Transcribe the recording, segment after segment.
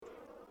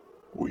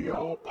We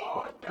all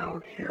pot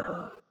down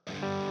here.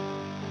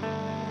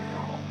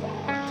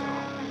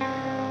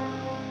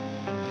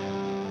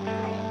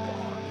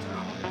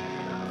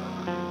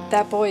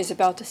 That boy is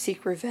about to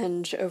seek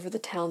revenge over the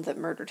town that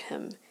murdered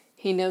him.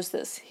 He knows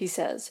this, he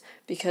says,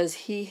 because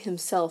he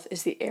himself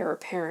is the heir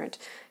apparent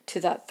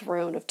to that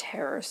throne of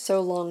terror so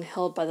long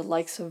held by the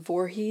likes of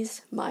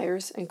Voorhees,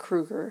 Myers, and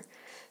Krueger.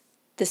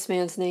 This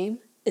man's name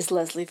is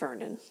Leslie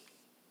Vernon.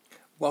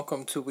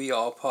 Welcome to We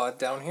All Pod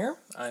Down Here.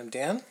 I'm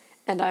Dan.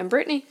 And I'm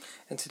Brittany.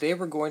 And today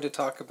we're going to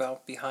talk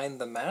about Behind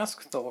the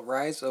Mask, The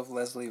Rise of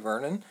Leslie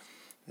Vernon.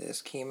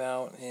 This came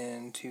out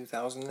in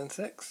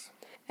 2006.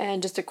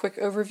 And just a quick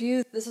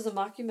overview, this is a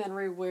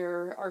mockumentary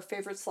where our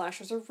favorite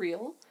slashers are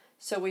real.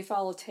 So we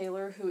follow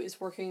Taylor, who is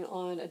working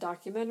on a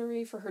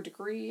documentary for her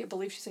degree. I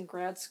believe she's in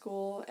grad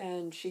school,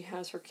 and she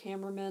has her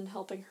cameramen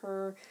helping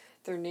her.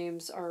 Their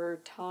names are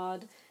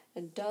Todd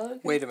and Doug.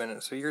 Wait a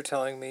minute, so you're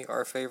telling me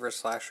our favorite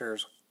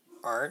slashers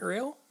aren't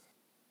real?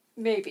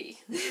 Maybe.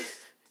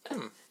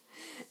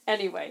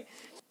 Anyway,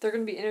 they're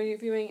going to be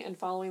interviewing and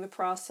following the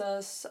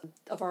process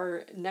of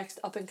our next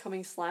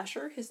up-and-coming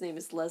slasher. His name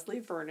is Leslie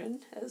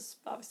Vernon, as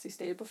obviously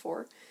stated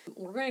before.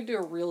 We're going to do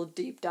a real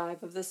deep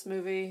dive of this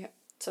movie,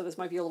 so this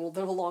might be a little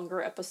bit of a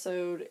longer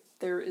episode.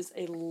 There is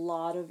a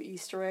lot of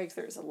Easter eggs.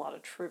 There's a lot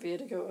of trivia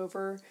to go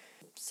over.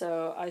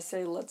 So I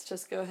say let's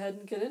just go ahead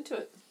and get into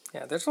it.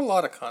 Yeah, there's a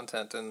lot of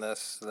content in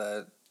this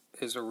that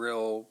is a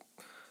real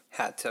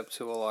hat tip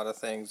to a lot of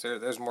things.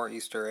 There's more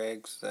Easter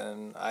eggs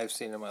than I've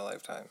seen in my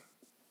lifetime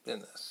in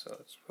this, so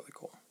it's really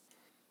cool.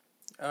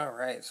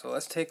 Alright, so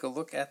let's take a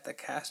look at the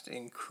cast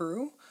and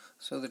crew.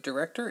 So the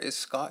director is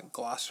Scott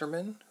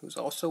Glosserman, who's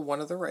also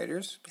one of the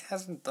writers. He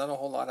hasn't done a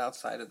whole lot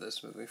outside of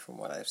this movie from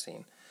what I've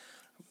seen.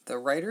 The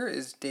writer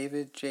is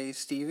David J.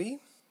 Stevie,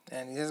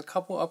 and he has a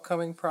couple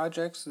upcoming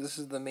projects. This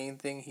is the main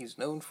thing he's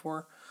known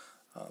for.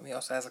 He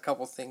also has a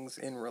couple things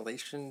in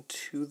relation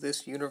to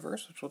this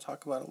universe, which we'll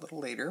talk about a little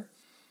later.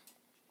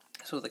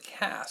 So the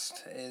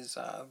cast is,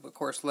 of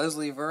course,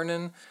 Leslie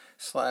Vernon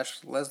 /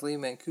 Leslie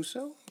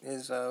Mancuso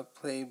is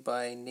played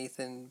by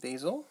Nathan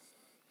Basil.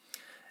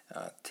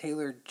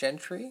 Taylor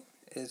Gentry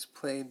is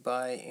played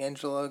by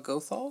Angela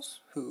Goethals,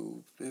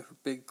 who her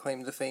big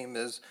claim to fame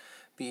is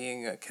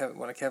being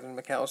one of Kevin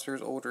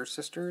McAllister's older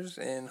sisters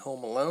in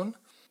Home Alone.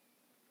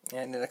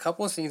 And in a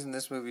couple of scenes in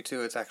this movie,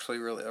 too, it's actually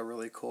a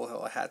really cool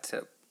little hat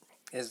tip,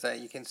 is that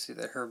you can see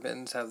that her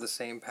mittens have the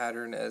same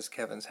pattern as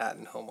Kevin's hat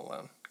in Home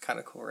Alone. Kind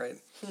of cool, right?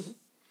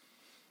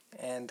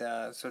 And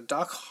so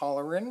Doc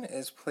Halloran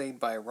is played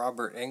by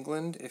Robert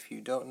Englund. If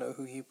you don't know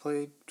who he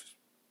played,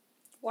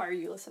 Why are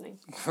you listening?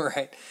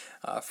 right?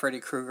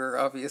 Freddy Krueger,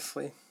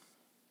 obviously.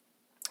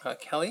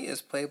 Kelly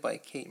is played by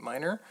Kate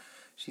Miner.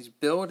 She's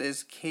billed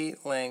as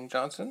Kate Lang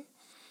Johnson.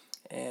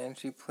 And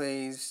she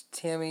plays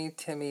Tammy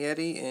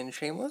Tamietti in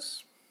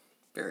Shameless.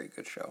 Very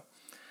good show.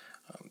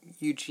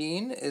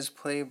 Eugene is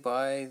played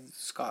by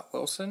Scott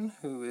Wilson,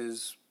 who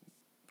is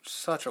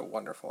such a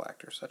wonderful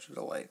actor, such a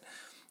delight.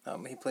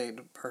 He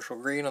played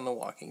Herschel Green on The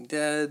Walking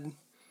Dead,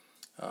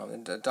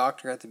 and a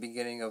doctor at the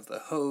beginning of The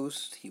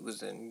Host. He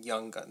was in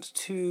Young Guns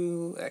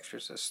 2,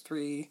 Exorcist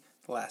 3,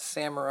 The Last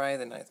Samurai,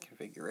 The Ninth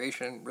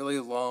Configuration. Really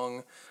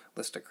long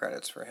list of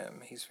credits for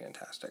him. He's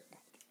fantastic.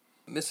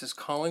 Mrs.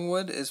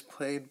 Collingwood is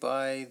played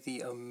by the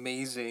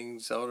amazing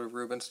Zelda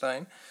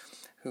Rubinstein,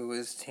 who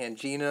is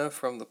Tangina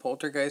from the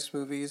Poltergeist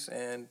movies,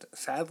 and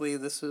sadly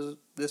this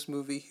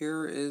movie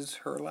here is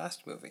her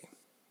last movie,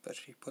 but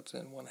she puts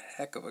in one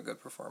heck of a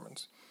good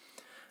performance.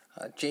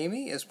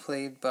 Jamie is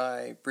played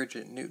by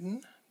Bridget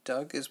Newton.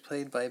 Doug is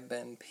played by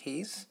Ben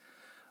Pace.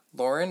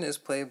 Lauren is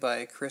played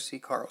by Chrissy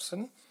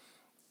Carlson.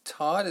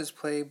 Todd is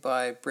played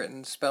by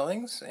Britton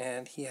Spellings,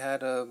 and he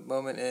had a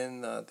moment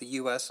in the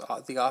U.S.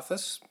 The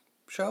Office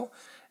show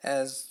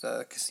as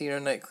the casino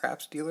night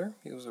craps dealer.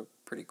 He was a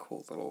pretty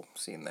cool little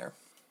scene there.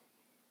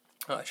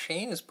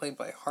 Shane is played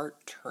by Hart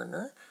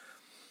Turner,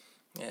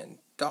 and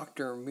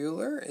Dr.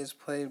 Mueller is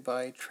played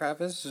by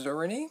Travis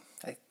Zurini.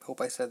 I hope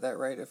I said that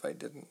right. If I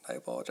didn't, I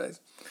apologize.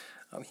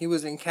 He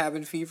was in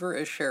Cabin Fever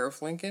as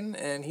Sheriff Lincoln,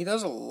 and he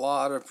does a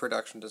lot of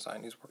production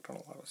design. He's worked on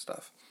a lot of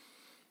stuff.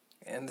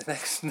 And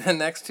the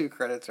next two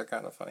credits are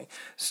kind of funny.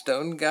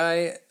 Stone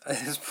Guy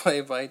is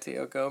played by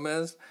Teo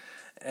Gomez,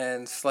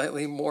 and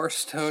slightly more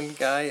Stone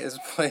Guy is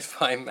played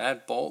by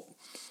Matt Bolt.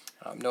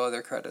 No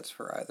other credits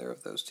for either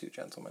of those two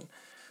gentlemen.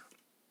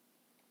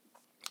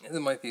 It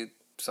might be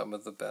some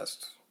of the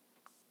best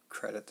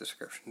credit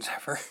descriptions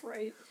ever.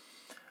 Right.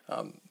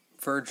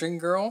 Virgin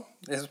Girl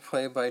is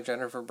played by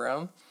Jennifer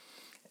Brown,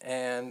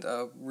 and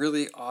a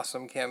really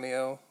awesome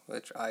cameo,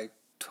 which I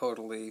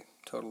totally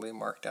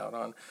marked out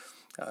on.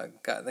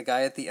 The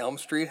guy at the Elm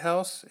Street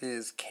house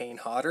is Kane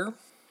Hodder,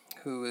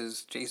 who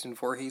is Jason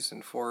Voorhees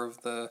in 4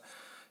 of the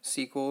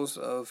sequels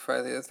of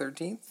Friday the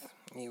 13th.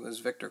 He was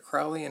Victor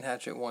Crowley in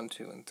Hatchet 1,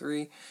 2, and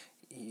 3.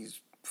 He's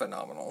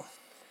phenomenal.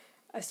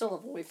 I still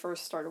love when we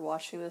first started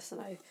watching this,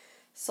 and I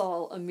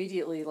saw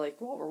immediately, like,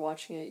 while we're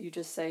watching it, you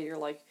just say, you're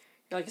like,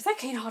 is that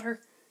Kane Hodder?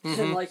 Mm-hmm.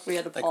 And, like, we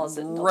had to pause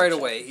it. Right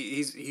away.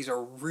 He's a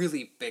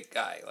really big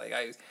guy.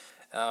 Like,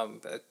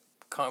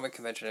 comic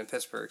convention in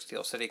Pittsburgh,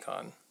 Steel City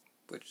Con,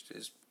 which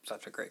is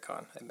such a great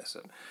con. I miss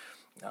it.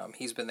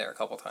 He's been there a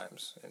couple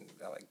times, and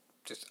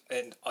just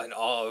in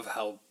awe of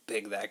how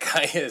big that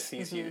guy is.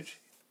 He's huge.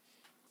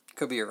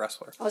 Could be a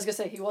wrestler. I was gonna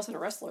say he wasn't a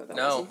wrestler though.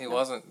 No, he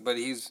wasn't. But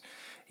he's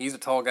a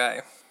tall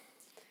guy.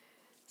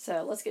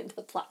 So let's get into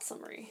the plot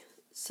summary.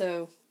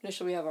 So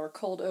initially we have our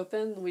cold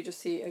open. We just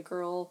see a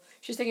girl.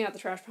 She's taking out the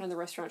trash behind the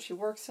restaurant she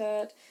works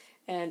at,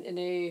 and in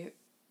a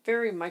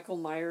very Michael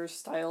Myers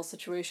style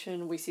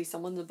situation, we see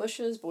someone in the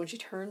bushes, but when she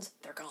turns,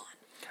 they're gone.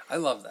 I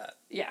love that.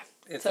 Yeah,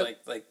 it's so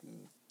like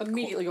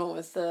immediately going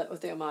with the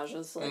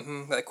homages.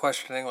 Like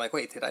questioning, like,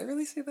 wait, did I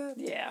really see that?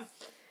 Yeah.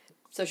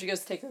 So she goes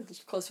to take a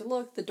closer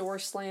look. The door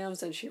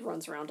slams, and she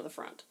runs around to the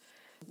front.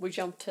 We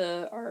jump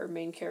to our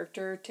main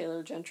character,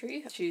 Taylor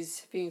Gentry.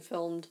 She's being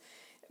filmed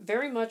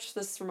very much.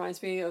 This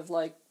reminds me of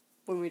like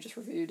when we just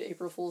reviewed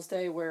April Fool's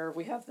Day, where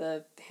we have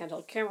the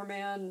handheld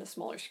cameraman, a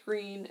smaller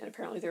screen, and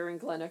apparently they're in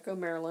Glen Echo,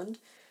 Maryland.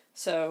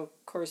 So,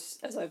 of course,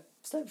 as I've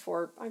said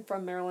before, I'm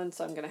from Maryland,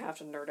 so I'm going to have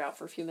to nerd out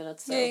for a few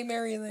minutes. So. Yay,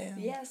 Maryland!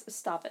 Yes,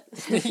 stop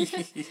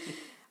it.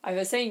 I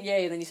was saying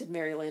yay, and then you said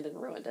Maryland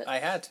and ruined it. I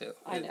had to.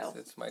 I know.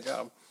 It's my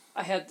job.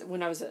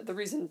 The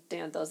reason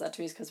Dan does that to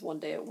me is because one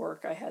day at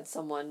work I had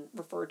someone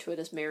refer to it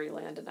as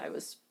Maryland, and I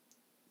was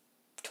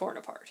torn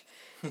apart.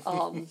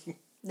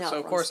 So,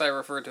 of course, I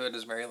referred to it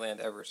as Maryland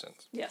ever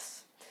since.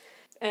 Yes.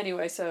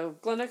 Anyway, so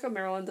Glen Echo,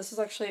 Maryland, this is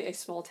actually a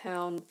small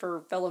town.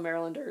 For fellow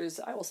Marylanders,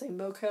 I will say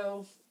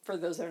MoCo. For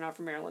those that are not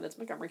from Maryland, it's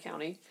Montgomery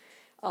County.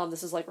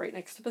 This is like right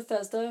next to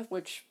Bethesda,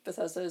 which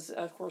Bethesda is,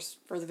 of course,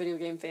 for the video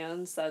game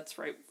fans, that's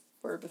right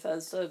where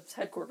Bethesda's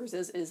headquarters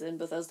is in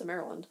Bethesda,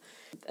 Maryland.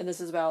 And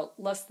this is about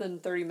less than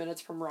 30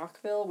 minutes from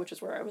Rockville, which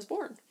is where I was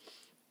born.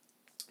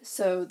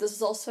 So this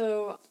is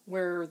also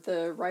where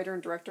the writer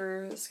and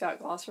director,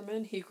 Scott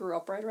Glosserman, he grew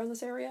up right around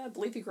this area. I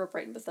believe he grew up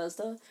right in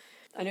Bethesda.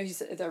 I know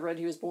I read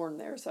he was born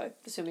there, so I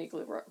assume he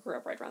grew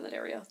up right around that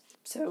area.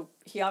 So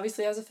he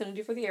obviously has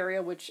affinity for the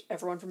area, which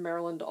everyone from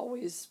Maryland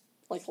always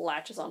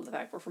latches on to the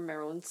fact we're from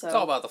Maryland. So it's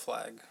all about the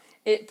flag.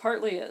 It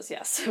partly is,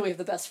 yes. We have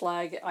the best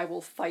flag. I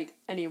will fight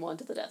anyone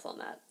to the death on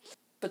that.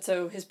 But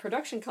so his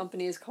production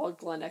company is called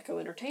Glen Echo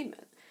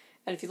Entertainment.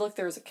 And if you look,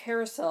 there's a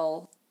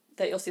carousel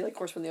that you'll see, of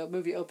course, when the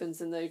movie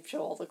opens and they show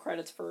all the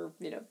credits for,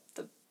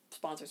 the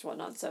sponsors and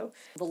whatnot. So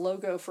the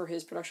logo for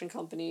his production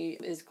company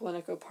is Glen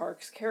Echo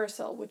Parks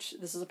Carousel, which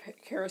this is a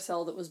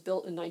carousel that was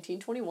built in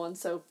 1921.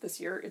 So this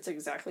year it's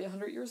exactly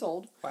 100 years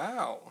old.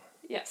 Wow.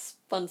 Yes,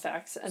 fun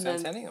facts. And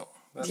Centennial.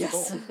 That's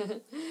yes.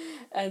 cool.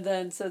 And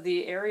then, so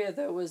the area,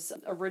 though, was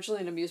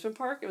originally an amusement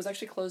park. It was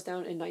actually closed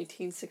down in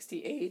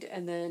 1968,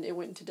 and then it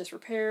went into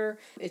disrepair.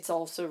 It's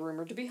also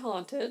rumored to be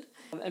haunted.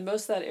 And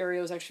most of that area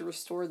was actually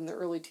restored in the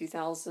early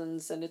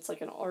 2000s, and it's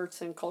like an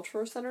arts and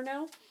cultural center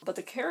now. But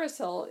the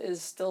carousel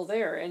is still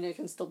there, and it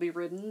can still be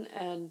ridden.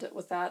 And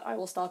with that, I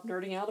will stop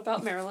nerding out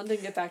about Maryland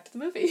and get back to the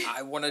movie.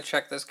 I want to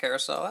check this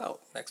carousel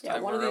out next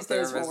time one of we're these up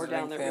there days when we're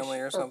down there, family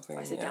or something.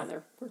 I say down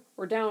there.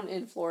 We're down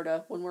in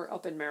Florida. When we're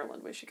up in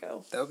Maryland, we should go.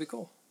 That would be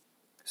cool.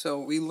 So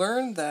we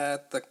learned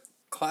that the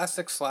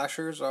classic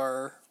slashers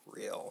are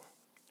real.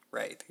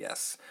 Right,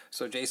 yes.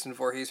 So Jason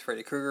Voorhees,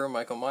 Freddy Krueger,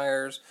 Michael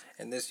Myers,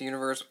 in this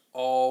universe,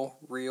 all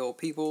real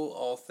people,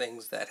 all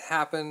things that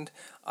happened.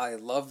 I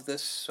love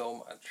this so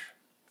much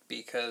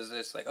because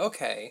it's like,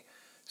 okay,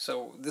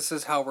 so this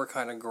is how we're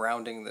kind of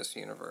grounding this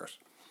universe.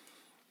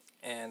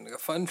 And a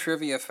fun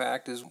trivia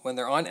fact is when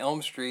they're on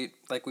Elm Street,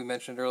 like we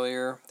mentioned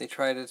earlier, they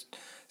try to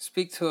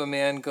speak to a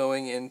man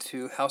going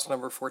into house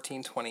number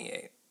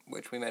 1428,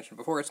 which we mentioned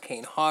before. It's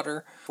Kane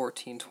Hodder.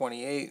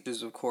 1428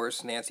 is, of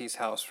course, Nancy's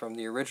house from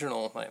the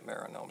original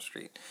Nightmare on Elm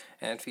Street,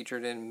 and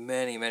featured in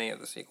many, many of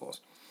the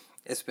sequels.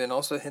 It's been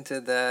also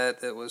hinted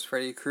that it was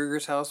Freddy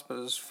Krueger's house, but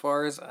as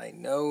far as I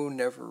know,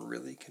 never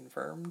really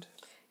confirmed.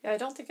 Yeah, I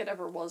don't think it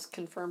ever was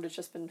confirmed. It's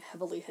just been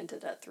heavily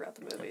hinted at throughout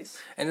the movies.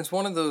 And it's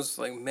one of those,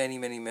 many,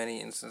 many, many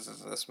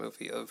instances in this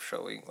movie of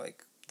showing,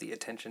 the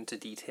attention to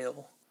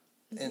detail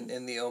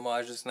in the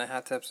homages and the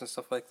hat tips and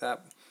stuff like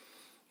that.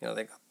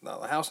 They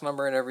got the house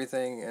number and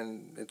everything,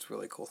 and it's a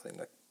really cool thing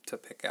to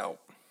pick out.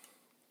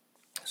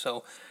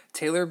 So,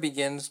 Taylor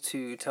begins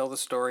to tell the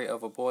story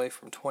of a boy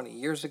from 20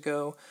 years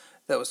ago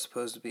that was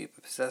supposed to be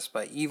possessed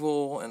by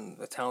evil, and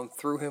the town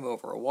threw him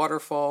over a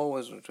waterfall,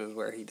 which was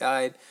where he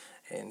died,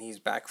 and he's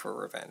back for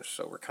revenge.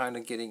 So we're kind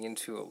of getting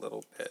into a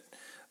little bit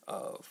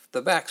of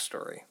the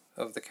backstory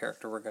of the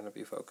character we're going to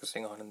be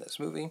focusing on in this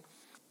movie.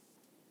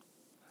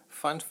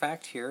 Fun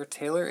fact here,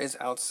 Taylor is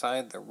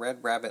outside the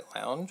Red Rabbit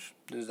Lounge.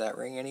 Does that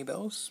ring any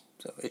bells?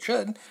 So it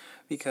should,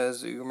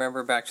 because you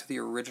remember back to the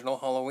original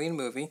Halloween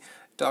movie,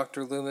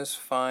 Dr. Loomis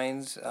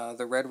finds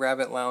the Red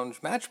Rabbit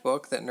Lounge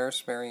matchbook that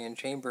Nurse Marion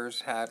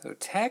Chambers had. So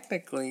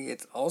technically,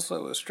 it's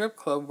also a strip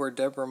club where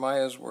Deborah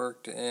Myers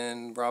worked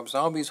in Rob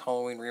Zombie's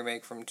Halloween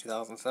remake from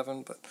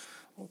 2007, but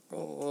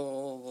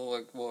we'll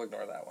ignore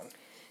that one.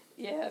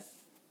 Yeah,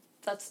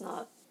 that's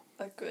not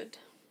a good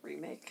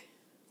remake.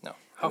 No.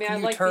 How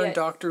can you turn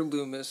Dr.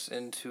 Loomis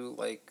into,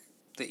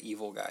 the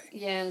evil guy?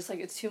 Yeah, and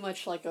it's too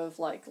much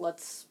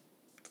let's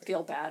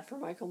feel bad for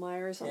Michael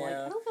Myers. I'm like,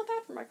 I don't feel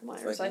bad for Michael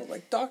Myers.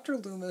 Like Dr.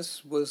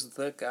 Loomis was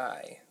the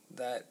guy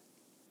that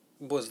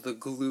was the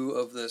glue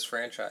of this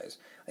franchise.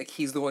 Like,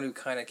 he's the one who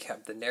kind of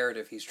kept the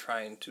narrative. He's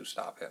trying to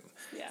stop him.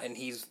 Yeah. And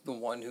he's the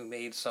one who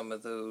made some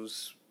of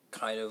those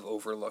kind of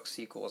overlooked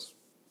sequels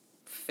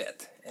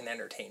fit and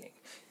entertaining.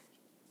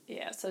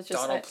 Yeah, so it's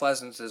just... Donald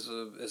Pleasance is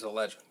a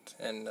legend.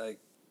 And, like,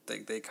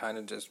 they kind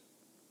of just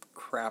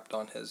crapped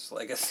on his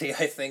legacy,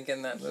 I think,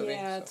 in that movie.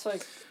 Yeah, so. It's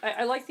like...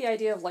 I like the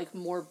idea of, like,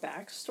 more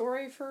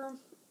backstory for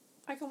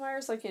Michael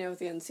Myers. Like, with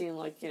the end scene,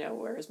 like,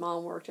 where his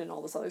mom worked and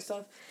all this other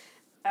stuff.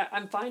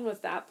 I'm fine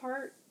with that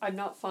part. I'm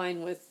not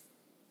fine with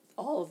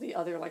all of the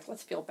other, like,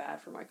 let's feel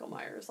bad for Michael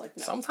Myers. Like,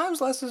 no.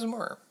 Sometimes less is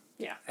more.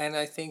 Yeah. And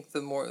I think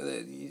the more...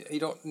 you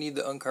don't need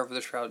to uncover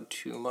the shroud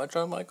too much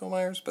on Michael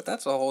Myers, but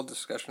that's a whole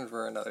discussion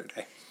for another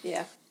day.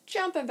 Yeah.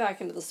 Jumping back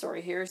into the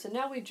story here. So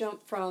now we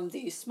jump from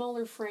the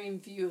smaller frame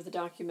view of the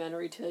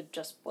documentary to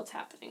just what's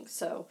happening.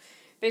 So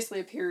basically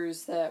it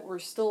appears that we're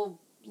still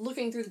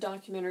looking through the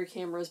documentary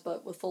cameras,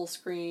 but with full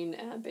screen,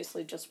 and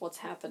basically just what's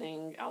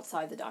happening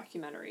outside the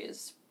documentary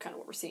is kind of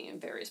what we're seeing in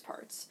various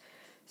parts.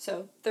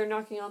 So they're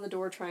knocking on the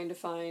door trying to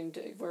find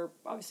where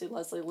obviously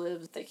Leslie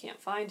lives. They can't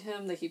find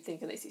him. They keep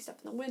thinking they see stuff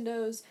in the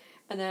windows.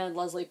 And then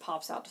Leslie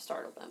pops out to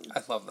startle them.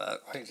 I love that.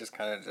 He just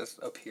kind of just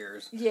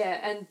appears. Yeah,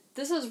 and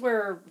this is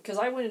where, because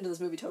I went into this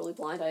movie totally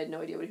blind. I had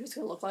no idea what he was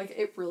going to look like.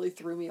 It really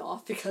threw me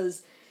off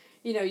because,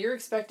 you're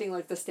expecting,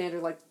 like, the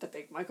standard, like, the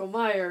big Michael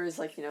Myers,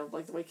 like,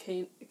 like the way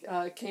Kane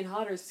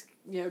Hodder's,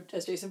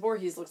 as Jason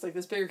Voorhees looks like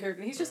this bigger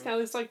character. And he's just kind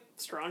of this, like,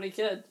 scrawny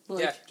kid.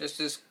 Like, yeah, just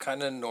this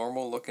kind of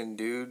normal-looking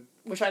dude.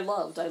 Which I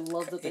loved. I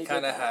loved that they did that.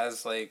 He kind of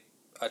has, like,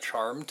 a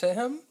charm to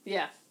him.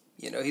 Yeah.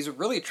 He's a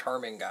really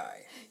charming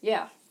guy.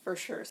 Yeah, for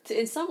sure.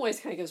 In some ways,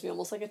 kind of gives me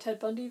almost like a Ted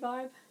Bundy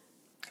vibe.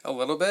 A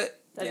little bit,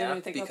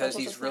 because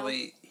he's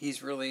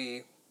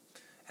really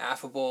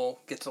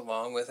affable, gets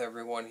along with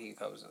everyone he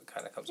comes into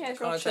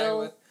contact chill.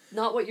 with.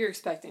 Not what you're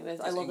expecting. I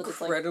love that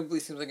it's like...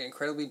 Seems like an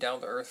incredibly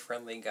down-to-earth,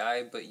 friendly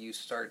guy, but you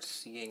start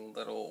seeing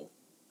little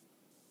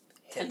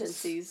hints.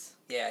 Tendencies.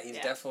 Yeah, he's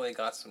definitely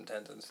got some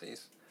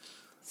tendencies.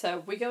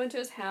 So we go into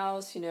his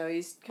house,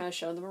 he's kind of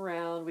showing them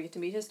around. We get to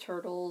meet his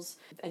turtles,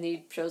 and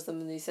he shows them,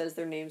 and he says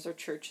their names are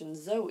Church and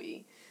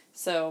Zoe.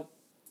 So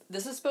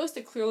this is supposed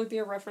to clearly be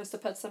a reference to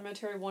Pet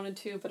Sematary 1 and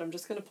 2, but I'm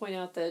just going to point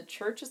out that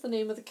Church is the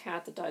name of the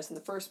cat that dies in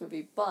the first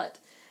movie, but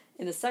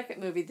in the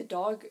second movie, the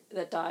dog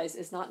that dies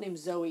is not named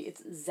Zoe,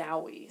 it's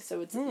Zowie.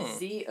 So it's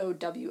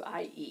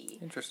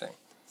Zowie. Interesting.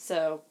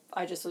 So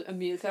I just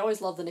immediately, I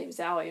always love the name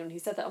Zowie, and when he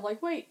said that, I'm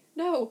like, wait,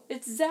 no,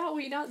 it's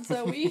Zowie, not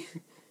Zoe.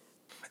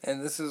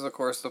 And this is, of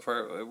course, the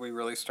part where we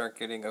really start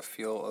getting a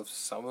feel of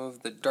some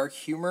of the dark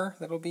humor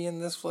that'll be in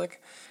this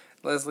flick.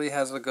 Leslie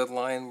has a good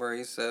line where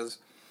he says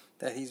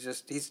that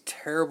he's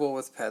terrible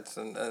with pets,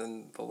 and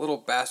the little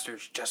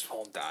bastards just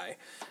won't die.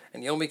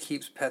 And he only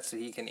keeps pets that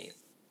he can eat.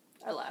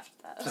 I laughed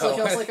at that.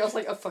 I was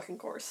like, of fucking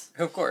course.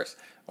 Of course.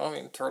 Well, I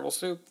mean, turtle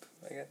soup.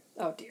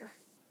 Oh, dear.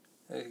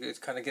 It's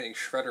kind of getting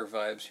Shredder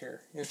vibes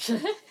here.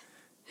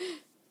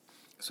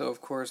 So,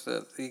 of course,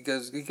 he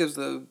gives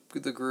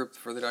the group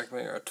for the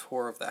documentary a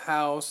tour of the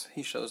house.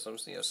 He shows them,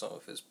 some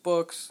of his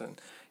books,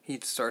 and he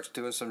starts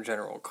doing some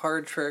general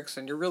card tricks,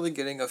 and you're really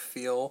getting a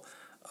feel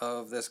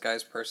of this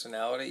guy's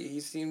personality. He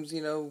seems,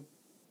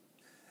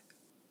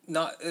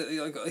 not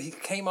he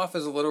came off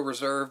as a little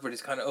reserved, but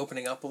he's kind of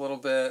opening up a little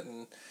bit,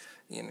 and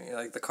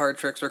like the card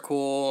tricks are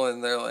cool,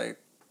 and they're like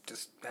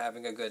just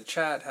having a good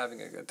chat,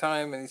 having a good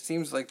time, and he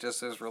seems like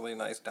just this really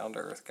nice, down to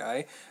earth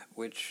guy,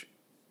 which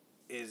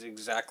is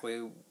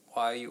exactly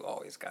why you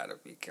always gotta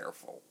be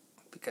careful,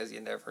 because you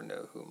never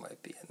know who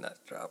might be in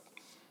that job.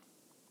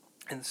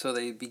 And so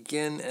they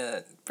begin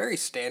a very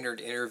standard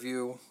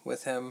interview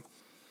with him,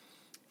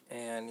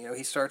 and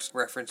he starts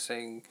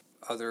referencing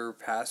other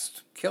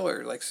past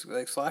killers,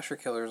 like slasher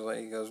killers, like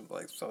he goes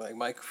like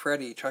Mike,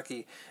 Freddy,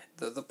 Chucky.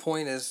 The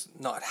point is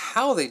not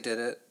how they did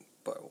it,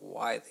 but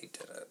why they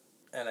did it,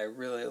 and I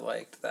really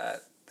liked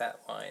that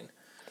line.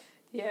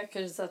 Yeah,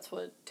 because that's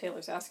what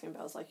Taylor's asking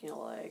about. Is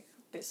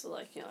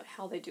basically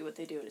how they do what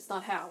they do, and it's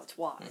not how, it's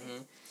why.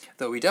 Mm-hmm.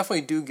 Though we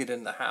definitely do get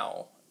into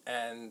how.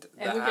 And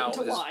the how is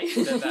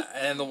why.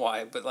 and the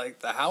why, but like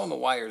the how and the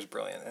why is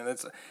brilliant, and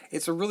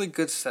it's a really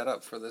good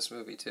setup for this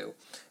movie too,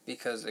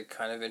 because it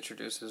kind of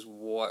introduces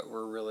what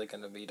we're really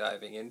going to be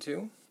diving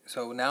into.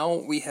 So now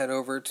we head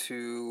over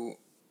to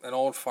an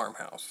old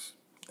farmhouse,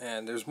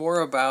 and there's more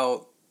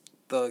about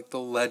the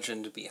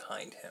legend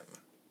behind him,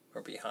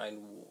 or behind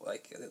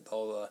like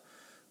all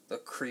the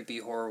creepy,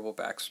 horrible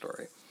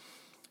backstory.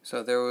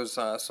 So there was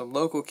some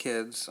local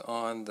kids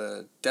on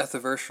the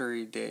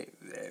death-anniversary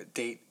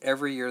date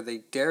every year.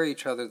 They dare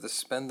each other to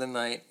spend the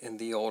night in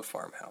the old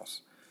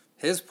farmhouse.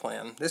 His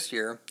plan this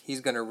year,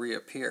 he's going to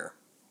reappear.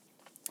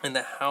 And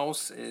the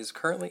house is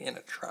currently in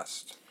a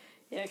trust.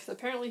 Yeah, because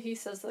apparently he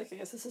says, I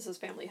guess this is his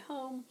family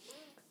home,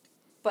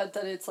 but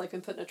that it's been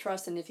put in a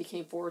trust, and if he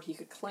came forward, he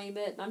could claim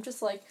it. And I'm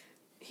just like,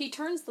 he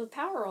turns the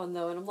power on,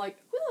 though, and I'm like,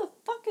 who the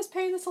fuck is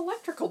paying this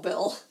electrical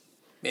bill?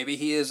 Maybe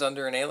he is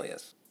under an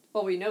alias.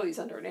 Well, we know he's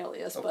under an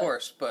alias, Of but...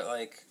 course, but,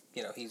 like,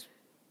 you know, he's...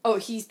 Oh,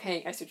 he's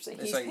paying... I see what you're saying.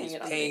 It's He's like paying he's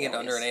it paying it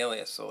under an alias.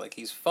 alias, so, like,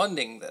 he's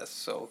funding this,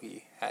 so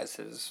he has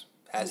his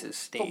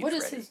stage But what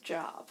is ready. his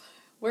job?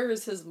 Where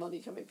is his money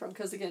coming from?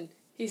 Because, again,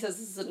 he says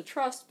this is in a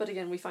trust, but,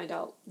 again, we find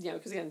out,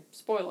 because, again,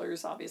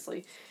 spoilers,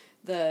 obviously,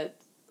 that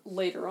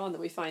later on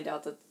that we find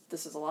out that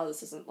a lot of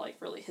this isn't, like,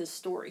 really his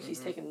story. Mm-hmm. He's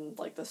taken,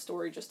 like, the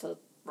story just to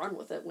run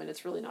with it when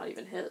it's really not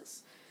even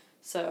his.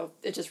 So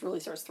it just really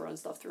starts throwing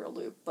stuff through a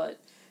loop. But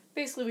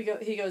basically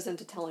he goes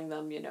into telling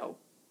them,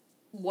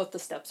 what the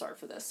steps are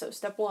for this. So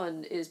step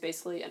 1 is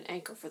basically an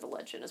anchor for the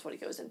legend, is what he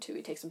goes into.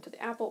 He takes them to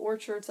the apple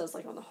orchard, says,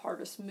 like, on the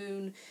harvest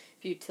moon,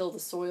 if you till the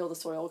soil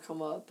will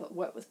come up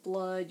wet with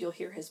blood. You'll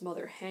hear his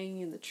mother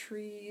hanging in the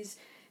trees.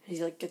 And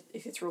he's like,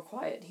 it gets real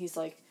quiet. And he's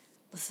like,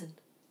 listen,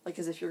 like,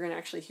 as if you're going to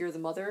actually hear the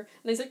mother.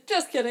 And he's like,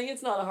 just kidding,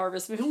 it's not a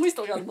harvest moon. We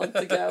still got a month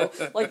to go.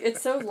 Like,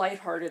 it's so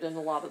lighthearted in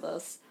a lot of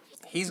this.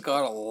 He's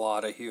got a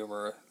lot of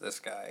humor, this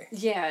guy.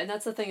 Yeah, and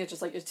that's the thing. It's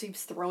just like it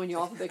keeps throwing you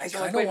off a bit. I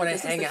kind of want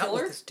to hang out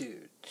with this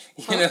dude.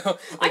 You know,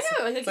 I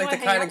know. It's like the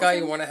kind of guy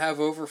you want to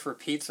have over for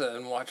pizza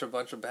and watch a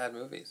bunch of bad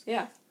movies.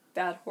 Yeah,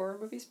 bad horror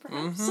movies,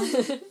 perhaps.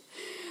 Mm-hmm.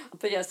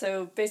 But yeah,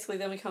 so basically,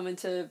 then we come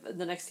into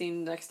the next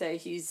scene. The next day,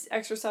 he's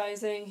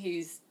exercising.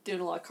 He's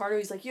doing a lot of cardio.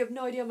 He's like, you have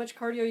no idea how much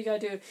cardio you gotta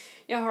do.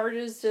 Yeah, how hard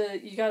it is to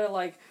you gotta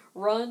like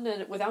run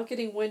and without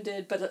getting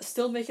winded, but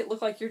still make it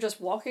look like you're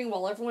just walking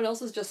while everyone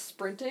else is just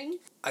sprinting.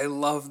 I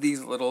love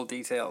these little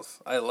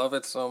details. I love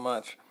it so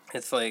much.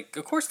 It's like,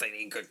 of course they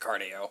need good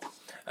cardio.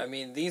 I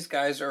mean, these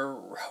guys are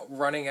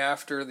running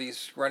after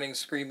these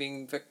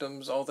screaming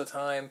victims all the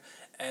time,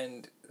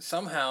 and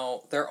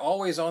somehow they're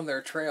always on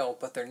their trail,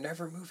 but they're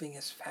never moving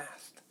as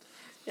fast.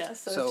 Yeah,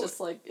 so it's just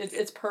like,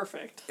 it's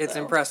perfect. It's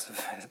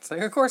impressive. It's like,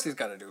 of course he's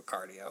got to do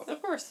cardio.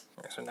 Of course.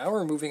 So now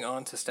we're moving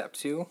on to step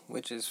 2,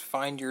 which is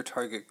find your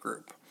target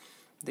group.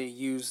 They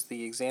use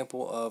the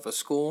example of a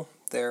school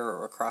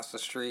there across the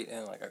street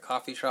and like a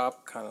coffee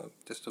shop, kind of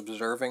just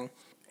observing.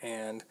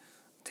 And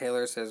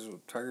Taylor says,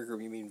 target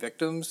group, you mean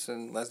victims?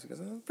 And Leslie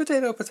goes,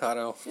 potato,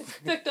 potato. Yeah,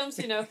 victims,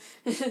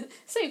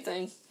 same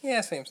thing.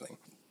 Yeah, same thing.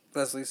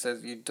 Leslie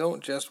says, you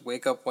don't just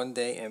wake up one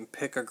day and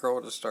pick a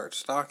girl to start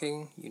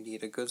stalking. You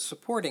need a good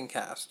supporting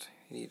cast.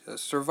 You need a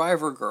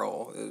survivor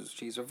girl.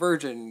 She's a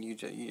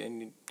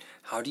virgin.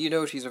 How do you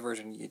know she's a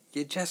virgin?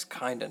 You just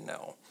kind of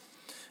know.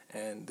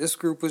 And this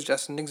group was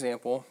just an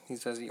example. He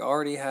says he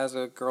already has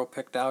a girl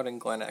picked out in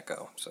Glen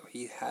Echo. So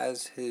he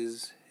has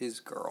his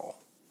girl.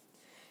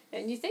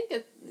 And you think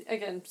that,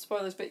 again,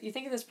 spoilers, but you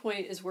think at this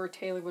point is where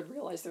Taylor would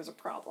realize there's a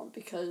problem.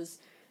 Because,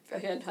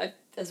 again,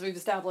 as we've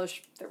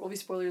established, there will be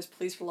spoilers.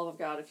 Please, for the love of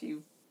God, if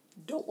you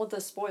don't want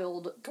this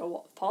spoiled,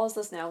 go pause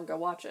this now and go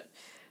watch it.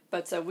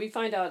 But so we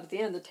find out at the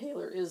end that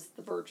Taylor is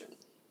the virgin.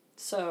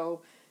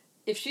 So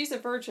if she's a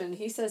virgin,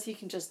 he says he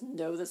can just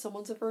know that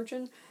someone's a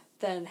virgin.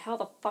 Then how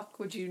the fuck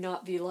would you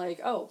not be like,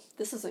 oh,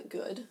 this isn't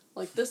good.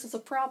 Like, this is a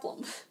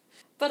problem.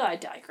 But I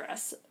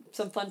digress.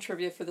 Some fun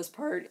trivia for this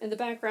part. In the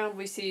background,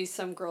 we see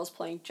some girls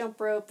playing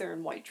jump rope. They're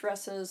in white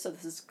dresses, so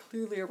this is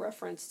clearly a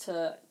reference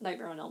to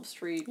Nightmare on Elm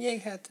Street. Yay,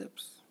 hat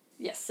tips.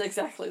 Yes,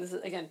 exactly.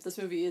 This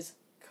movie is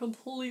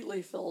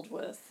completely filled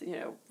with,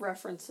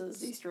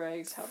 references, Easter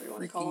eggs, however you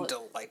want to call it.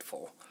 Freaking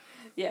delightful.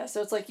 Yeah,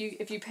 so it's like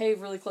if you pay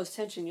really close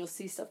attention, you'll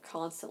see stuff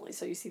constantly.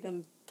 So you see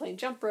them playing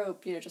jump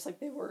rope, just like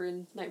they were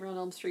in Nightmare on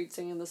Elm Street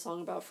singing the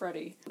song about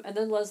Freddy. And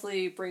then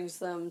Leslie brings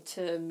them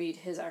to meet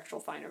his actual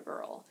final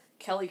girl,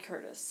 Kelly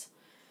Curtis.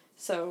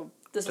 So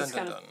this is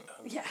kind of...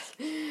 Yeah.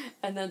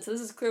 And then, so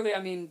this is clearly,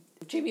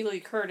 Jamie Lee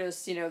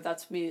Curtis,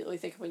 that's immediately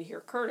think of when you hear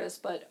Curtis,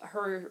 but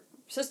her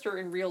sister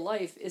in real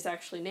life is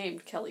actually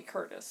named Kelly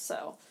Curtis.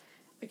 So,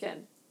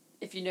 again,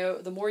 if you know,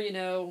 the more you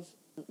know,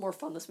 the more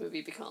fun this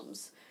movie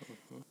becomes.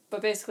 Mm-hmm.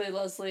 But basically,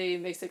 Leslie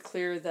makes it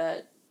clear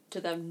that to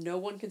them, no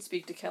one can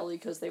speak to Kelly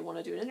because they want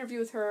to do an interview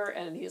with her,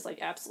 and he's like,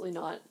 absolutely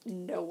not.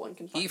 No one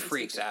can. He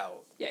freaks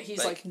out. Yeah,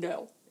 he's like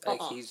no.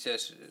 Like he's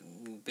just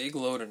big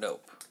load of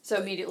nope. So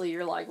immediately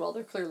you're like, well,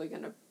 they're clearly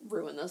going to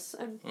ruin this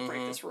and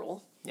break this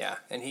rule. Yeah,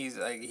 and he's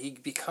like, he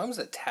becomes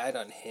a tad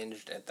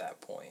unhinged at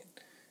that point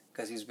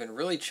because he's been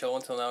really chill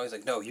until now. He's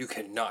like, no, you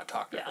cannot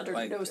talk to her.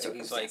 Under no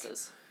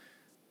circumstances.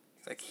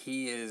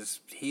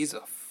 He's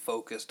a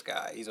focused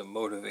guy. He's a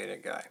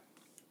motivated guy.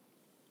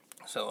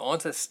 So on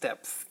to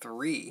step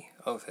 3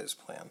 of his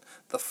plan,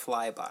 the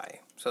flyby.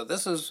 So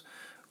this is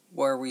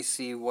where we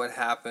see what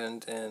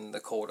happened in the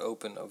cold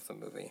open of the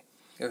movie.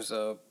 There's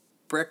a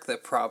brick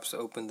that props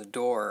open the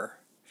door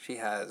she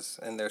has,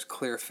 and there's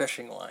clear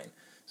fishing line.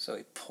 So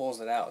he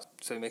pulls it out.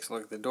 So he makes it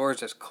look like the door is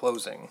just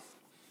closing.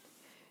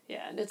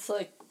 Yeah, and it's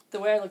like, the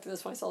way I looked at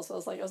this myself, so I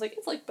was like,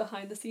 it's like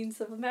behind the scenes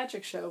of a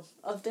magic show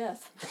of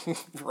death.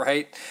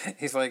 Right?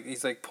 He's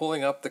like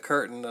pulling up the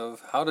curtain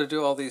of how to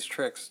do all these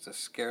tricks to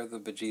scare the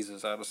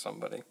bejesus out of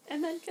somebody.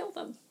 And then kill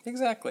them.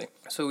 Exactly.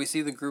 So we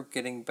see the group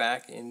getting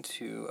back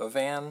into a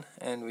van,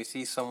 and we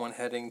see someone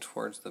heading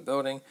towards the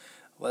building.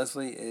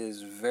 Leslie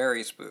is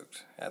very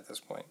spooked at this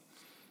point.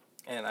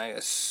 And I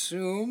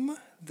assume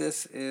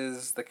this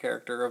is the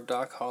character of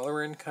Doc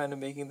Halloran kind of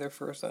making their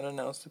first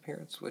unannounced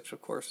appearance, which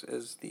of course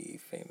is the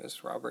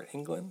famous Robert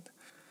Englund.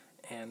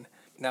 And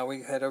now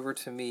we head over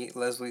to meet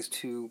Leslie's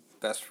two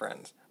best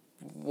friends.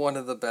 One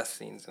of the best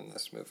scenes in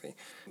this movie.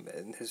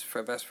 And his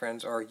best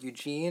friends are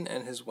Eugene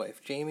and his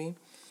wife Jamie.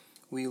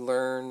 We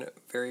learn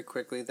very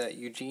quickly that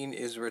Eugene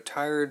is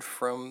retired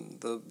from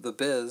the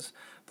biz,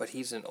 but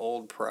he's an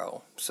old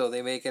pro. So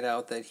they make it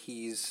out that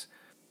he's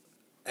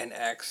an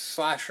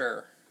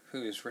ex-slasher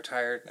who's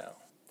retired now.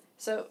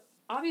 So,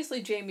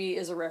 obviously Jamie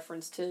is a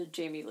reference to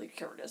Jamie Lee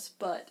Curtis,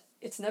 but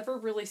it's never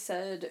really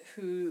said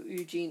who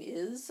Eugene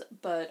is,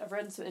 but I've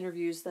read in some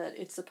interviews that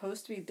it's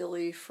supposed to be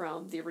Billy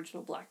from the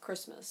original Black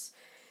Christmas.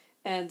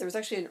 And there was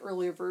actually an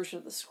earlier version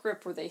of the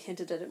script where they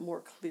hinted at it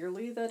more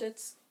clearly that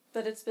it's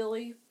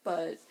Billy,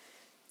 but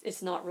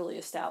it's not really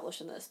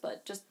established in this.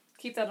 But just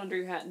keep that under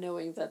your hat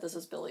knowing that this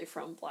is Billy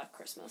from Black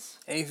Christmas.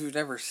 And if you've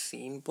never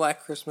seen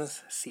Black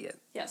Christmas, see it.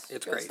 Yes.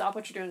 It's great. great. Stop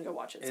what you're doing and go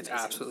watch it. It's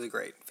amazing. absolutely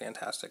great.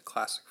 Fantastic.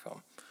 Classic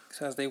film.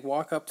 So as they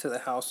walk up to the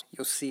house,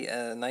 you'll see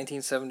a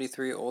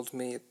 1973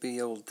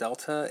 Oldsmobile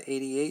Delta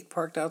 88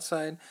 parked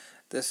outside.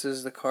 This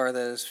is the car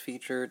that is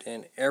featured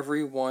in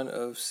every one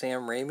of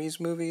Sam Raimi's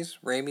movies.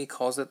 Raimi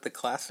calls it the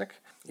classic.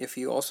 If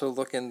you also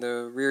look in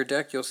the rear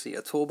deck, you'll see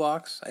a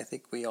toolbox. I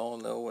think we all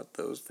know what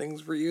those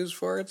things were used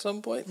for at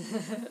some point.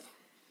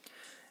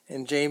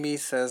 And Jamie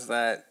says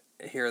that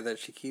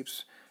she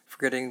keeps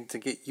forgetting to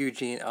get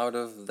Eugene out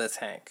of the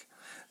tank.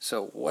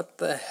 So what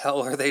the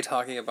hell are they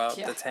talking about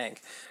the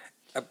tank?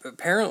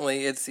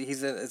 Apparently, it's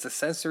a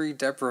sensory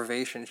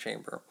deprivation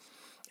chamber.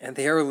 And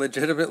they are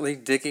legitimately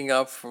digging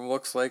up from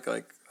looks like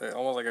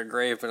almost like a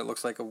grave, but it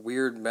looks like a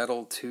weird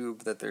metal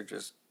tube that they're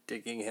just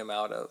digging him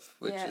out of,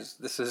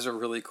 this is a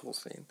really cool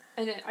scene.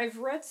 And I've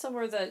read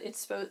somewhere that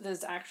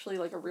there's actually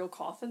like a real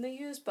coffin they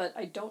use, but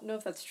I don't know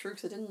if that's true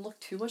because it didn't look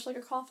too much like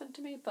a coffin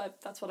to me,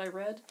 but that's what I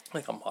read.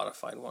 Like a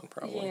modified one,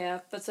 probably.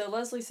 Yeah, but so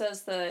Leslie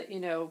says that,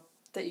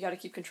 that you got to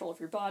keep control of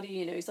your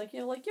body. He's like,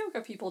 like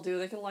yoga people do.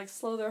 They can like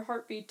slow their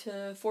heartbeat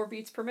to 4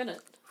 beats per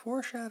minute.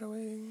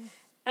 Foreshadowing.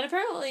 And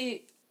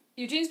apparently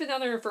Eugene's been down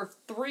there for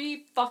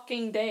 3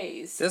 fucking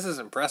days. This is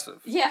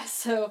impressive. Yeah,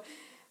 so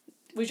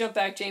we jump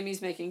back.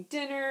 Jamie's making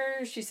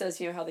dinner. She says,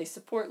 how they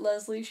support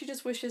Leslie. She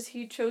just wishes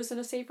he'd chosen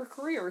a safer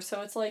career.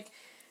 So it's like,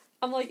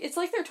 it's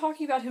like they're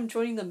talking about him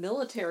joining the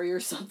military or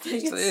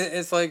something.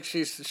 It's like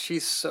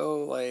she's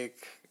so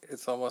like,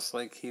 it's almost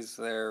like he's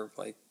their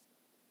like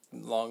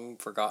long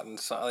forgotten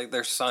son, like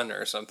their son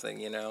or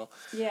something,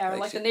 Yeah, or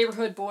like the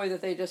neighborhood boy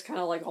that they just kind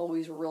of like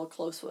always were real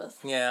close with.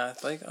 Yeah,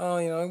 it's like, oh,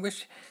 I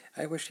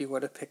wish he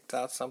would have picked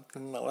out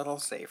something a little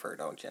safer,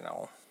 don't you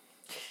know?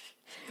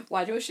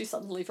 Why was she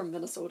suddenly from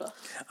Minnesota?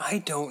 I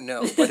don't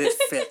know, but it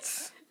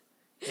fits.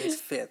 It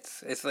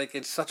fits. It's like,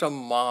 it's such a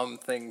mom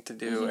thing to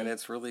do, and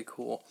it's really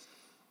cool.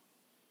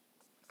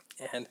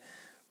 And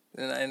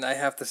I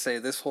have to say,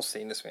 this whole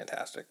scene is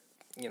fantastic.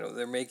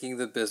 They're making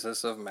the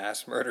business of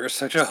mass murder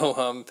such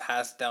a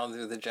passed down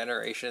through the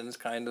generations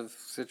kind of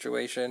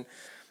situation.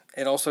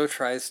 It also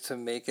tries to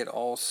make it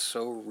all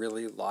so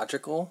really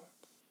logical,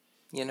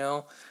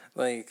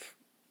 like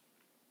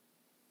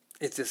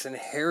it's this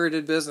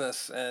inherited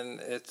business, and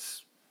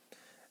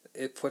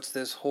it puts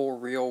this whole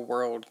real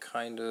world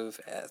kind of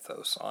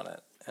ethos on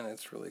it, and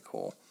it's really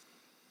cool.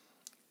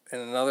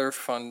 And another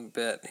fun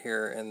bit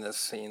here in this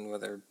scene where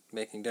they're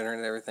making dinner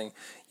and everything,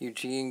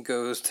 Eugene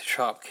goes to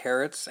chop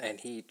carrots, and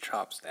he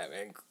chops them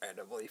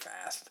incredibly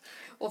fast.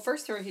 Well,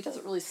 first he does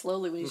it really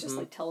slowly when he's just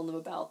like telling them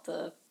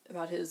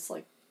about his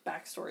like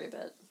backstory a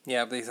bit.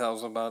 Yeah, but he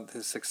tells them about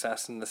his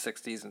success in the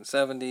 60s and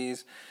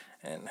 70s,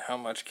 and how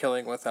much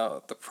killing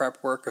without the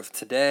prep work of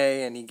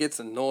today, and he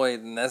gets annoyed,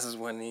 and this is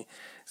when he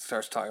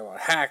starts talking about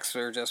hacks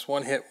or just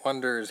one-hit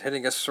wonders,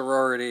 hitting a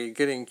sorority,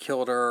 getting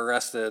killed or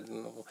arrested.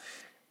 And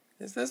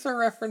is this a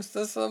reference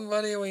to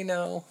somebody we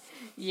know?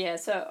 Yeah,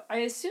 so I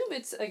assume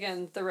it's,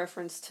 again, the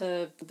reference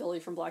to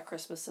Billy from Black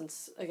Christmas,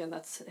 since, again,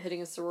 that's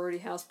hitting a sorority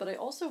house, but I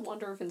also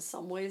wonder if in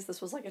some ways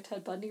this was like a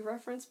Ted Bundy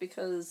reference,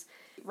 because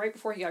right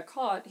before he got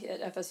caught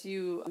at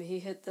FSU, he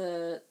hit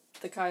the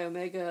Chi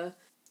Omega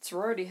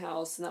sorority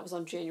house, and that was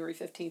on January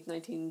 15th,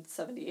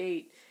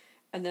 1978,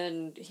 and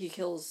then he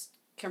kills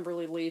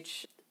Kimberly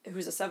Leach,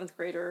 who's a 7th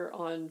grader,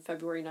 on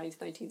February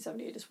 9th,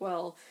 1978 as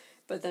well.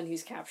 But then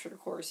he's captured, of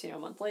course, a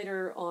month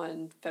later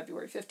on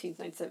February 15th,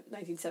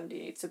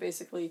 1978. So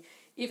basically,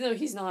 even though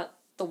he's not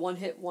the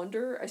one-hit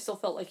wonder, I still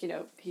felt like,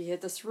 he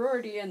hit the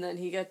sorority and then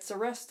he gets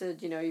arrested,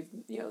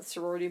 the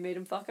sorority made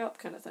him fuck up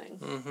kind of thing.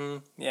 Mm-hmm.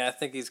 Yeah, I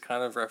think he's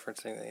kind of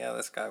referencing that,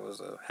 this guy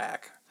was a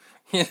hack,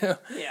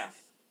 Yeah.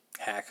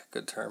 Hack,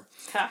 good term.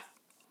 Ha.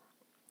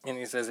 And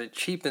he says it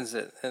cheapens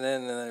it. And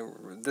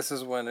then this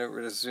is when it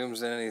zooms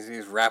in and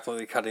he's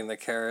rapidly cutting the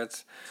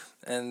carrots.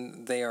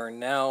 And they are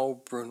now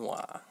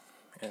brunoise.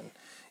 And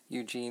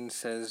Eugene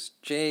says,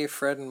 Jay,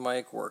 Fred, and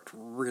Mike worked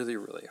really,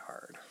 really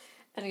hard.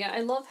 And again, I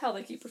love how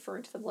they keep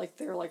referring to them like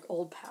they're like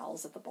old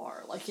pals at the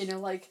bar. Like,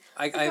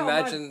 I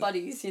imagine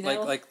buddies,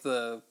 like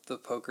the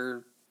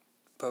poker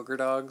poker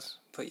dogs,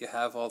 but you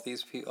have all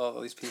these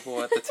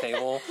people at the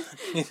table.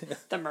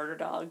 The murder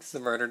dogs. The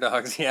murder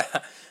dogs, yeah.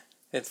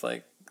 It's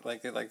like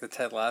the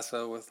Ted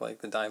Lasso with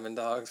like the diamond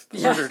dogs.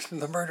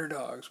 The murder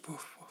dogs.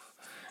 Woof, woof.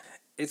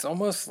 It's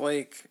almost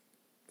like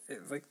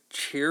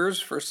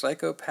Cheers for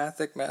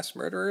psychopathic mass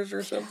murderers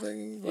or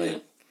something.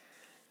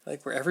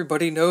 Like where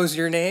everybody knows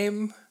your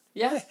name.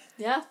 Yeah,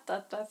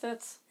 that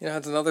fits.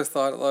 It's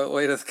another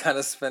way to kind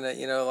of spin it.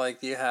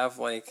 Like you have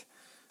like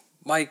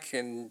Mike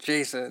and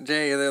Jay,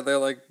 they're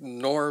like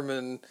Norm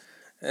and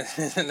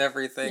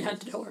everything. Yeah,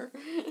 Norm.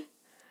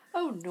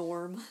 Oh,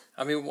 Norm.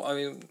 I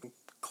mean,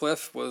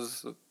 Cliff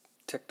was a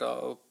ticked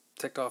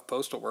off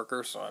postal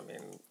worker, so I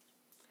mean.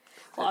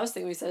 Well, I was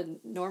thinking we said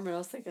Norman. I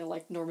was thinking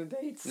like Norman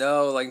Bates.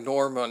 No, like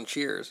Norm on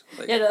Cheers.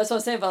 Yeah, that's what I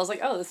was saying. But I was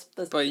like, oh, this.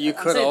 But you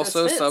could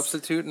also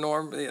substitute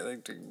Norm. Yeah,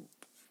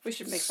 we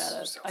should make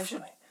that I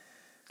should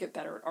get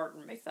better at art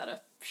and make that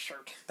a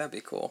shirt. That'd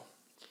be cool.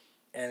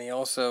 And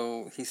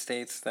he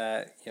states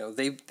that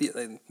they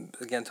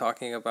again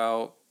talking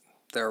about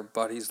their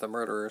buddies, the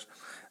murderers,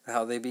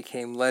 how they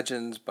became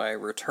legends by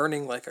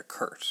returning like a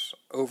curse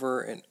over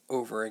and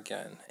over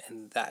again,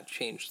 and that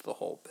changed the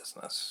whole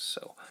business.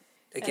 So.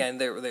 Again,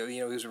 they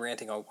he was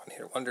ranting on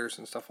one-hit wonders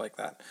and stuff like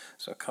that.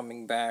 So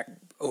coming back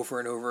over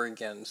and over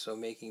again, so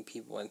making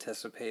people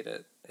anticipate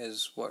it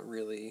is what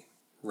really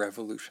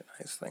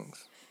revolutionized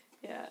things.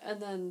 Yeah, and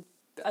then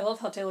I love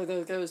how Taylor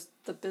though goes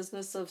the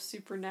business of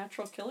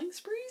supernatural killing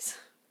sprees.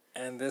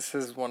 And this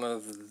is one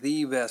of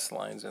the best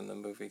lines in the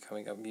movie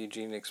coming up.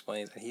 Eugene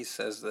explains, and he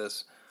says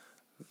this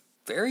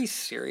very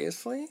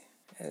seriously,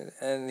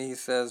 and he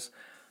says,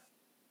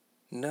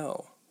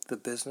 "No, the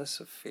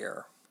business of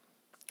fear.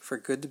 For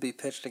good to be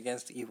pitched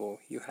against evil,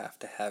 you have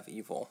to have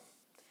evil."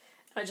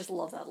 I just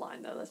love that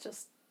line, though.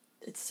 It's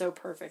so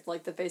perfect.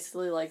 Like,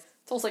 basically, like,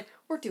 it's almost like,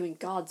 we're doing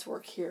God's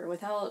work here.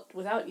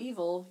 Without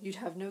evil, you'd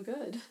have no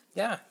good.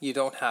 Yeah, you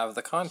don't have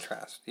the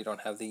contrast. You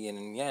don't have the yin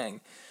and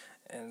yang.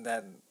 And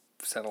that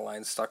set of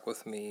lines stuck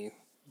with me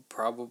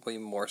probably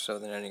more so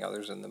than any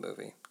others in the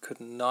movie.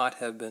 Could not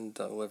have been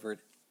delivered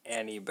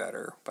any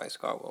better by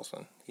Scott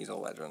Wilson. He's a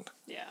legend.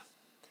 Yeah.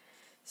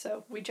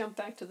 So we jump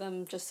back to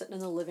them just sitting in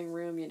the living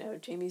room.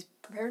 Jamie's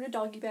preparing a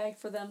doggy bag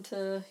for them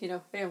to,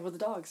 with the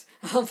dogs.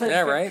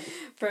 Yeah, right.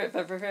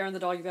 Preparing the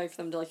doggy bag for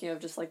them to,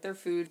 just like their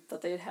food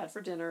that they had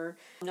for dinner.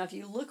 Now, if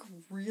you look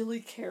really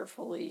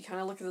carefully, kind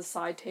of look at the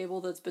side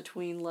table that's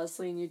between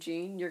Leslie and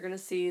Eugene, you're going to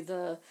see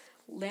the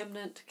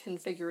laminate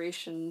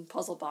configuration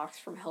puzzle box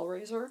from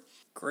Hellraiser.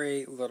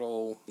 Great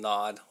little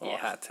nod,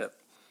 hat tip.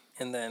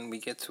 And then we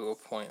get to a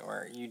point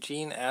where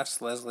Eugene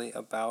asks Leslie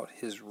about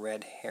his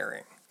red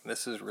herring.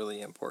 This is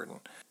really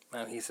important.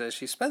 He says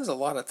she spends a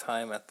lot of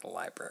time at the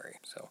library.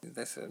 So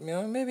they said,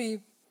 maybe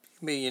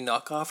you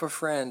knock off a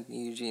friend.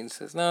 Eugene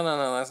says, no,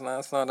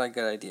 that's not a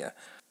good idea.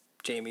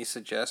 Jamie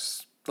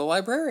suggests the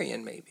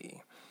librarian,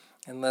 maybe.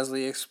 And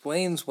Leslie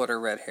explains what a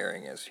red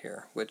herring is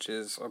here, which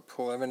is a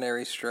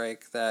preliminary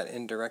strike that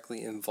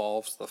indirectly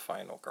involves the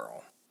final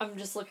girl. I'm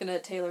just looking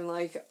at Taylor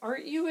like,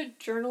 aren't you a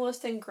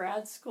journalist in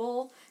grad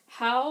school?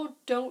 How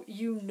don't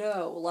you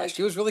know? Like,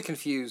 she was really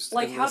confused.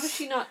 Like, how does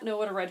she not know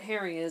what a red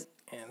herring is?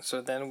 And so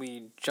then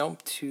we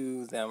jump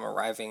to them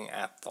arriving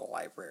at the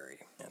library.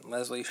 And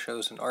Leslie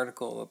shows an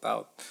article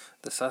about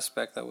the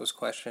suspect that was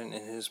questioned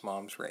in his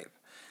mom's rape.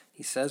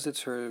 He says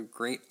it's her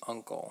great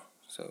uncle.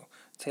 So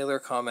Taylor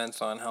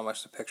comments on how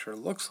much the picture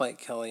looks like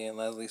Kelly, and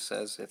Leslie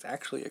says it's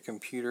actually a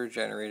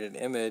computer-generated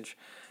image,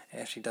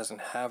 and she doesn't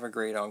have a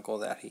great uncle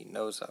that he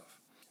knows of.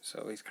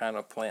 So he's kind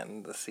of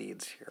planting the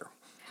seeds here.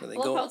 So they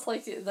go. How it's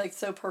like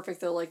so perfect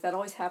though. Like that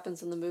always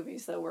happens in the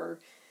movies though, where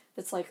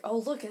it's like, oh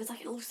look, and it's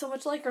like it looks so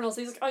much like her, and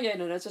he's like, oh yeah,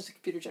 no, it's just a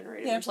computer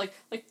generated. Yeah. It's like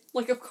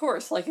of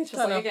course, like it's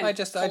just again. I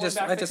just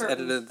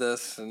edited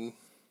this, and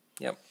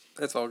yep,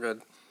 it's all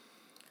good.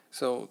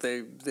 So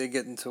they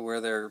get into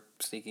where they're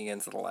sneaking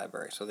into the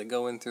library. So they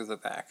go in through the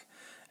back.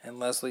 And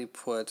Leslie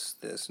puts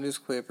this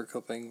newspaper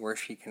clipping where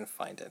she can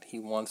find it. He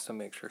wants to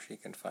make sure she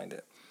can find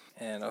it.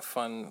 And a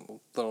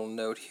fun little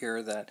note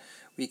here that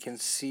we can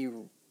see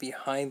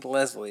behind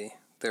Leslie,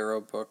 there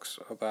are books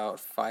about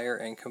fire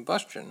and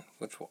combustion,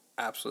 which will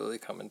absolutely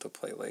come into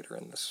play later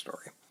in this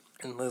story.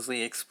 And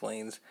Leslie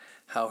explains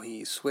how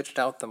he switched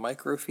out the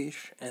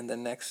microfiche and the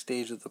next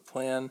stage of the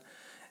plan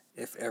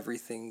if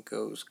everything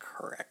goes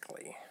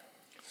correctly.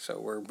 So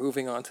we're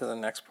moving on to the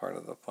next part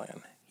of the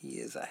plan. He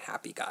is a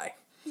happy guy.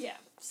 Yeah.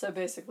 So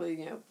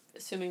basically,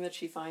 assuming that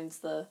she finds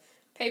the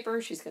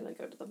paper, she's going to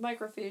go to the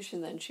microfiche,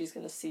 and then she's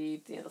going to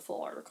see, the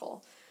full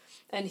article.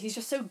 And he's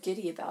just so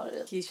giddy about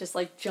it. He's just,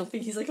 like,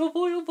 jumping. He's like, oh,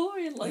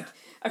 boy. And, like,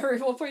 I heard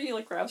at one point he,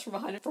 like, grabs from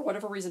behind it. For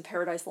whatever reason,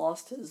 Paradise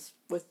Lost is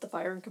with the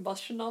fire and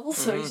combustion novel.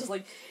 So he's just,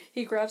 like,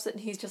 he grabs it,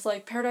 and he's just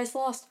like, Paradise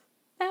Lost.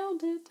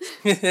 Found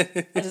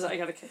it. I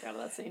got a kick out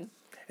of that scene.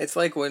 It's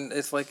like in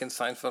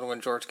Seinfeld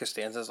when George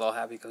Costanza's all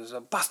happy because he's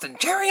bustin',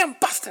 Jerry, I'm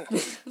bustin'.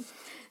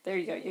 There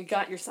you go. You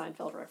got your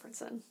Seinfeld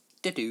reference in.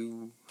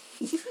 Did-do.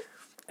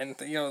 And,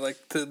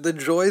 like, the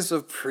joys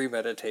of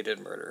premeditated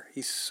murder.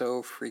 He's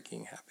so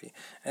freaking happy.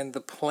 And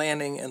the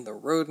planning and the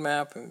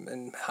roadmap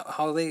and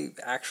how they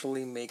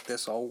actually make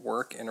this all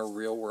work in a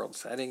real-world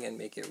setting and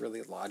make it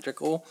really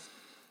logical.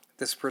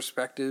 This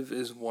perspective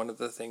is one of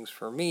the things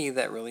for me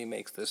that really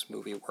makes this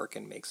movie work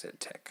and makes it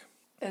tick.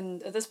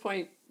 And at this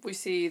point, we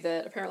see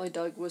that apparently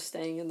Doug was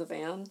staying in the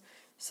van,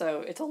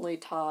 so it's only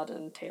Todd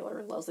and Taylor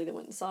and Leslie that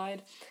went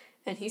inside.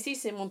 And he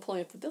sees someone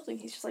pulling up the building.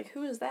 He's just like,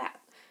 who is that?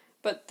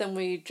 But then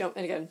we jump,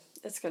 and again,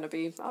 it's going to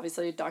be,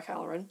 obviously, Doc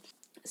Halloran.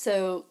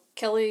 So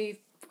Kelly,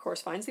 of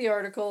course, finds the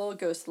article,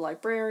 goes to the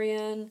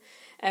librarian,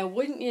 and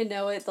wouldn't you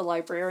know it, the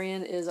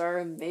librarian is our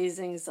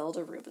amazing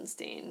Zelda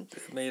Rubinstein.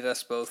 It made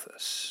us both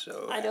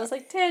so happy. I know, it's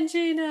like,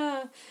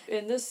 Tangina!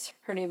 In this,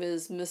 her name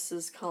is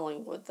Mrs.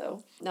 Collingwood,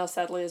 though. Now,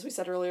 sadly, as we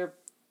said earlier,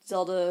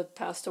 Zelda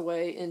passed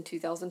away in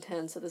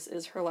 2010, so this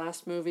is her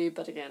last movie,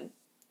 but again,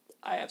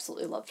 I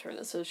absolutely loved her in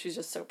this, so she's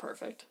just so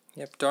perfect.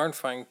 Yep, darn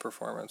fine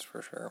performance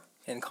for sure.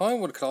 And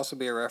Collingwood could also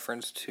be a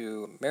reference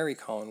to Mary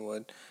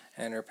Collingwood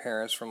and her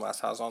parents from Last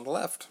House on the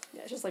Left.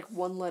 Yeah, it's just like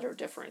one letter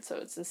different, so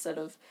it's instead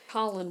of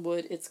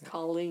Collinwood, it's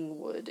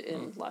Collingwood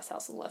in Last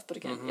House on the Left. But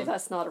again, if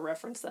that's not a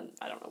reference, then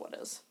I don't know what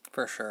is.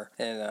 For sure.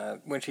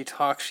 And when she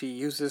talks, she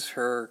uses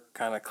her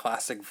kind of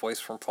classic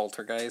voice from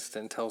Poltergeist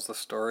and tells the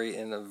story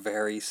in a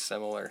very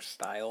similar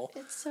style.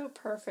 It's so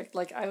perfect.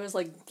 Like, I was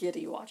like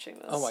giddy watching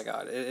this. Oh my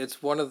god.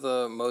 It's one of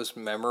the most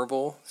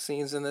memorable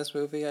scenes in this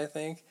movie, I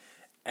think.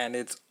 And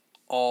it's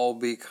all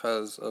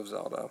because of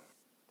Zelda.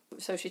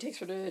 So she takes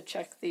her to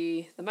check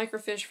the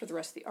microfiche for the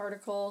rest of the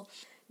article.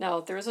 Now,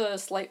 there's a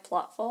slight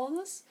plot flaw in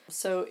this.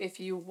 So if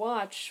you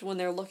watch, when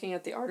they're looking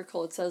at the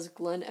article, it says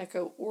Glen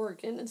Echo,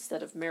 Oregon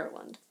instead of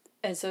Maryland.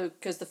 And so,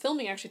 because the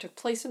filming actually took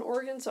place in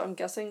Oregon, so I'm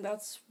guessing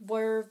that's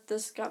where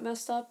this got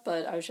messed up.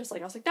 But I was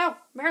like, no,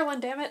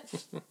 Maryland, damn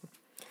it.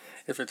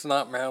 If it's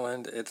not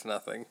Maryland, it's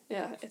nothing.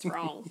 Yeah, it's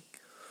wrong.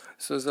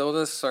 So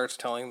Zelda starts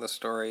telling the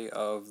story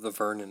of the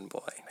Vernon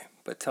boy,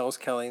 but tells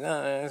Kelly,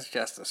 nah, it's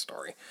just a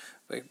story.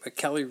 But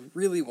Kelly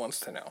really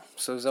wants to know.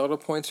 So Zelda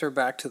points her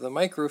back to the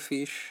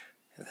microfiche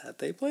that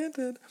they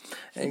planted,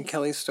 and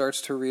Kelly starts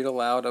to read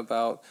aloud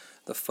about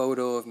the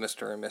photo of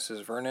Mr. and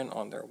Mrs. Vernon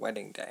on their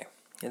wedding day.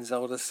 And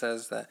Zelda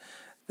says that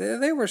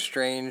they were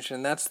strange,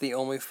 and that's the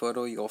only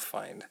photo you'll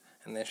find.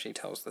 And then she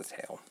tells the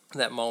tale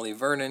that Molly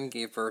Vernon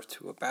gave birth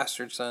to a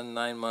bastard son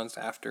 9 months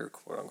after,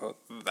 quote-unquote,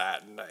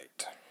 that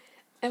night.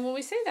 And when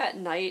we say that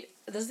night,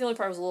 this is the only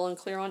part I was a little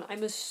unclear on.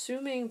 I'm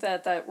assuming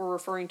that we're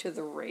referring to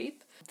the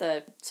rape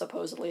that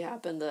supposedly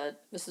happened, that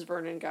Mrs.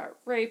 Vernon got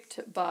raped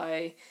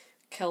by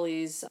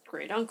Kelly's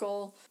great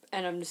uncle.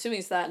 And I'm assuming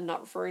it's that and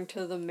not referring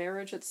to the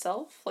marriage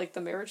itself, like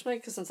the marriage night,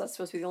 because since that's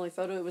supposed to be the only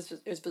photo, it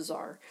was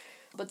bizarre.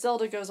 But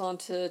Zelda goes on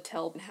to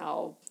tell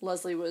how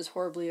Leslie was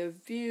horribly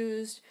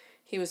abused.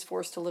 He was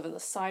forced to live in the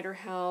cider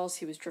house.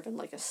 He was driven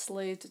like a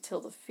slave to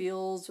till the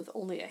fields with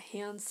only a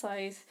hand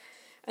scythe.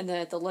 And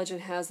that the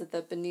legend has it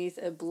that beneath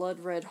a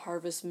blood-red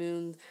harvest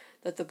moon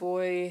that the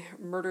boy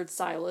murdered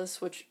Silas,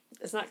 which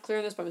is not clear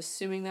in this, but I'm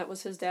assuming that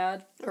was his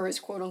dad, or his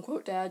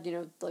quote-unquote dad,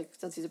 like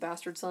since he's a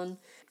bastard son,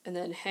 and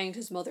then hanged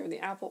his mother in the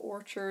apple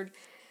orchard.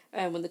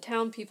 And when the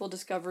town people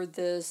discovered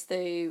this,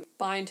 they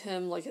bind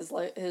him, like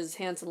his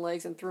hands and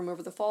legs, and threw him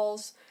over the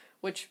falls,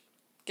 which,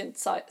 again,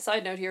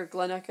 side note here,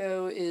 Glen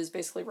Echo is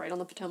basically right on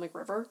the Potomac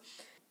River.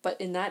 But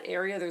in that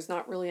area, there's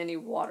not really any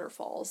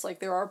waterfalls.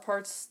 Like, there are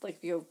parts, like,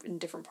 you go in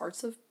different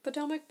parts of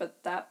Potomac,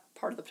 but that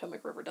part of the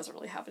Potomac River doesn't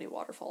really have any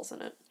waterfalls in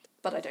it.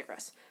 But I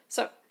digress.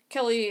 So,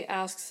 Kelly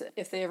asks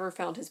if they ever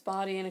found his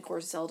body, and of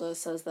course Zelda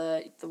says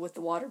that with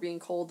the water being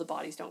cold, the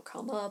bodies don't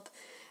come up,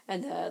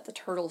 and that the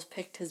turtles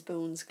picked his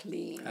bones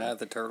clean.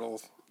 The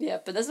turtles. Yeah,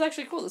 but this is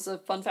actually cool. This is a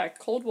fun fact.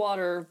 Cold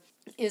water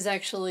is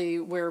actually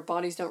where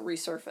bodies don't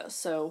resurface,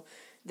 so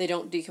they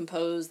don't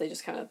decompose, they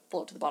just kind of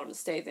float to the bottom and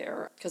stay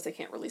there because they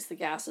can't release the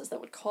gases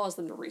that would cause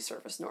them to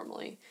resurface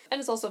normally. And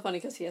it's also funny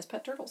because he has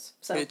pet turtles.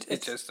 So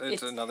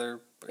it's another...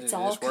 It's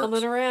all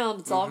coming around.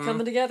 It's all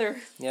coming together.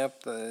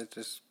 Yep,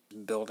 just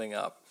building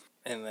up.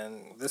 And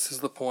then this is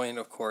the point,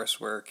 of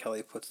course, where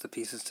Kelly puts the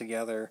pieces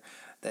together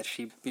that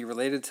she be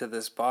related to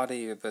this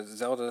body, but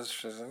Zelda's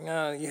just like,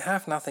 no, you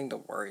have nothing to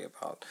worry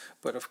about.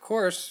 But of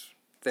course,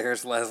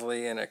 there's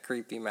Leslie in a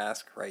creepy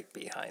mask right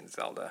behind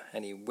Zelda,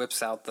 and he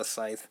whips out the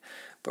scythe.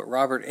 But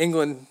Robert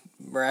Englund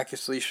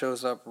miraculously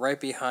shows up right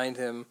behind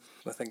him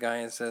with a guy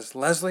and says,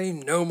 Leslie,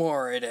 no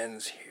more, it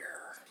ends here.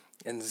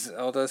 And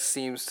Zelda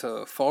seems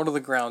to fall to the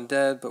ground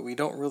dead, but we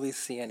don't really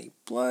see any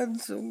blood,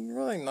 so we're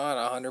really not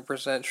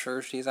 100%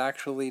 sure she's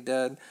actually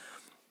dead.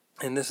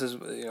 And this is,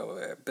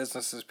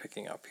 business is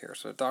picking up here.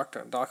 So Doc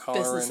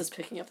Halloran... Business is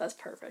picking up, that's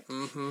perfect.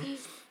 Mm-hmm.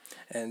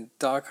 And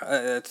Doc,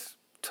 it's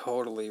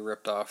totally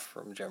ripped off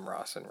from Jim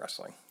Ross in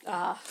wrestling.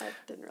 I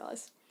didn't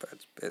realize.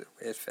 But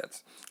it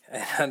fits.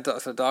 And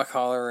so Doc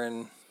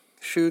Halloran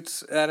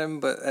shoots at him,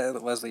 but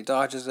Leslie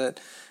dodges it.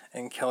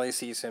 and Kelly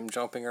sees him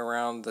jumping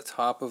around the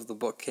top of the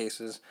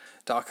bookcases.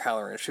 Doc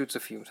Halloran shoots a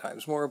few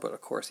times more, but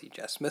of course he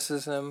just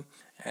misses him.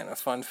 And a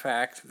fun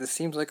fact, this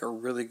seems like a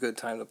really good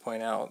time to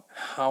point out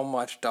how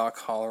much Doc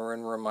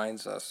Halloran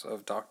reminds us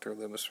of Dr.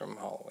 Loomis from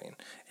Halloween.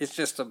 It's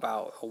just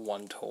about a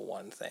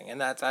one-to-one thing,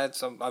 and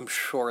I'm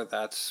sure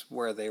that's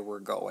where they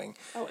were going.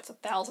 Oh, it's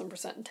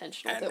 1,000%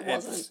 intentional. And if it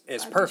wasn't,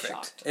 it's I'd perfect. be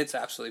shocked. It's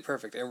absolutely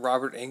perfect, and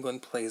Robert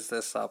Englund plays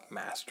this up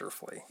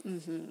masterfully.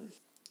 Mm-hmm.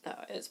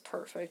 It's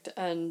perfect.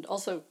 And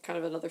also kind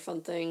of another fun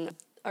thing,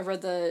 I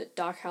read that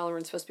Doc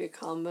Halloran's supposed to be a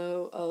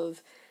combo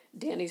of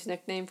Danny's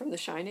nickname from The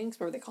Shining,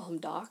 where they call him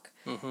Doc,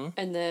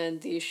 and then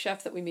the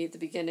chef that we meet at the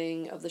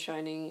beginning of The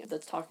Shining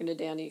that's talking to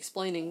Danny,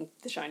 explaining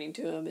The Shining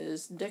to him,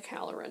 is Dick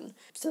Halloran.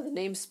 So the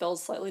name's spelled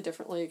slightly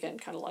differently, again,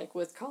 kind of like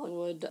with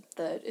Collingwood,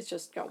 that it's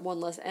just got one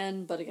less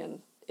N, but again,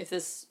 if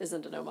this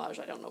isn't an homage,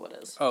 I don't know what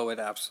is. Oh, it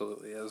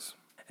absolutely is.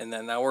 And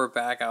then now we're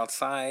back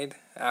outside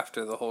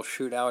after the whole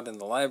shootout in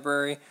the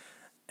library,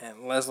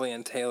 and Leslie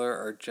and Taylor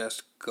are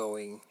just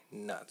going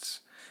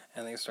nuts.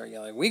 And they start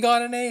yelling, "We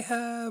got an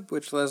Ahab!"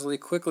 Which Leslie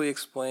quickly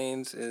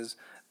explains is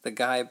the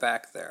guy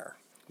back there,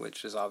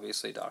 which is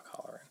obviously Doc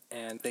Halloran.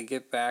 And they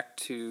get back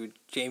to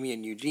Jamie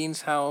and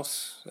Eugene's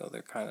house, so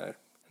and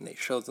they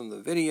show them the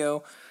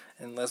video,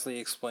 and Leslie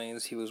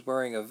explains he was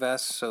wearing a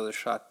vest so the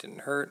shot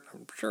didn't hurt.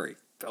 I'm sure he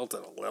felt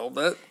it a little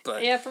bit,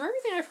 but... Yeah, from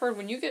everything I've heard,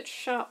 when you get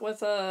shot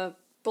with a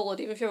bullet,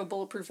 even if you have a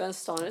bulletproof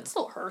vest on, it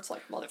still hurts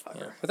like a motherfucker.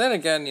 Yeah. But then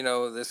again,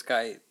 this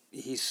guy...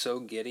 He's so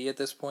giddy at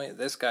this point.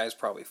 This guy's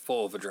probably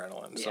full of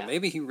adrenaline, so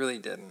maybe he really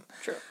didn't.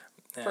 True.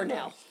 And, for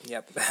now.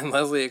 Yep. And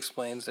Leslie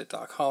explains that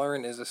Doc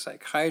Halloran is a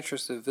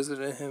psychiatrist who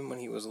visited him when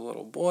he was a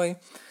little boy,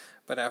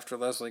 but after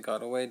Leslie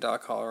got away,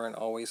 Doc Halloran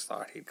always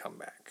thought he'd come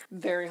back.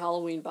 Very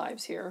Halloween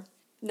vibes here.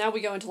 Now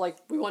we go into,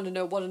 we want to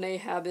know what an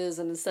Ahab is,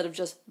 and instead of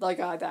just the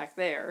guy back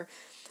there,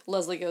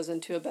 Leslie goes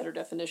into a better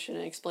definition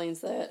and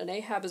explains that an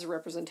Ahab is a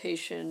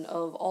representation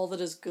of all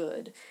that is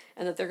good,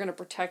 and that they're going to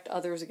protect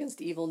others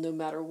against evil no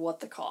matter what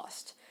the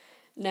cost.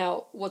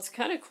 Now, what's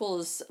kind of cool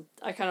is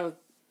I kind of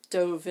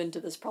dove into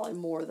this probably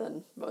more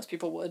than most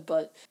people would,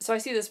 but so I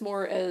see this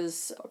more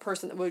as a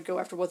person that would go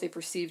after what they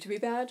perceive to be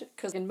bad,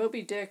 because in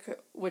Moby Dick,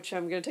 which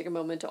I'm going to take a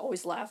moment to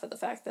always laugh at the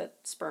fact that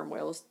sperm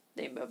whale is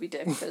named Moby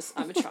Dick, because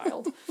I'm a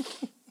child.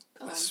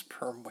 A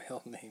sperm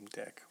whale named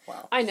Dick.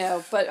 Wow. I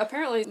know, but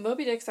apparently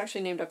Moby Dick's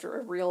actually named after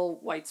a real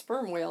white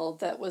sperm whale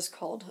that was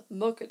called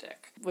Mocha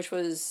Dick, which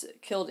was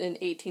killed in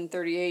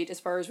 1838. As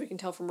far as we can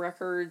tell from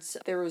records,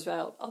 there was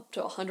about up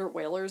to 100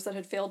 whalers that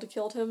had failed to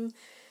kill him.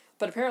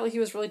 But apparently he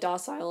was really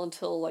docile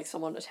until,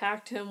 someone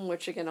attacked him,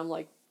 which, again, I'm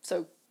like,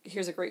 so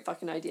here's a great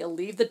fucking idea.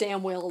 Leave the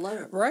damn whale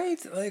alone. Right?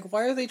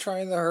 Why are they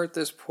trying to hurt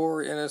this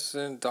poor,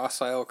 innocent,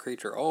 docile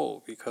creature?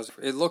 Oh, because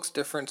it looks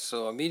different,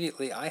 so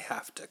immediately I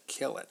have to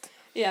kill it.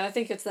 Yeah, I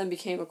think it's then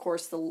became, of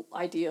course, the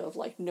idea of,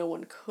 no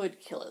one could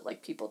kill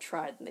it. People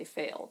tried and they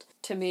failed.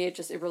 To me, it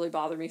really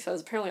bothered me. So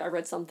apparently I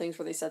read some things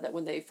where they said that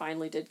when they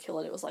finally did kill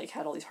it, it was,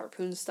 had all these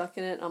harpoons stuck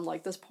in it. And I'm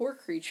like, this poor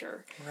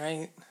creature.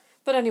 Right.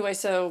 But anyway,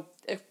 so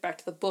back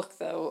to the book,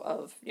 though,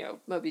 of,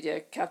 Moby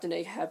Dick. Captain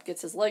Ahab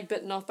gets his leg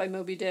bitten off by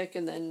Moby Dick,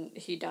 and then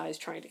he dies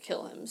trying to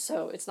kill him.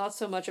 So it's not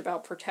so much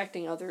about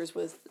protecting others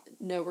with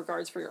no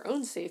regards for your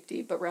own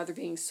safety, but rather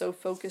being so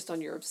focused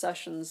on your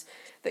obsessions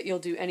that you'll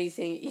do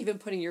anything, even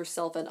putting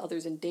yourself and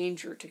others in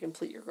danger to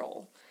complete your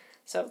goal.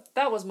 So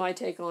that was my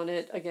take on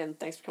it. Again,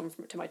 thanks for coming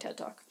to my TED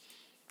Talk.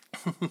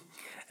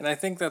 And I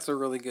think that's a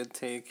really good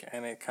take,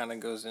 and it kind of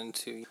goes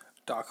into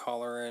Doc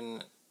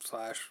Halloran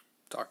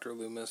 / Dr.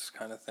 Loomis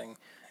kind of thing,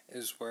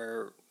 is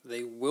where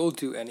they will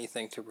do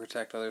anything to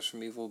protect others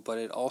from evil, but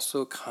it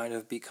also kind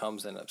of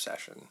becomes an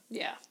obsession.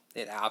 Yeah.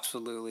 It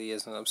absolutely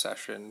is an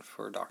obsession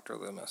for Dr.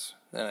 Loomis.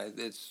 And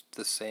it's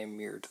the same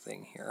mirrored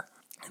thing here.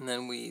 And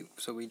then we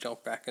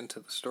jump back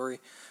into the story.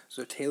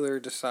 So Taylor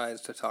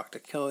decides to talk to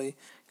Kelly,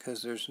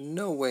 because there's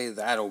no way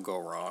that'll go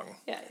wrong.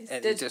 Yeah.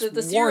 And it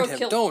just warned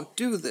him, don't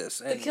do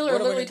this. And the killer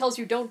literally tells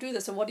you, don't do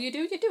this, and what do? You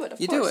do it, of course.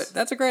 You do it.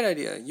 That's a great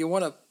idea. You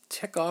want to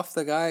tick off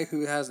the guy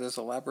who has this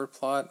elaborate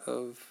plot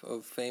of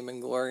fame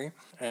and glory.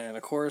 And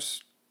of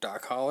course,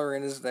 Doc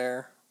Halloran is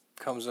there,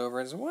 comes over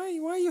and says, why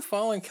are you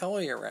following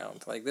Kelly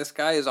around? This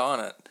guy is on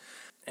it.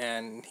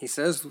 And he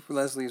says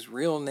Leslie's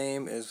real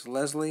name is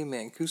Leslie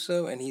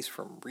Mancuso, and he's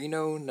from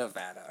Reno,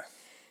 Nevada.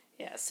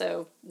 Yeah,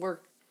 so we're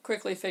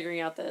quickly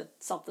figuring out that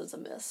something's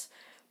amiss.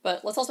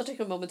 But let's also take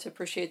a moment to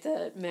appreciate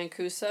that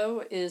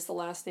Mancuso is the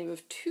last name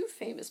of two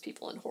famous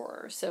people in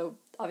horror. So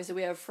obviously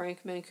we have Frank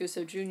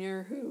Mancuso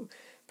Jr., who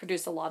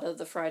produced a lot of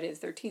the Friday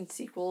the 13th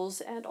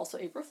sequels, and also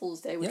April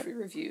Fool's Day, which we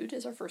reviewed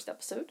as our first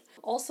episode.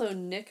 Also,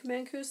 Nick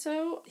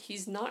Mancuso,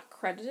 he's not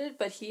credited,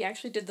 but he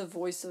actually did the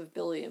voice of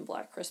Billy in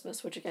Black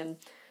Christmas, which, again,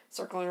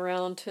 circling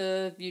around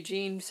to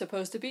Eugene,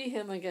 supposed to be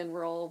him. Again,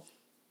 we're all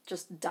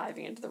just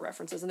diving into the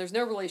references. And there's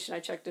no relation. I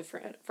checked if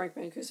Frank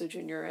Mancuso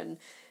Jr. and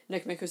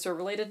Nick Mancuso are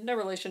related. No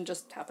relation,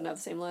 just happen to have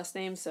the same last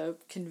name, so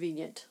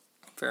convenient.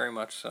 Very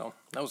much so.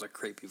 That was a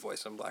creepy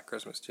voice in Black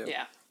Christmas, too.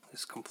 Yeah.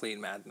 is complete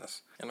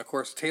madness. And of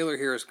course, Taylor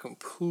here is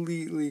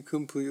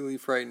completely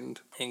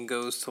frightened and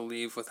goes to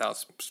leave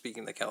without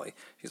speaking to Kelly.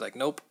 She's like,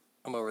 nope,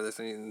 I'm over this.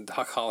 And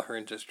Doc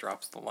Halloran just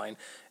drops the line,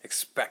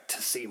 expect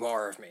to see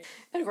more of me.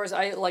 And of course,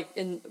 I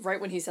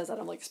right when he says that,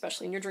 I'm like,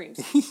 especially in your dreams,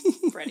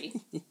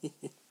 Freddie.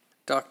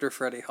 Dr.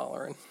 Freddie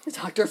Halloran.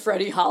 Dr.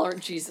 Freddie Halloran,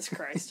 Jesus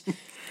Christ.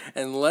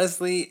 And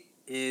Leslie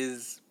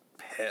is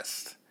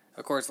pissed.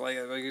 Of course, like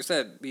you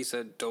said, he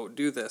said, don't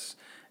do this.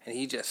 And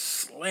he just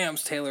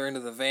slams Taylor into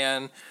the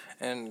van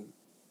and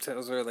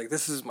tells her, like,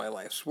 this is my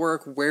life's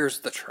work. Where's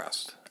the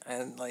trust?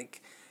 And,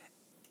 like,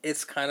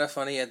 it's kind of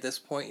funny at this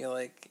point. You're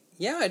like,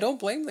 yeah, I don't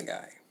blame the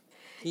guy.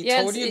 He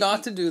told you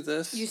not to do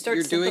this.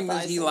 You're doing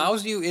this. He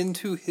allows you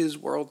into his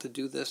world to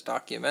do this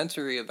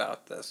documentary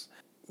about this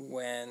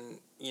when,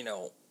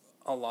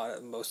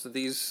 most of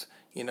these,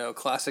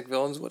 classic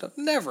villains would have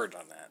never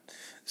done that.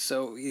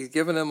 So he's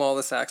given him all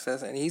this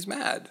access and he's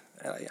mad.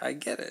 And I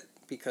get it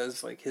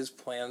because, like, his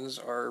plans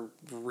are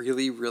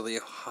really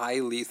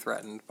highly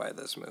threatened by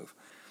this move.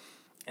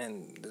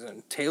 And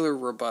then Taylor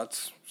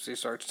rebuts. She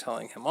starts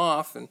telling him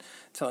off and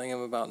telling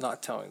him about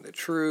not telling the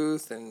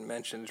truth and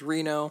mentions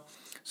Reno.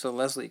 So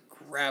Leslie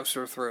grabs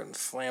her throat and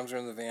slams her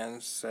in the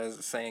van,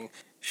 saying,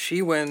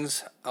 she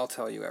wins, I'll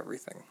tell you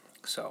everything.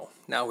 So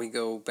now we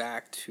go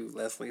back to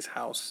Leslie's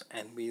house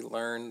and we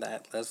learn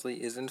that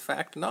Leslie is in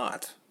fact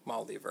not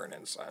Molly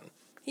Vernon's son.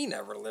 He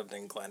never lived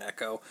in Glen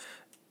Echo.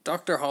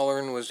 Dr.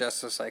 Halloran was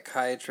just a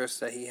psychiatrist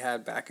that he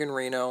had back in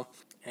Reno,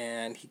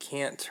 and he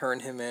can't turn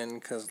him in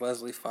because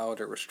Leslie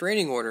filed a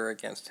restraining order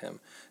against him,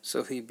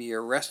 so he'd be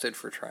arrested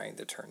for trying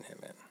to turn him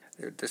in.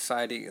 They're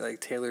deciding,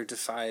 Taylor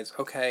decides,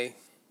 okay,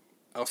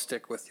 I'll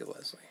stick with you,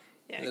 Leslie.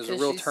 Yeah, there's a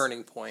real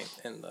turning point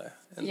in the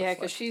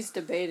because she's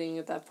debating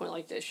at that point,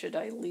 like, should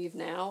I leave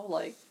now?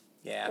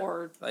 Yeah.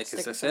 Or is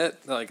this it?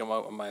 Like,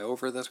 am I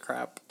over this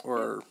crap?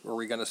 Or are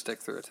we going to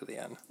stick through it to the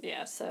end?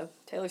 Yeah, so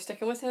Taylor's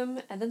sticking with him,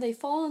 and then they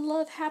fall in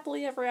love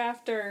happily ever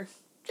after.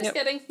 Just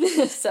kidding.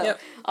 So,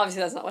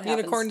 obviously that's not what happens.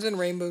 Unicorns and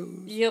rainbows.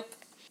 Yep.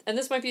 And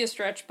this might be a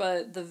stretch,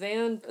 but the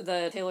van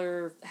that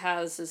Taylor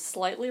has is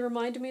slightly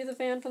reminded me of the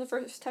van from the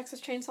first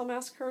Texas Chainsaw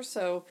Massacre.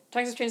 So,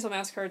 Texas Chainsaw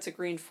Massacre, it's a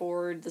green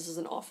Ford. This is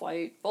an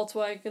off-white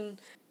Volkswagen.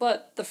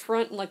 But the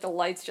front and, the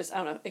lights just, I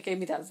don't know, it gave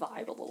me that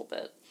vibe a little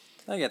bit.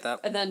 I get that.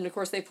 And then, of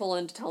course, they pull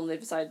in to tell him they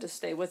decided to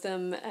stay with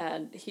him,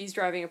 and he's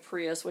driving a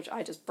Prius, which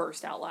I just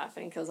burst out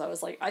laughing, because I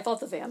was like, I thought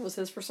the van was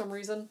his for some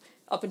reason,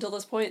 up until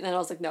this point, and then I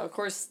was like, no, of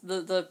course,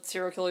 the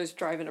serial killer's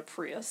driving a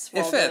Prius.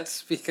 It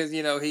fits, because,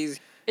 he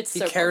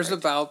cares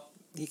about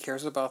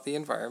the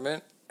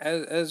environment,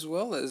 as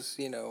well as,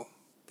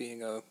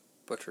 being a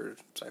butchered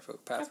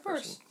psychopath Of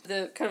course. person.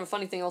 The kind of a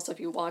funny thing also, if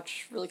you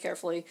watch really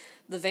carefully,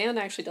 the van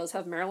actually does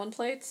have Maryland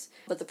plates,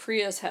 but the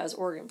Prius has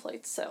Oregon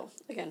plates, so,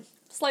 again,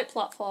 slight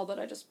plot flaw, but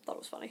I just thought it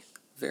was funny.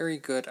 Very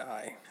good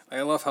eye.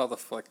 I love how the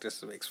flick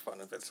just makes fun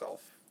of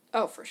itself.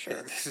 Oh, for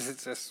sure.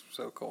 It's just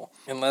so cool.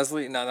 And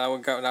Leslie,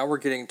 now we're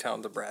getting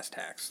down to brass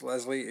tacks.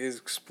 Leslie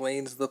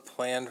explains the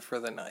plan for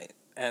the night.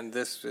 And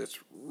this is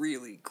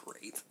really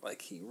great.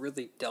 He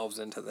really delves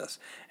into this.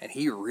 And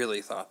he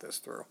really thought this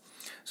through.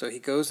 So he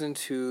goes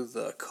into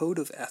the Code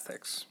of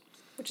Ethics.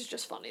 Which is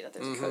just funny that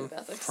there's a Code of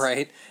Ethics.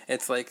 Right?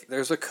 It's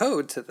there's a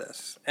code to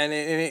this. And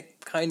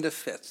it kind of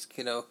fits.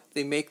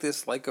 They make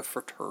this like a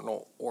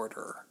fraternal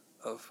order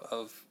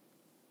of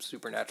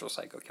supernatural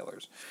psycho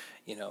killers.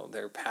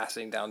 They're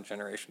passing down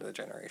generation to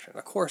generation.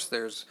 Of course,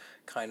 there's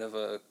kind of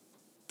a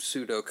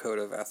pseudo Code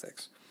of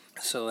Ethics.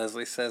 So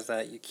Leslie says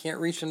that you can't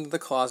reach into the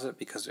closet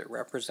because it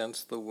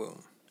represents the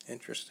womb.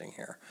 Interesting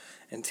here.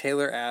 And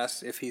Taylor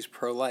asks if he's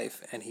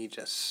pro-life, and he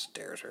just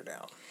stares her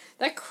down.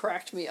 That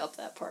cracked me up,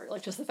 that part.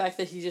 Just the fact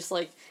that he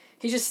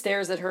just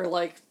stares at her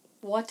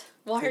what?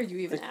 Why are you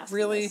even asking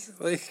really?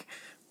 this?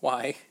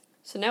 Why?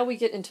 So now we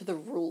get into the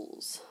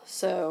rules.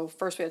 So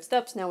first we had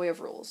steps, now we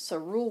have rules. So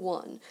rule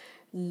 1,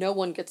 no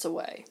one gets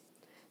away.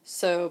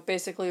 So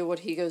basically what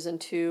he goes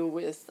into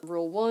with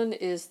rule 1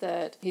 is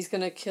that he's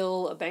going to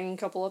kill a banging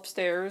couple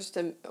upstairs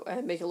to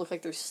make it look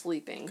like they're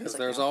sleeping. Because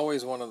there's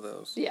always one of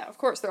those. Yeah, of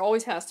course. There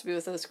always has to be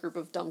with this group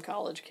of dumb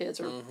college kids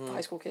or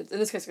high school kids. In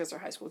this case, I guess they're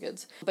high school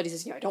kids. But he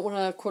says, I don't want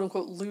to, quote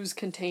unquote, lose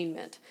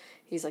containment.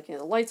 He's like, the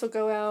lights will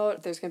go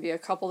out. There's going to be a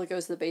couple that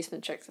goes to the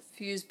basement, check the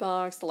fuse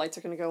box. The lights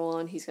are going to go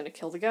on. He's going to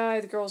kill the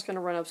guy. The girl's going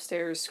to run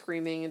upstairs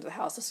screaming into the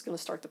house. This is going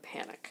to start the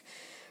panic.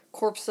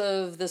 Corpse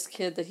of this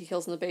kid that he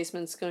kills in the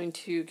basement is going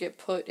to get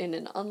put in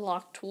an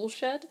unlocked tool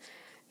shed,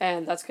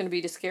 and that's going to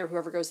be to scare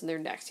whoever goes in there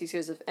next. He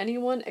says if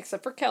anyone,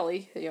 except for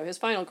Kelly, his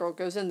final girl,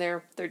 goes in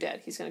there, they're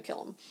dead. He's going to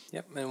kill them.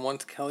 Yep, and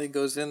once Kelly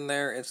goes in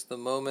there, it's the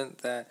moment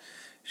that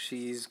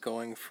she's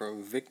going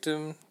from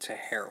victim to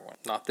heroine.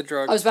 Not the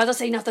drug. I was about to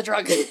say not the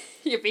drug.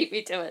 You beat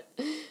me to it.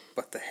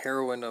 But the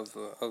heroine of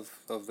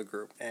the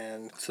group.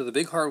 And so the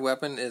big hard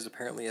weapon is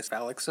apparently a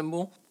phallic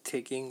symbol,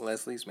 taking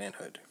Leslie's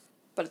manhood.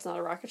 But it's not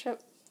a rocket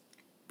ship?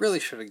 Really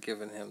should have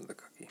given him the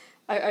cookie.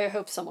 I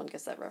hope someone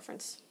gets that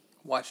reference.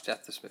 Watch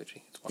Death to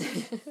Smoochie. It's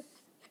wonderful.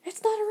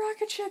 It's not a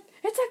rocket ship.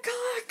 It's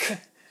a cock.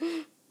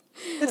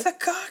 It's a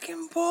cock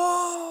and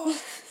ball.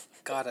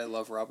 God, I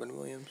love Robin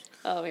Williams.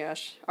 Oh my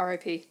gosh,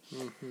 R.I.P.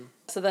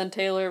 So then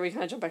Taylor, we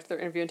kind of jump back to their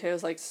interview, and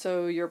Taylor's like,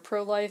 so you're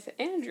pro-life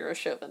and you're a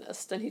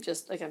chauvinist. And he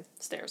just, again,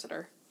 stares at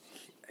her.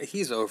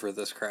 He's over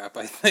this crap,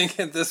 I think,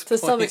 at this To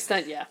point. some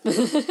extent, yeah.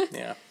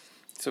 Yeah.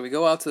 So we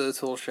go out to the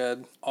tool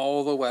shed.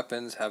 All the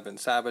weapons have been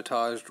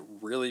sabotaged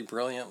really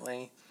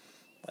brilliantly.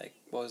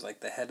 Like,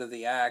 the head of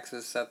the axe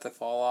is set to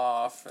fall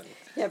off. And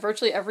Yeah,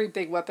 virtually every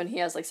big weapon he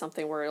has, like,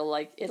 something where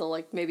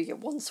it'll maybe get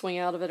one swing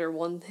out of it or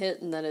one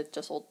hit, and then it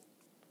just will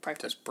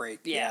practically just break.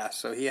 Yeah.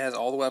 So he has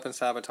all the weapons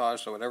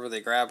sabotaged, so whatever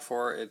they grab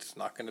for, it's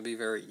not going to be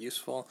very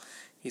useful.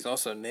 He's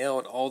also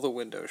nailed all the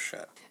windows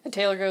shut. And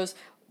Taylor goes,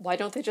 why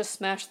don't they just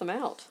smash them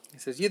out? He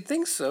says, you'd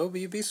think so, but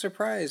you'd be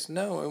surprised.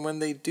 No, and when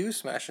they do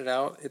smash it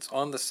out, it's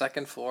on the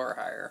second floor or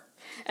higher.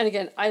 And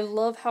again, I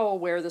love how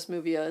aware this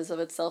movie is of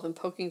itself and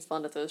poking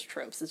fun at those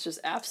tropes. It's just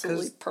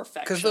absolutely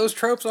perfection. Because those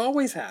tropes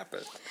always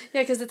happen.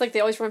 Yeah, because it's like they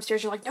always run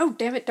upstairs. You're like, no,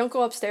 damn it, don't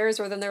go upstairs.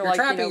 Or then they're You're like,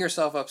 trapping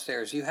yourself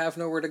upstairs. You have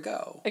nowhere to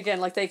go. Again,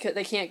 like they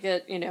can't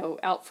get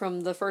out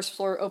from the first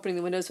floor opening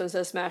the windows. So instead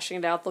of smashing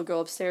it out, they'll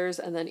go upstairs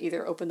and then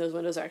either open those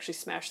windows or actually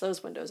smash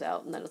those windows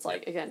out. And then it's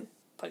like again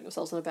putting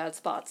themselves in a bad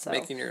spot. So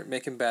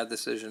making bad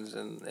decisions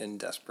in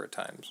desperate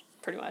times.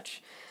 Pretty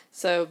much.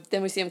 So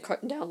then we see him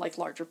cutting down like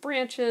larger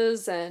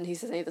branches, and he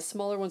says any of the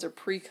smaller ones are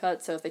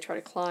pre-cut, so if they try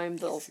to climb,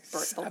 they'll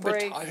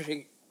break.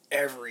 Sabotaging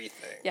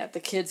everything. Yeah, the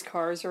kids'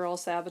 cars are all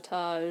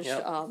sabotaged.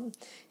 Yep.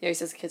 He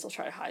says the kids will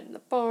try to hide in the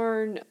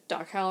barn.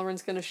 Doc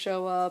Halloran's going to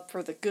show up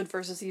for the good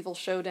versus evil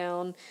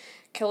showdown.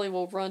 Kelly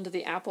will run to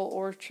the apple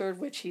orchard,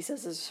 which he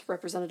says is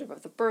representative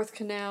of the birth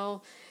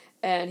canal.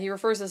 And he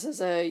refers to this as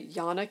a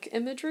yonic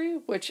imagery,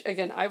 which,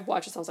 again, I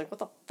watched this and I was like, what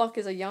the fuck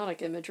is a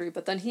yonic imagery?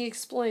 But then he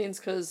explains,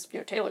 because,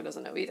 Taylor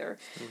doesn't know either,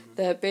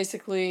 that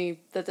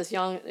basically that this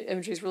yonic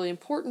imagery is really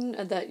important,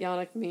 and that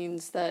yonic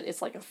means that it's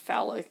like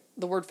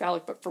the word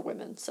phallic, but for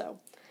women. So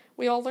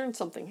we all learned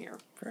something here.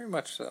 Very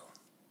much so.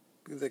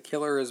 The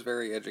killer is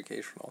very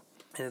educational.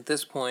 And at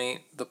this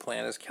point, the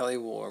plan is Kelly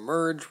will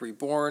emerge,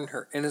 reborn,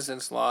 her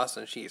innocence lost,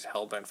 and she's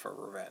hell-bent for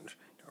revenge.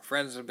 Her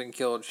friends have been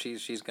killed,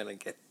 she's going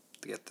to get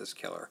this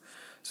killer.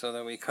 So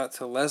then we cut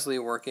to Leslie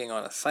working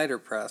on a cider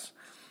press.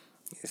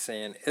 He's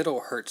saying,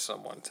 it'll hurt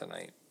someone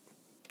tonight.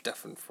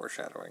 Definite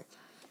foreshadowing.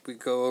 We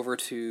go over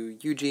to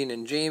Eugene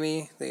and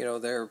Jamie.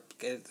 We're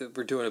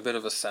doing a bit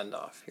of a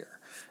send-off here.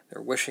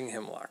 They're wishing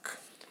him luck.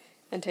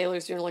 And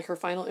Taylor's doing like her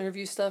final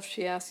interview stuff.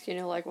 She asks,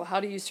 well, how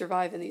do you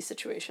survive in these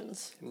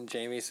situations? And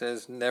Jamie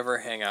says, never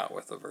hang out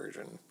with a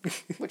virgin.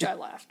 Which I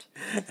laughed.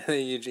 And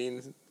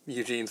then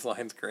Eugene's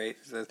line's great.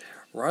 He says,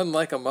 run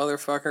like a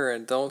motherfucker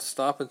and don't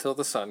stop until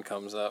the sun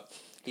comes up.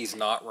 He's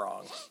not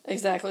wrong.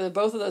 Exactly.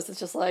 Both of those, it's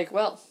just like,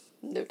 well,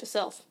 note to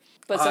self.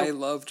 But I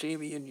love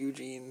Jamie and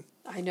Eugene.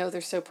 I know,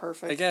 they're so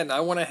perfect. Again, I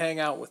want to hang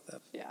out with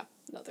them. Yeah.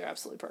 No, they're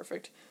absolutely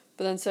perfect.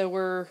 But then so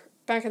we're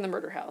back in the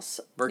murder house.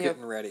 We're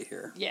getting ready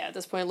here. Yeah, at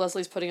this point,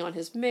 Leslie's putting on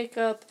his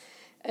makeup,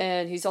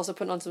 and he's also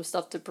putting on some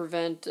stuff to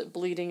prevent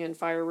bleeding and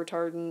fire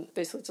retardant.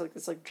 Basically,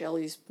 it's like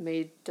jellies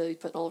made to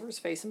put all over his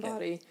face and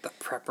body. The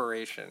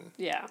preparation.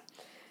 Yeah.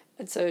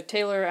 And so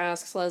Taylor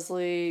asks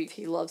Leslie if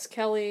he loves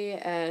Kelly,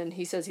 and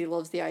he says he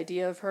loves the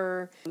idea of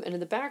her. And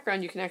in the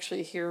background, you can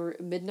actually hear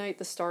Midnight,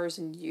 the Stars,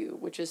 and You,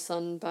 which is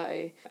sung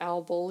by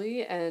Al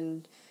Boley,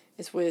 and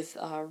it's with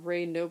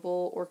Ray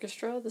Noble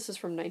Orchestra. This is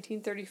from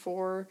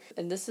 1934,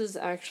 and this is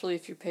actually,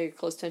 if you pay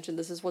close attention,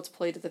 this is what's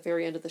played at the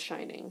very end of The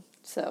Shining.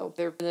 So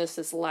they're in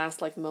this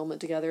last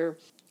moment together.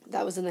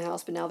 That was in the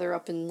house, but now they're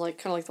up in kind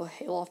of like the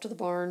hayloft of the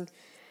barn.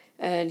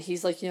 And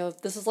he's like,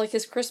 this is like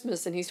his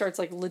Christmas, and he starts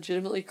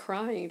legitimately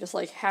crying, just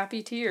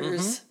happy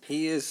tears. Mm-hmm.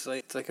 He is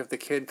it's like if the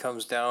kid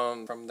comes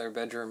down from their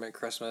bedroom at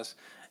Christmas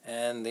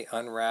and they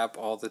unwrap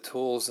all the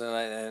tools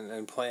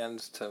and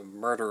plans to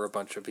murder a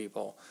bunch of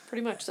people.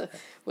 Pretty much. So,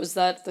 was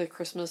that the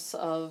Christmas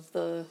of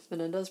the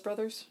Menendez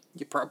brothers?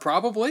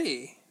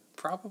 Probably.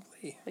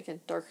 Again,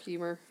 dark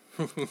humor.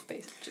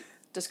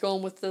 Just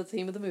going with the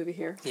theme of the movie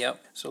here.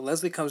 Yep. So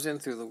Leslie comes in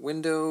through the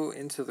window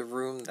into the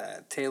room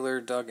that Taylor,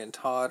 Doug, and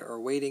Todd are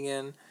waiting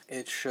in.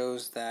 It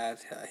shows that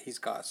he's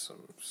got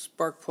some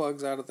spark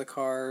plugs out of the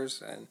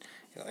cars, and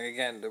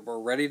again, we're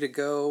ready to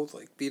go.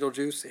 Like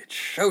Beetlejuice, it's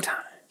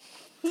showtime.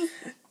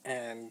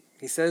 And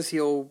he says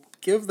he'll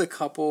give the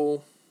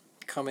couple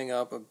coming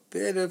up a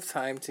bit of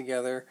time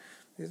together.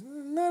 It's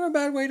not a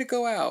bad way to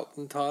go out.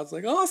 And Todd's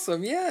like,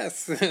 awesome,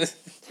 yes. The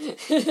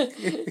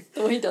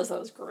way he does that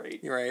was great.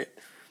 Right.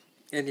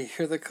 And you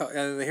hear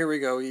and here we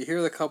go. You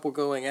hear the couple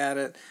going at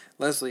it.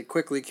 Leslie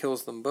quickly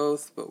kills them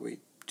both, but we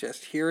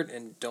just hear it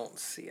and don't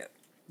see it.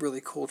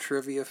 Really cool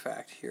trivia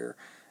fact here.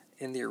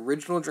 In the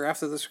original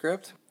draft of the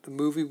script, the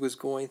movie was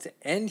going to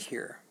end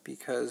here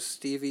because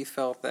Stevie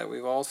felt that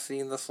we've all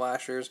seen the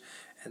slashers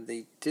and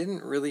they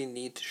didn't really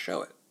need to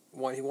show it.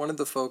 He wanted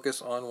to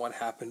focus on what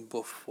happened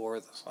before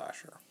the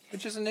slasher,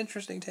 which is an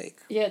interesting take.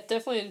 Yeah,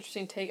 definitely an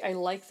interesting take. I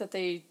like that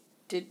they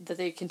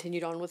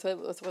continued on with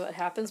what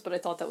happens, but I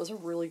thought that was a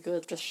really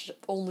good, just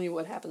only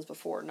what happens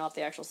before, not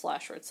the actual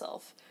slasher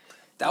itself.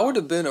 That would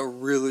have been a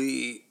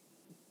really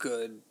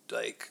good,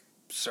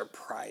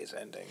 surprise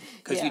ending.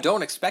 Because Yeah. you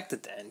don't expect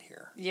it to end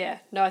here. Yeah,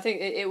 no, I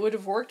think it would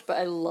have worked, but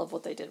I love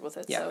what they did with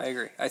it. Yeah, so. I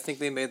agree. I think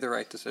they made the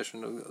right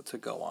decision to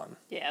go on.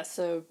 Yeah,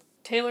 so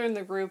Taylor and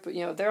the group,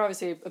 they're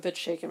obviously a bit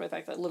shaken by the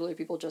fact that literally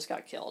people just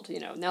got killed.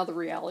 Now the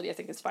reality, I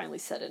think, is finally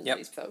set in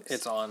these folks.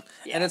 It's on.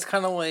 Yeah. And it's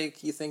kind of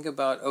like you think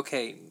about,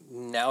 okay,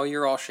 now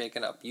you're all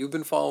shaken up. You've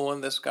been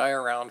following this guy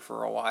around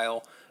for a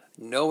while,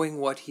 knowing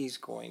what he's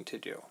going to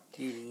do.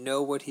 You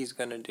know what he's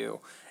going to do.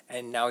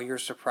 And now you're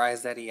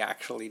surprised that he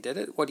actually did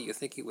it? What, do you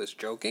think he was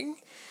joking?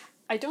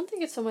 I don't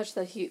think it's so much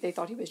that they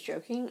thought he was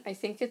joking. I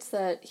think it's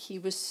that he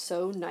was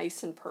so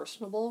nice and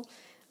personable.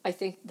 I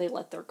think they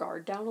let their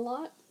guard down a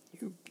lot.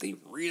 They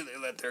really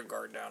let their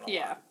guard down a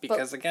Yeah, lot.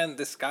 Because, again,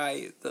 this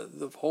guy,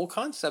 the whole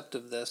concept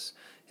of this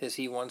is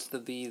he wants to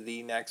be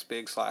the next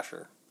big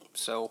slasher.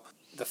 So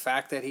the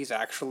fact that he's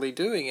actually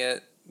doing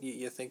it,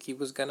 you think he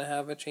was going to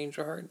have a change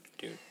of heart?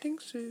 Do you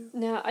think so?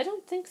 No, I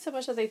don't think so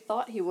much that they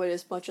thought he would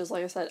as much as,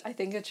 like I said, I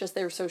think it's just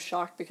they were so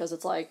shocked because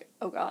it's like,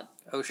 oh God.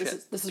 Oh,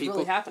 shit. This is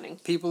really happening.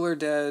 People are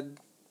dead.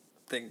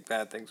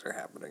 Bad things are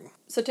happening.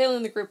 So Taylor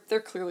and the group,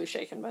 they're clearly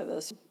shaken by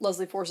this.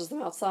 Leslie forces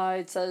them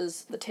outside,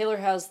 says that Taylor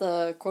has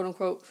the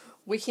quote-unquote,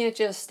 we can't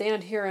just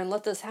stand here and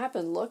let this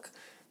happen look.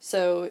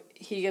 So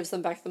he gives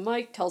them back the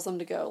mic, tells them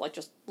to go, like,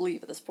 just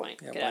leave at this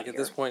point. Yeah, Get out like of at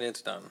here. this point,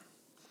 it's done.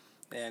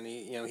 And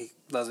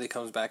Leslie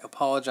comes back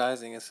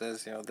apologizing and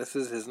says, this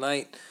is his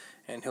night,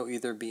 and he'll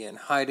either be in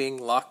hiding,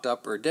 locked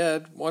up, or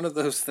dead, one of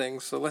those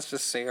things. So let's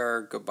just say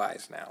our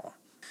goodbyes now.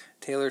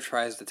 Taylor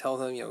tries to tell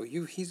them,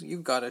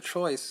 you've got a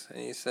choice,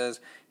 and he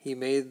says he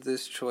made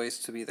this choice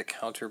to be the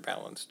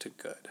counterbalance to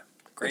good.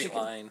 Great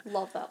line.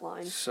 Love that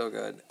line. So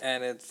good.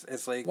 And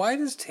it's like, why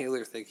does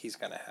Taylor think he's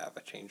going to have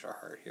a change of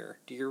heart here?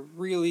 Do you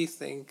really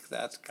think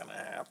that's going to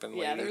happen,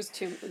 lady? Yeah, there's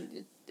too...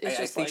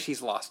 I think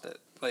she's lost it.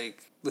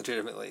 Like,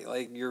 legitimately.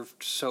 Like, you're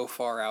so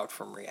far out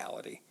from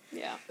reality.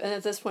 Yeah. And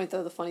at this point,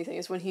 though, the funny thing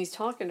is when he's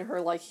talking to her,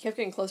 like, he kept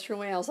getting closer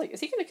away. I was like, is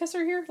he going to kiss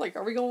her here? Like,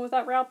 are we going with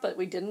that route? But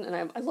we didn't.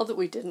 And I love that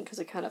we didn't because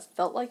it kind of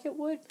felt like it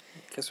would.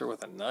 Kiss her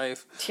with a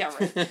knife. Yeah,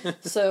 right.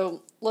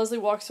 So Leslie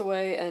walks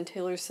away and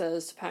Taylor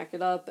says to pack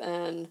it up,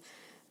 and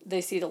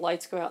they see the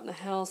lights go out in the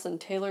house, and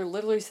Taylor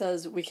literally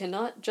says, we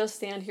cannot just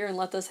stand here and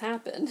let this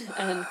happen.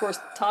 And, of course,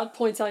 Todd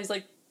points out, he's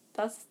like,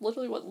 that's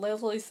literally what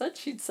Leslie said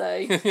she'd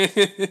say.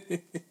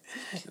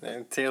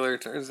 And Taylor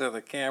turns to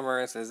the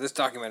camera and says, this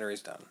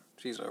documentary's done.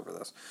 She's over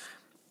this.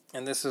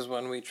 And this is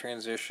when we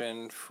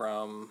transition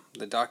from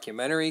the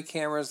documentary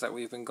cameras that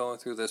we've been going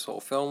through this whole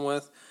film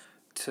with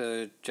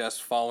to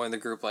just following the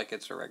group like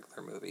it's a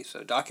regular movie.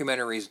 So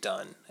documentary's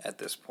done at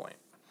this point.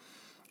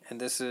 And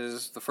this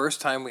is the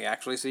first time we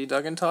actually see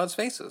Doug and Todd's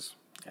faces.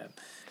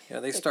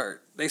 And they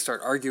start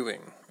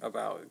arguing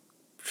about,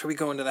 should we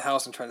go into the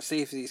house and try to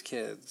save these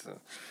kids? And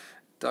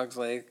Doug's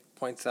like,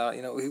 points out,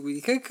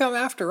 he could come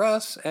after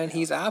us, and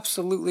he's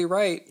absolutely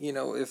right.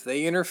 If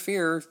they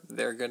interfere,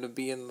 they're going to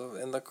be in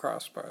the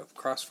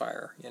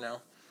crossfire.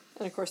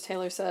 And of course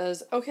Taylor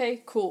says,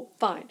 okay, cool,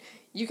 fine.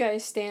 You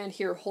guys stand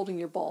here holding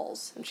your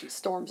balls, and she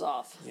storms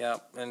off.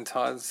 Yep, and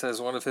Todd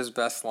says one of his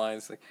best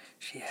lines, like,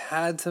 she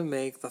had to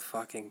make the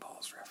fucking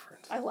balls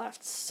reference. I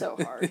laughed so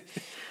hard.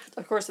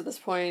 Of course, at this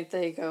point,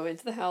 they go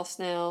into the house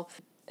now,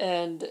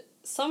 and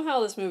somehow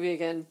this movie,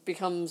 again,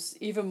 becomes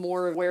even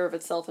more aware of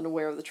itself and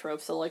aware of the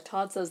trope. So, like,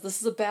 Todd says, this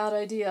is a bad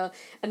idea,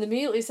 and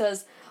immediately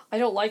says, I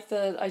don't like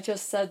that I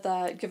just said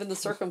that, given the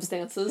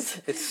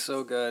circumstances. It's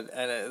so good,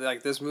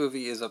 and this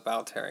movie is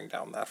about tearing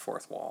down that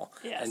fourth wall,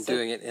 and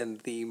doing it in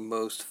the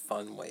most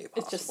fun way possible.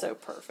 It's just so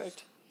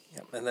perfect.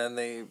 Yep. And then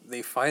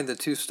they find the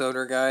two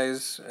stoner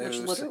guys, which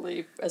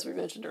literally, as we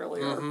mentioned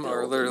earlier,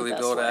 are literally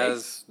billed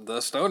as the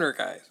stoner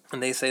guys.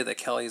 And they say that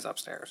Kelly's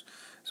upstairs.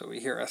 So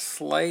we hear a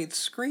slight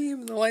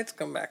scream, and the lights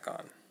come back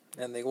on.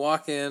 And they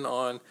walk in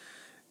on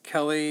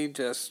Kelly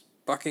just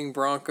bucking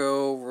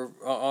bronco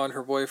on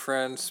her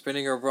boyfriend,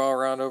 spinning her bra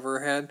around over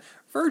her head.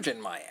 Virgin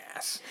my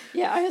ass.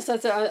 Yeah,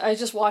 I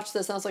just watched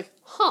this and I was like,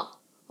 huh.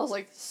 I was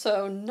like,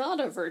 so not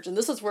a virgin.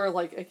 This is where,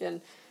 like,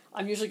 again,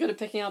 I'm usually good at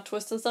picking out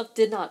twists and stuff.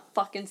 Did not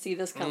fucking see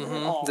this coming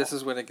at all. This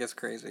is when it gets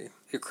crazy.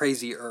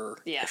 Crazier,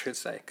 yeah. I should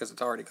say, because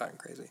it's already gotten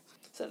crazy.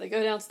 So they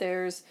go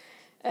downstairs,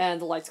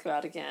 and the lights go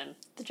out again.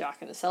 The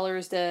jock in the cellar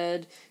is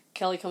dead.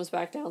 Kelly comes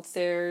back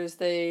downstairs.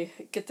 They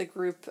get the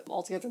group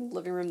all together in the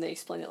living room. They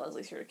explain that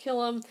Leslie's here to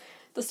kill him.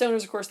 The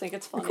stoners, of course, think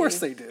it's funny. Of course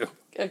they do.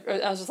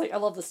 I was just like, I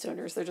love the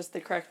stoners. They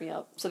crack me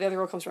up. So the other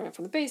girl comes running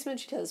from the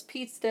basement. She says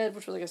Pete's dead,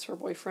 which was, I guess, her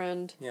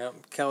boyfriend. Yeah.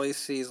 Kelly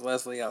sees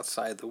Leslie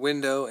outside the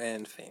window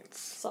and faints.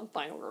 Some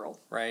final girl.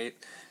 Right.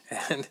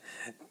 And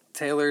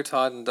Taylor,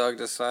 Todd, and Doug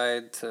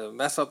decide to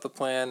mess up the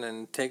plan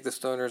and take the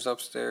stoners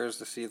upstairs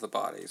to see the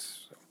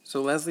bodies.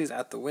 So Leslie's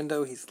at the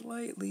window. He's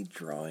lightly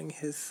drawing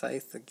his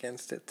scythe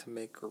against it to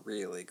make a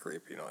really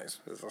creepy noise.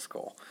 It's a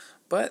skull.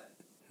 But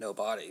no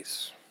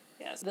bodies.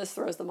 Yeah, so this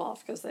throws them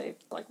off because they,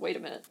 like, wait a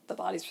minute, the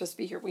body's supposed to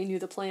be here. We knew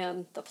the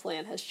plan. The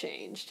plan has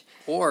changed.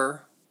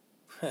 Or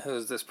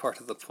was this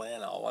part of the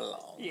plan all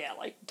along? Yeah,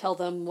 like, tell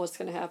them what's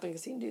going to happen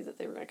because he knew that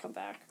they were going to come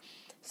back.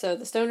 So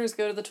the stoners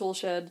go to the tool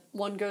shed.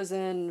 One goes in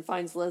and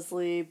finds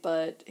Leslie,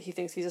 but he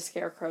thinks he's a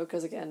scarecrow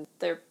because, again,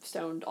 they're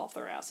stoned off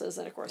their asses,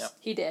 and of course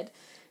he did.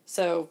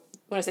 So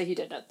when I say he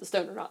did, not the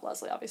stoner, not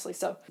Leslie, obviously.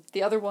 So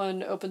the other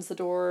one opens the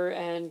door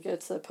and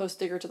gets a post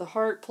digger to the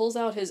heart, pulls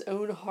out his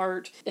own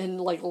heart and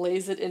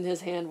lays it in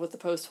his hand with the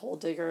post hole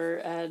digger,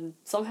 and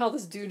somehow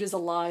this dude is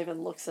alive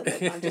and looks at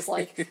it. And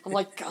I'm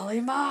like,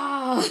 golly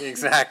ma!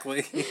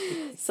 Exactly.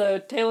 So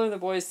Taylor and the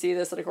boys see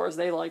this, and of course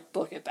they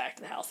book it back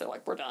to the house. They're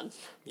like, we're done.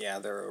 Yeah,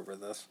 they're over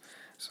this.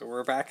 So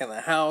we're back in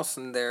the house,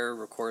 and they're,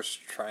 of course,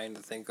 trying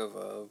to think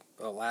of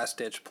a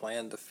last-ditch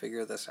plan to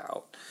figure this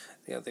out.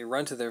 They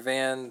run to their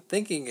van,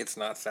 thinking it's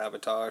not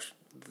sabotage.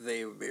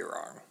 They would be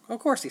wrong. Of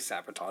course he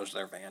sabotaged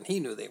their van.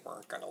 He knew they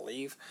weren't going to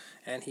leave,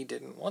 and he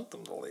didn't want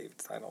them to leave,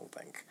 I don't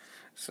think.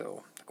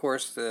 So, of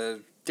course,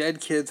 the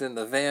dead kid's in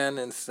the van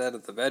instead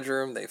of the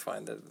bedroom. They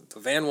find that the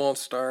van won't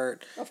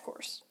start. Of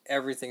course.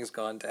 Everything's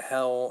gone to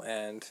hell,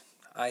 and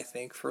I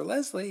think for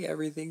Leslie,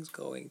 everything's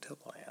going to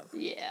plan.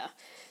 Yeah.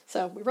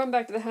 So we run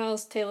back to the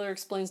house. Taylor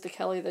explains to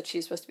Kelly that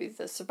she's supposed to be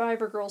the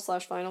survivor girl /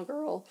 final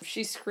girl.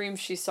 She screams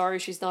she's sorry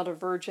she's not a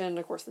virgin.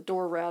 Of course, the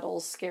door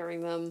rattles,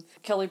 scaring them.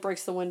 Kelly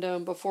breaks the window,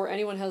 and before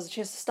anyone has a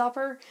chance to stop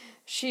her,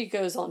 she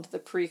goes onto the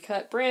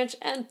pre-cut branch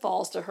and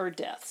falls to her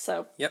death.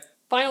 So, yep.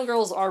 Final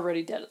girl's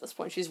already dead at this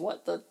point. She's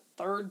the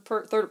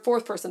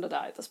fourth person to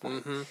die at this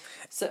point. Mm-hmm.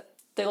 So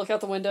they look out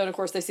the window, and of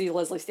course they see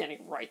Leslie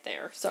standing right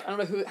there. So I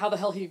don't know how the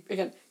hell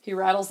he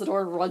rattles the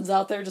door and runs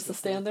out there just to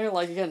stand there.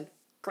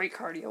 Great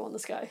cardio on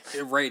this guy.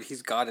 Right,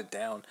 he's got it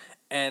down.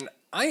 And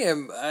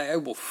I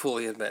will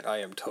fully admit, I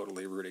am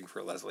totally rooting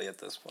for Leslie at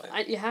this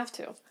point. You have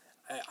to.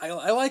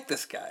 I like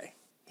this guy.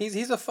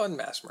 He's a fun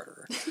mass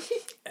murderer.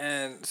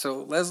 And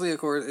so Leslie, of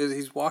course,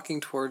 he's walking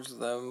towards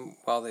them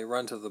while they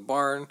run to the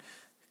barn.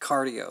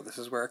 Cardio, this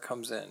is where it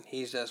comes in.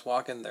 He's just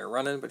walking, they're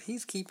running, but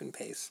he's keeping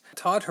pace.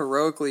 Todd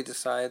heroically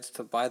decides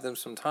to buy them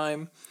some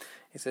time.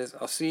 He says,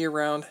 I'll see you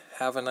around,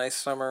 have a nice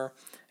summer,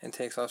 and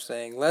takes off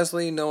saying,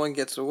 Leslie, no one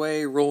gets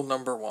away, rule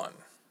number 1.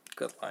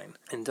 Good line.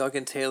 And Doug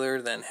and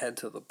Taylor then head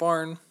to the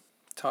barn.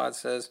 Todd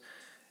says,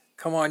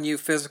 come on, you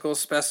physical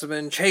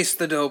specimen, chase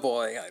the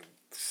doughboy.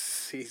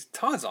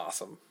 Todd's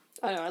awesome.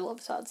 I know, I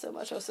love Todd so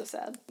much, I was so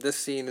sad. This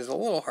scene is a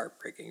little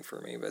heartbreaking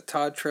for me, but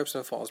Todd trips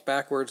and falls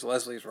backwards.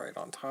 Leslie's right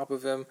on top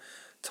of him.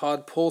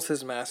 Todd pulls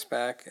his mask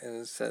back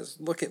and says,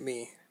 look at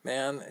me,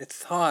 man,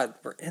 it's Todd,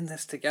 we're in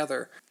this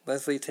together.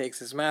 Leslie takes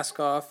his mask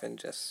off and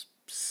just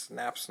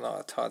snaps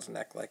Todd's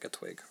neck like a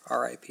twig.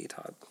 R.I.P.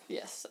 Todd.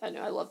 Yes, I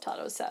know, I love Todd,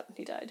 I was sad when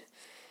he died.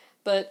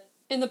 But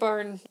in the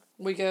barn,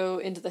 we go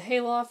into the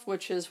hayloft,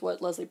 which is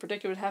what Leslie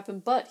predicted would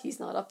happen, but he's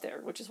not up there,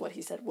 which is what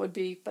he said would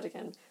be. But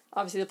again,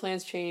 obviously the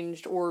plan's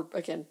changed, or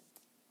again,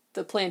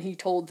 the plan he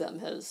told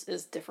them is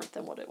different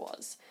than what it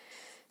was.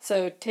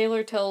 So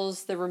Taylor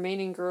tells the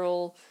remaining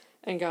girl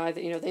and guy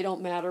that, they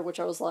don't matter, which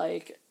I was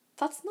like,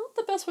 that's not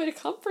the best way to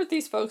comfort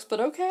these folks, but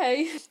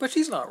okay. But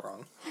she's not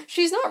wrong.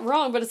 She's not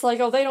wrong, but it's like,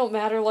 oh, they don't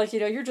matter,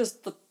 you're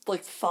just the,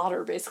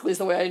 fodder, basically, is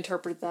the way I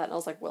interpreted that. And I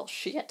was like, well,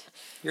 shit.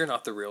 You're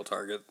not the real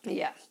target.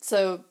 Yeah,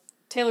 so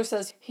Taylor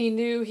says he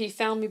knew he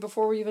found me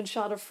before we even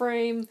shot a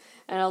frame,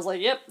 and I was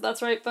like, yep,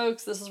 that's right,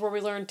 folks. This is where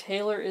we learn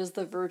Taylor is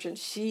the virgin.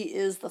 She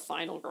is the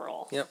final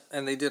girl. Yep,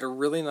 and they did a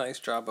really nice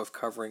job of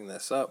covering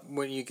this up.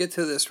 When you get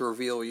to this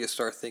reveal, you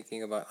start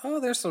thinking about,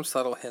 there's some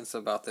subtle hints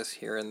about this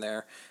here and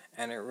there,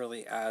 and it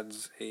really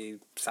adds a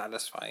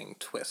satisfying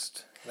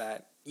twist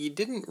that you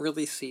didn't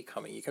really see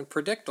coming. You can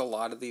predict a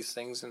lot of these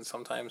things, and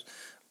sometimes...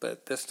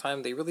 But this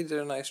time, they really did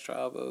a nice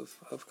job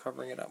of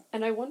covering it up.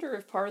 And I wonder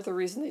if part of the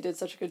reason they did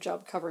such a good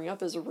job covering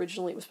up is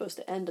originally it was supposed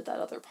to end at that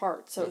other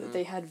part. So that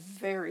they had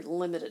very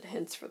limited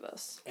hints for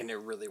this. And it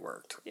really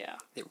worked. Yeah.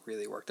 It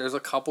really worked. There's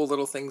a couple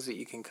little things that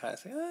you can kind of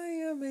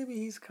say, maybe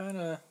he's kind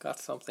of got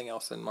something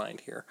else in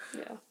mind here.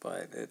 Yeah.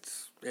 But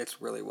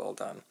it's really well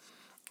done.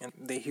 And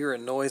they hear a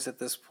noise at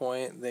this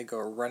point. They go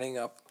running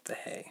up the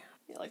hay.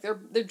 Yeah,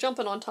 they're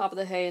jumping on top of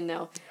the hay, and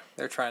now...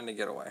 They're trying to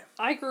get away.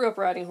 I grew up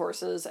riding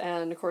horses,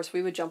 and of course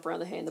we would jump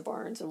around the hay in the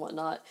barns and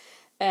whatnot,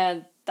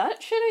 and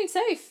that shit ain't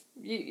safe.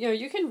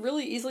 You can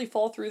really easily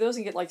fall through those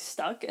and get,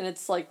 stuck, and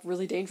it's,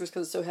 really dangerous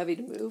because it's so heavy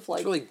to move.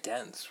 It's really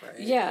dense, right?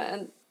 Yeah,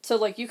 and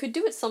so, you could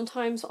do it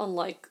sometimes on,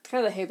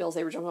 kind of the hay bales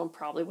they were jumping on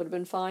probably would have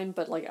been fine,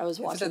 but, I was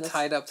watching If it's a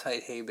tied-up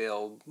tight hay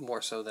bale,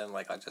 more so than,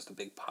 just a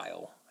big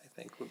pile, I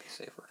think would be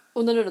safer.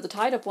 Well, no, the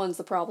tied-up ones,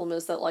 the problem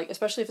is that,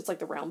 especially if it's,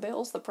 the round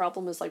bales, the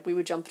problem is, we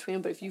would jump between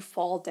them, but if you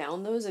fall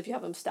down those, if you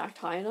have them stacked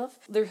high enough,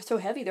 they're so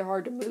heavy, they're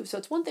hard to move. So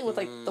it's one thing with,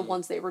 the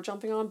ones they were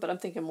jumping on, but I'm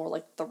thinking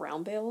more, the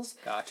round bales.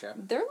 Gotcha.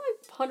 They're,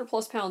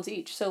 100-plus pounds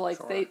each, so,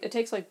 Sure. it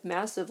takes,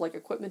 massive,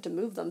 equipment to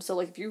move them.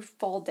 So, if you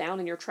fall down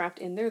and you're trapped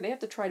in there, they have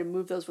to try to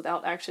move those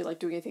without actually,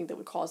 doing anything that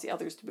would cause the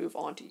others to move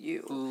onto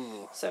you.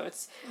 Ooh. So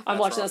I'm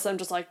watching this and I'm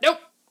just like, nope,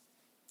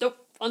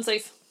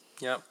 unsafe.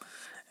 Yep.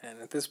 And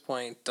at this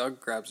point,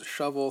 Doug grabs a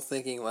shovel,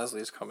 thinking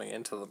Leslie's coming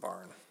into the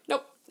barn.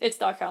 Nope, it's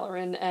Doc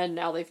Halloran, and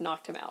now they've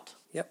knocked him out.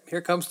 Yep,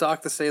 here comes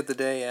Doc to save the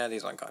day, and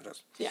he's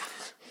unconscious. Yeah.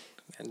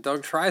 And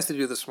Doug tries to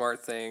do the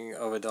smart thing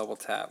of a double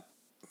tap,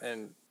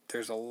 and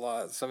there's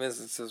some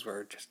instances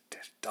where just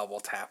double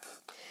tap.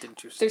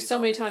 Didn't you see? There's so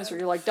many times where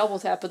you're like, double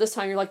tap, but this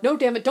time you're like, no,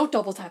 damn it, don't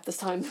double tap this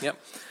time. Yep.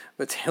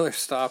 But Taylor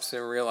stops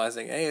him,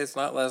 realizing, hey, it's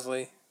not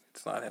Leslie.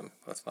 It's not him.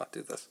 Let's not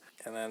do this.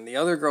 And then the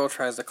other girl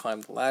tries to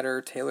climb the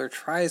ladder. Taylor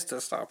tries to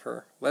stop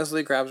her.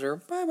 Leslie grabs her.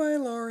 Bye-bye,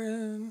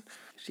 Lauren.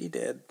 She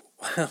did.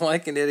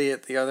 Like an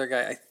idiot, the other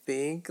guy, I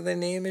think the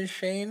name is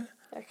Shane.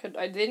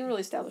 I didn't really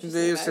establish his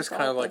name. He's just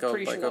kind of like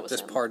this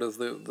him. part of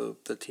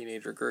the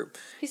teenager group.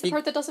 He's the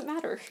part that doesn't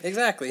matter.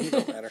 Exactly, he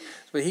don't matter.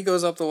 But he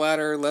goes up the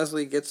ladder.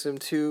 Leslie gets him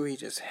too. He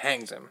just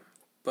hangs him.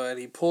 But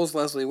he pulls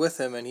Leslie with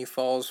him, and he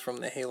falls from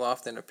the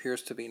hayloft and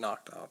appears to be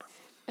knocked out.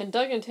 And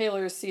Doug and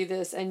Taylor see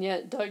this, and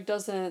yet Doug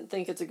doesn't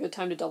think it's a good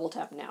time to double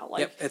tap now.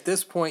 Yep. At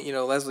this point,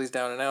 Leslie's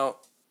down and out.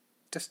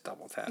 Just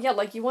double tap. Yeah,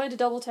 like you wanted to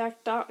double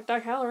tap Doc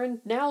Halloran.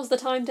 Now's the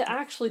time to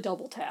actually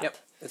double tap. Yep.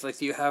 It's like,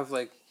 do you have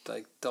like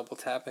double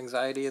tap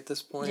anxiety at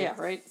this point? Yeah,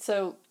 right.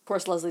 So of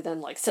course Leslie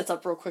then sits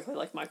up real quickly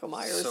like Michael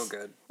Myers. So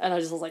good. And I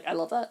just was like, I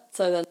love that.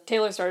 So then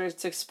Taylor started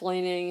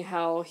explaining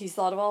how he's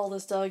thought of all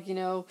this, Doug,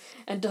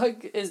 and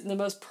Doug is in the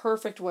most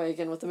perfect way,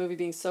 again, with the movie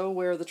being so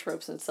aware of the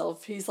tropes in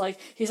itself. He's like,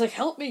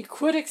 help me,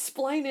 quit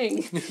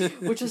explaining,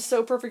 which is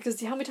so perfect,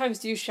 because how many times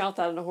do you shout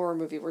that in a horror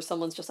movie where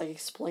someone's just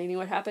explaining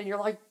what happened? You're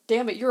like,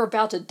 damn it, you're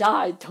about to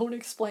die. Don't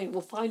explain.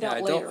 We'll find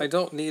out later. I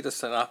don't need a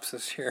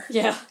synopsis here.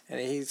 Yeah. And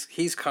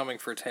he's coming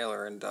for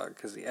Taylor and Doug,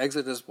 because the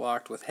exit is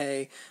blocked with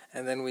hay,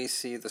 and then we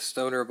see the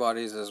stoner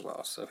bodies as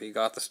well. So he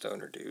got the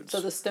stoner dudes. So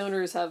the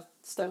stoners have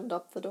stoned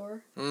up the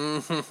door?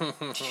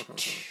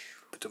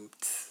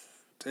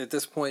 At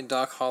this point,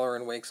 Doc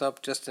Halloran wakes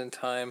up just in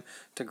time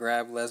to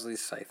grab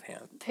Leslie's scythe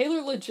hand.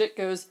 Taylor legit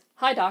goes,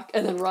 hi, Doc,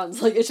 and then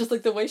runs. It's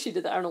just the way she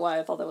did that. I don't know why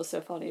I thought that was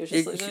so funny. It was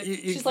just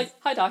she's like,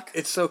 hi, Doc.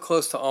 It's so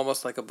close to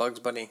almost like a Bugs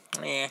Bunny.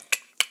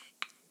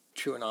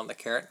 Chewing on the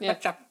carrot. Yeah.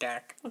 What's up,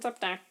 Doc? What's up,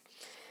 Doc?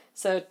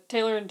 So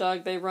Taylor and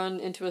Doug, they run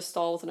into a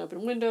stall with an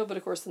open window, but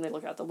of course then they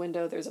look out the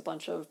window. There's a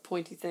bunch of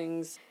pointy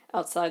things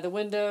outside the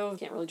window.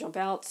 Can't really jump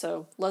out.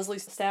 So Leslie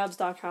stabs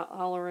Doc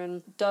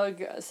Halloran.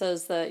 Doug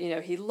says that,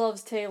 he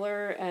loves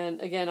Taylor.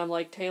 And again, I'm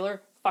like,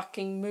 Taylor,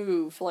 fucking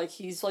move.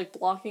 He's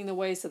blocking the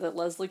way so that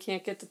Leslie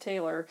can't get to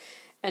Taylor.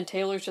 And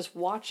Taylor's just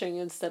watching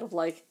instead of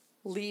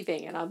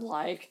leaving. And I'm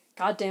like,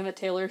 God damn it,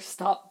 Taylor,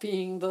 stop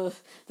being the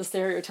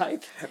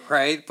stereotype.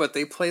 Right, but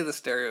they play the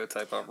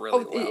stereotype up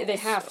really well. They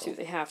have to.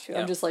 Yeah.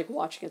 I'm just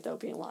watching it though,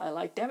 being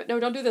damn it, no,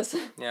 don't do this.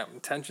 Yeah,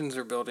 tensions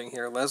are building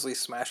here. Leslie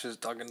smashes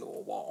Doug into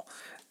a wall.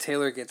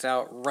 Taylor gets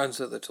out, runs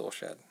to the tool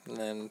shed. And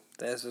then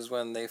this is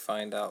when they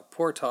find out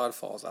poor Todd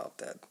falls out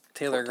dead.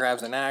 Taylor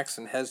grabs an axe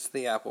and heads to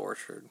the apple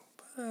orchard.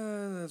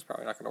 That's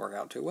probably not going to work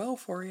out too well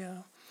for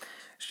you.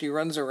 She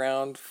runs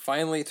around,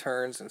 finally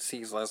turns, and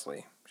sees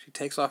Leslie. She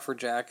takes off her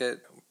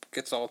jacket,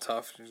 gets all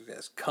tough, and she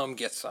says, come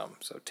get some.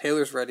 So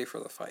Taylor's ready for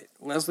the fight.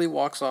 Leslie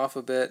walks off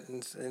a bit,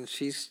 and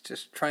she's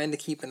just trying to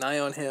keep an eye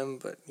on him,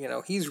 but,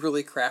 he's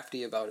really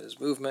crafty about his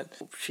movement.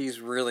 She's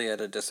really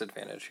at a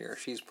disadvantage here.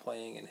 She's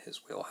playing in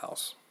his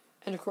wheelhouse.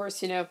 And of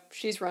course,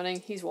 she's running,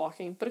 he's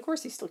walking, but of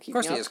course he's still keeping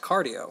up. Of course he has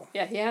cardio.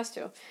 Yeah, he has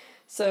to.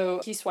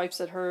 So he swipes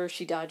at her,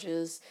 she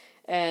dodges,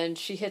 and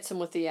she hits him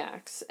with the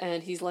axe,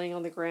 and he's laying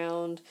on the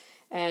ground,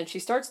 and she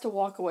starts to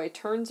walk away,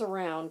 turns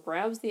around,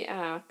 grabs the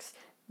axe,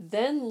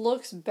 then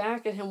looks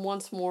back at him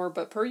once more,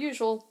 but per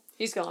usual,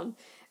 he's gone.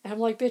 And I'm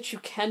like, bitch, you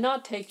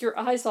cannot take your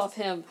eyes off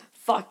him.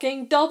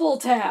 Fucking double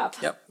tap.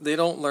 Yep, they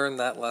don't learn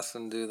that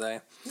lesson, do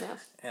they? Yeah.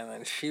 And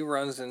then she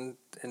runs in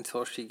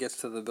until she gets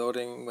to the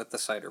building with the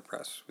cider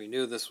press. We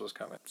knew this was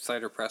coming.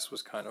 Cider press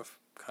was kind of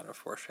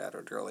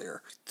foreshadowed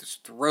earlier.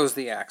 Just throws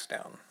the axe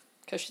down.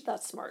 Because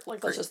that's smart.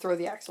 Let's just throw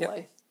the axe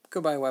away.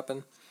 Goodbye,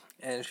 weapon.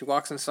 And she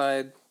walks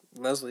inside.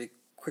 Leslie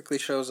quickly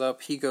shows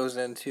up. He goes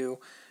in too.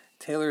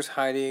 Taylor's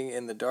hiding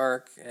in the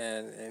dark,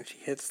 and she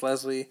hits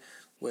Leslie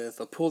with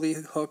a pulley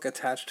hook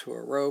attached to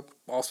a rope,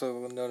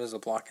 also known as a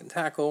block and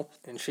tackle,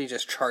 and she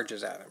just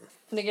charges at him.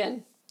 And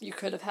again, you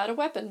could have had a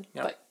weapon,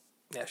 but...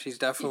 Yeah, she's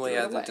definitely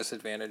at a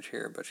disadvantage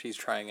here, but she's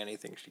trying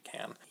anything she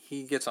can.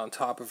 He gets on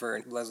top of her,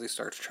 and Leslie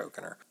starts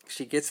choking her.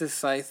 She gets his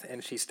scythe,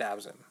 and she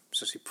stabs him.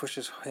 So she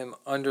pushes him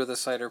under the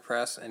cider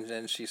press, and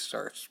then she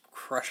starts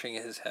crushing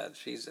his head.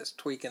 She's just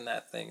tweaking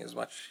that thing as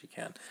much as she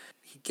can.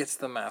 He gets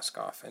the mask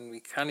off, and we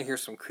kind of hear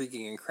some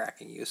creaking and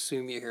cracking. You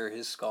assume you hear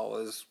his skull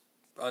is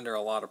under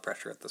a lot of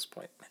pressure at this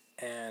point.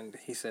 And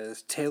he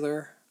says,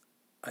 Taylor,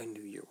 I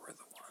knew you were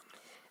the one.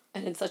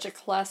 And in such a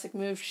classic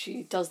move,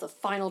 she does the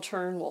final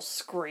turn while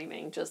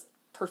screaming. Just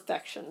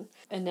perfection.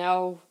 And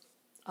now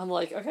I'm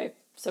like, okay,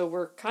 so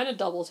we're kind of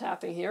double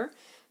tapping here.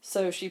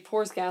 So she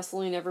pours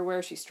gasoline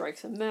everywhere. She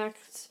strikes a mech.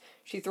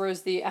 She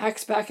throws the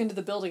axe back into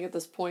the building at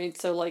this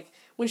point. So,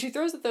 when she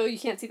throws it, though, you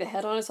can't see the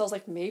head on it. So I was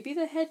like, maybe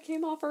the head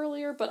came off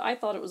earlier. But I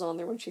thought it was on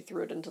there when she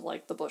threw it into,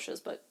 the bushes.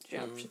 But,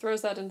 she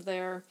throws that into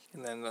there.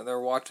 And then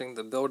they're watching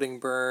the building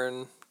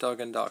burn.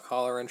 Doug and Doc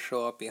Halloran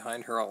show up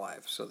behind her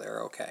alive. So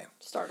they're okay.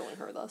 Startling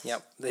her, thus.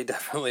 Yep, they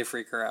definitely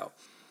freak her out.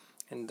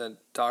 And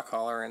Doc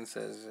Halloran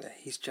says,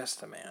 he's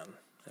just a man.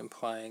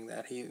 implying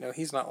that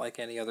he's not like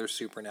any other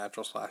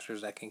supernatural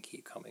slashers that can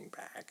keep coming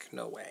back.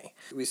 No way.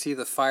 We see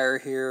the fire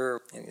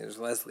here, and there's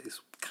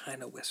Leslie's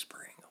kind of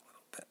whispering a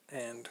little bit,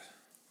 and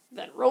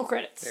then roll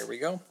credits. There we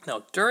go.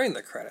 Now, during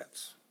the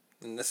credits,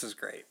 and this is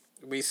great,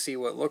 we see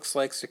what looks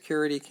like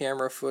security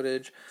camera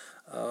footage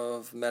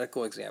of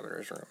medical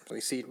examiner's room.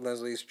 We see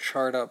Leslie's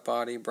charred up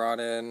body brought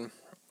in,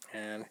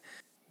 and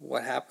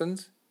what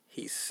happens?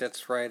 He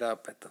sits right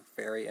up at the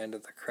very end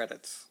of the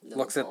credits,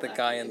 looks at the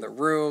guy in the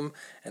room,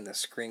 and the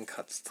screen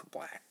cuts to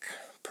black.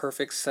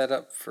 Perfect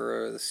setup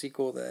for the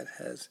sequel that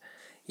has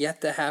yet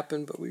to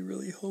happen, but we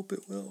really hope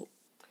it will.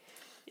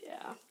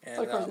 Yeah.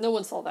 And, of course, no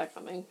one saw that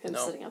coming, him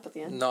sitting up at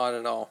the end. Not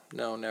at all.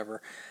 No,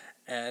 never.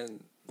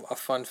 And a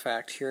fun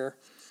fact here,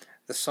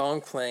 the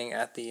song playing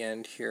at the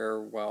end here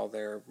while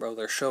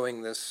they're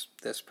showing this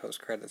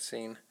post-credit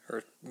scene,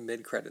 or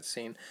mid-credit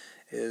scene,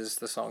 is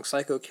the song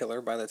Psycho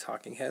Killer by the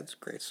Talking Heads,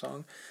 great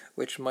song,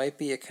 which might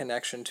be a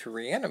connection to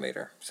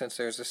Reanimator, since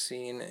there's a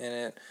scene in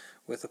it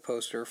with a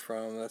poster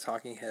from the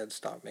Talking Heads,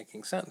 Stop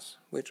Making Sense,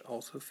 which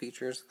also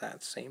features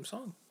that same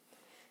song.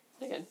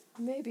 Again,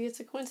 maybe it's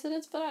a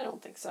coincidence, but I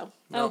don't think so.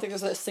 No. I don't think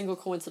there's a single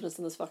coincidence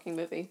in this fucking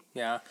movie.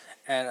 Yeah,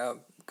 and a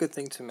good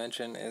thing to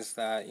mention is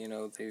that,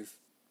 they've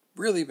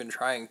really been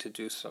trying to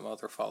do some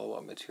other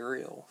follow-up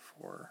material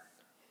for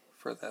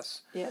this.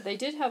 Yeah, they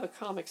did have a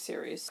comic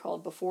series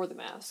called Before the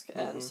Mask,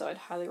 and so I'd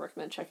highly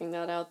recommend checking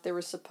that out. There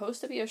was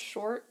supposed to be a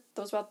short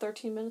that was about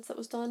 13 minutes that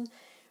was done.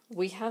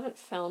 We haven't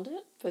found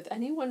it, but if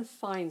anyone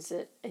finds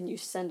it and you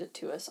send it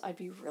to us, I'd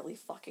be really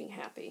fucking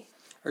happy.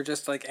 Or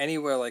just like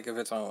anywhere, like if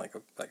it's on like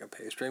a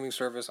paid streaming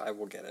service, I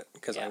will get it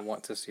because I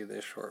want to see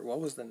this short. What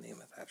was the name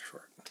of that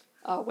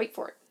short? Wait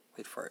for it.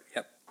 Wait for it.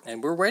 Yep.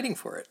 And we're waiting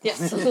for it.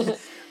 Yes.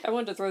 I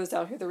wanted to throw this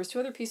out here. There was 2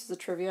 other pieces of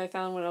trivia I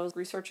found when I was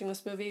researching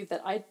this movie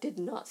that I did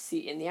not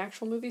see in the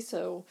actual movie.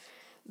 So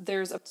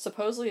there's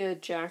supposedly a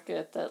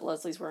jacket that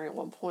Leslie's wearing at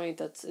one point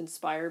that's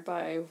inspired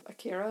by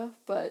Akira,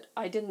 but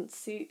I didn't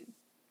see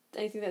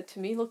anything that to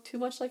me looked too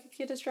much like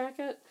Akira's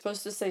jacket. It's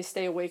supposed to say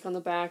 "Stay Awake" on the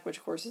back, which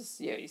of course is,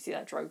 you see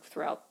that drug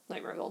throughout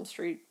Nightmare on Elm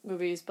Street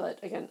movies, but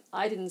again,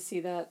 I didn't see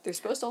that. There's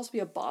supposed to also be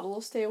a bottle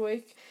of Stay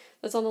Awake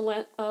that's on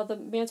the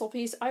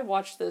mantelpiece. I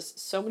watched this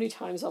so many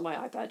times on my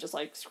iPad, just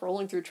like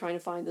scrolling through trying to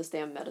find this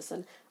damn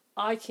medicine.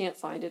 I can't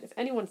find it. If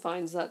anyone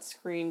finds that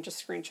screen,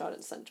 just screenshot it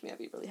and send it to me. I'd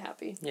be really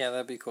happy. Yeah,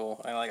 that'd be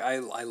cool. I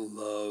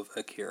love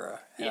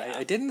Akira. And yeah.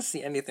 I didn't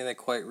see anything that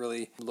quite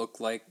really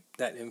looked like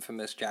that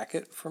infamous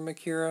jacket from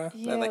Akira.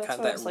 Yeah,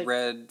 that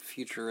red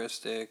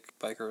futuristic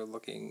biker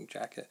looking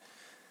jacket.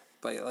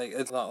 But like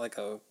it's not like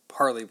a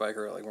Harley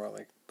biker, like more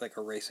like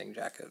a racing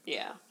jacket.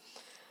 Yeah.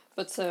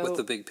 But so with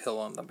the big pill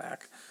on the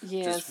back.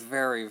 Yeah. Just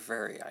very,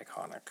 very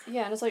iconic.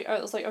 Yeah, and I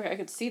was like, okay, I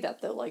could see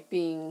that though, like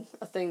being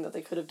a thing that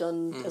they could have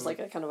done as like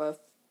a kind of a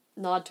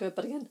nod to it,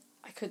 but again,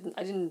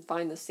 I didn't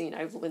find the scene.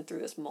 I went through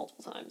this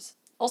multiple times.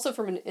 Also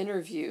from an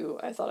interview,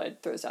 I thought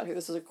I'd throw this out here.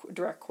 This is a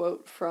direct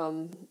quote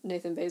from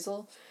Nathan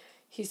Basil.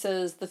 He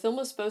says, "The film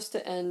was supposed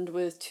to end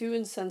with 2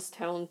 incensed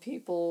town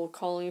people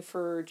calling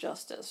for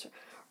justice.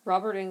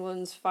 Robert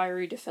Englund's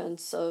fiery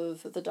defense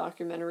of the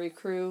documentary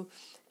crew,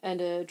 and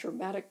a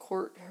dramatic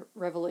court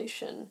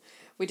revelation.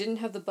 We didn't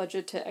have the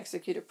budget to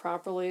execute it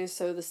properly,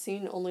 so the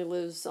scene only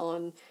lives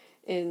on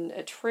in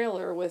a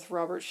trailer with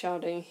Robert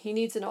shouting, 'He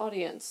needs an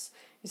audience.'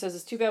 He says,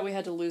 it's too bad we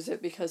had to lose it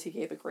because he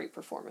gave a great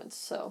performance."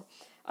 So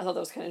I thought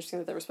that was kind of interesting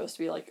that there was supposed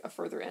to be like a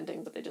further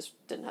ending, but they just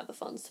didn't have the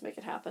funds to make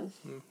it happen.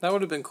 That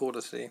would have been cool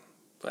to see,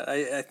 but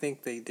I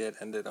think they did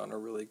end it on a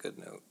really good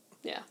note.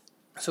 Yeah.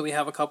 So we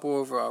have a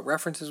couple of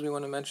references we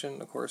want to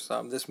mention. Of course,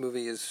 this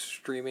movie is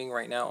streaming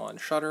right now on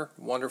Shudder.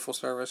 Wonderful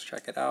service.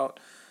 Check it out.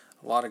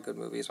 A lot of good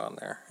movies on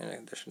there in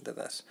addition to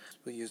this.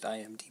 We used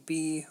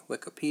IMDb,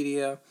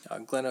 Wikipedia,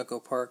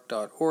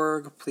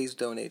 glenechopark.org. Please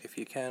donate if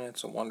you can.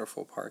 It's a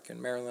wonderful park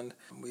in Maryland.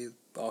 We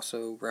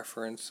also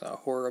reference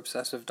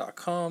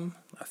horrorobsessive.com,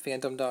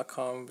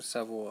 fandom.com,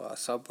 several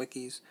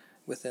sub-wikis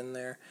within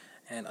there,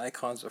 and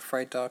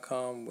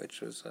iconsoffright.com,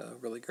 which was a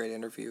really great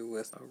interview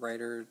with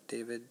writer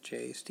David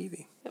J.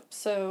 Stevie. Yep.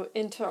 So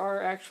into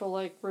our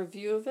actual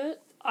review of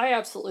it. I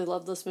absolutely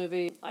loved this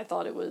movie. I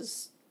thought it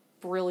was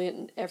brilliant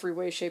in every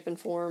way, shape, and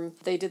form.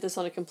 They did this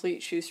on a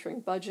complete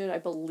shoestring budget. I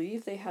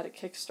believe they had a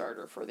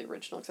Kickstarter for the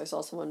original, because I saw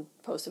someone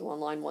posted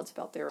online once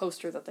about their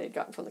poster that they had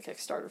gotten from the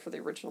Kickstarter for the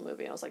original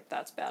movie, and I was like,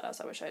 that's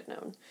badass. I wish I had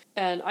known.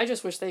 And I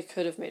just wish they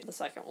could have made the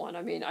second one.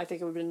 I mean, I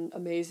think it would have been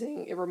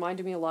amazing. It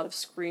reminded me a lot of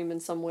Scream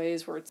in some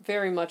ways, where it's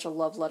very much a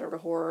love letter to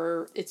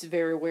horror. It's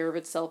very aware of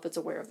itself. It's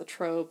aware of the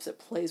tropes. It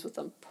plays with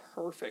them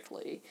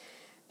perfectly.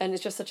 And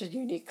it's just such a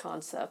unique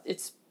concept.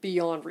 It's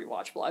beyond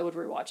rewatchable. I would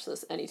rewatch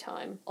this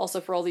anytime.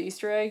 Also, for all the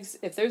Easter eggs,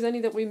 if there's any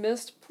that we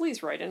missed,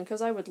 please write in,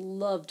 because I would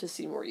love to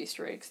see more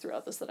Easter eggs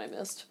throughout this that I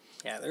missed.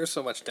 Yeah, there's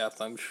so much depth.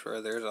 I'm sure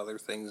there's other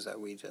things that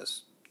we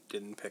just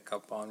didn't pick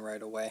up on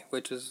right away,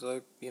 which is,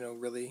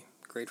 really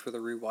great for the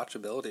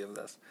rewatchability of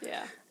this.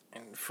 Yeah.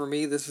 And for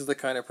me, this is the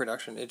kind of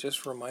production, it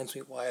just reminds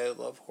me why I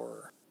love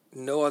horror.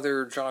 No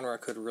other genre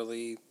could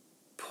really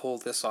pull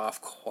this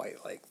off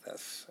quite like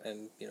this.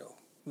 And,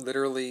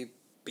 literally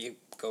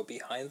go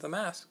behind the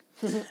mask.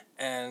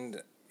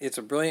 And it's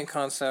a brilliant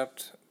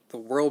concept. The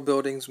world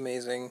building's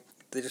amazing.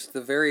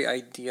 The very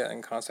idea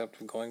and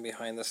concept of going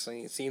behind the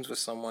scenes with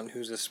someone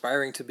who's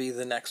aspiring to be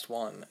the next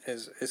one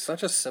is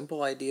such a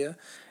simple idea,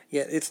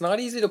 yet it's not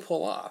easy to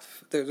pull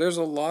off. There's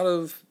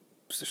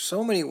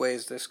so many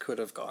ways this could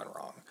have gone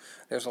wrong.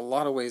 There's a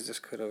lot of ways this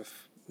could have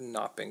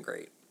not been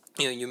great.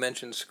 You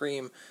mentioned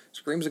Scream.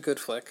 Scream's a good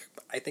flick.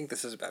 I think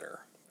this is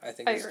better. I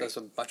think this does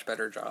a much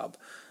better job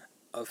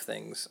of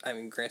things. I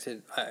mean,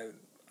 granted,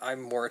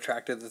 I'm more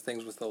attracted to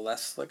things with the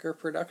less slicker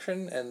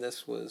production, and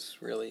this was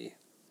really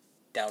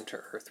down to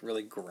earth,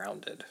 really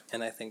grounded.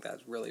 And I think that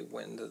really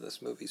went to this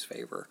movie's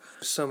favor.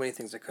 There's so many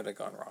things that could have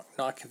gone wrong.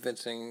 Not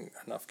convincing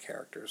enough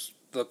characters.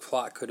 The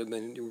plot could have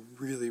been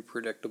really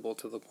predictable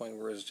to the point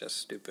where it's just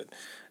stupid.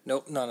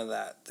 Nope, none of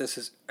that. This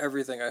is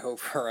everything I hope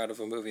for out of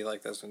a movie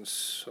like this and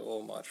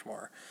so much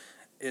more.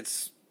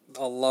 It's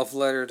a love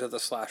letter to the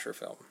slasher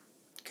film.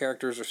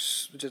 Characters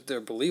are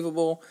they're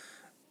believable.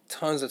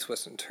 Tons of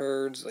twists and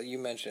turns. Like you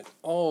mentioned,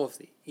 all of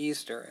the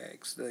Easter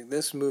eggs.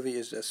 This movie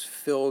is just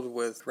filled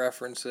with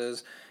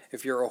references.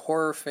 If you're a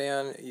horror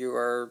fan, you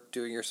are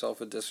doing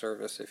yourself a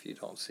disservice if you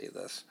don't see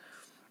this.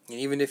 And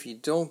even if you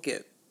don't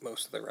get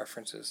most of the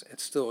references,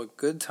 it's still a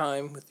good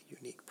time with a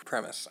unique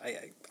premise.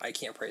 I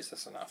can't praise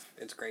this enough.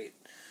 It's great.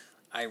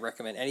 I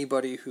recommend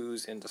anybody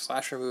who's into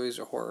slasher movies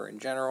or horror in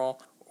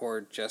general,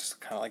 or just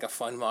kind of like a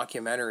fun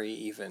mockumentary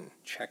even,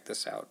 check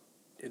this out.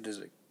 It is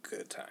a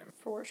good time.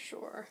 For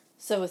sure.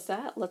 So with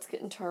that, let's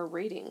get into our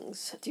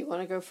ratings. Do you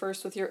want to go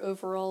first with your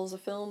overall as a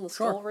film, the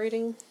Skull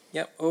rating?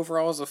 Yep,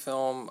 overall as a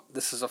film,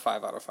 this is a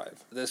 5 out of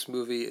 5. This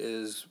movie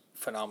is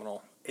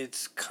phenomenal.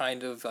 It's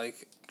kind of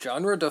like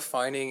genre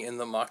defining in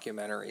the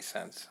mockumentary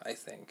sense, I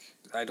think.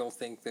 I don't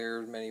think there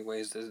are many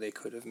ways that they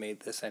could have made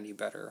this any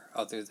better,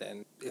 other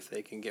than if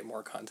they can get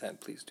more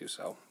content, please do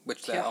so.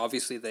 Which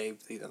obviously they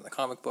did in the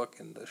comic book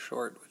and the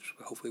short, which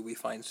hopefully we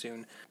find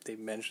soon. They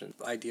mentioned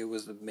the idea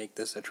was to make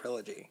this a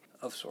trilogy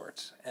of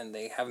sorts, and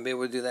they haven't been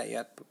able to do that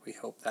yet, but we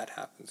hope that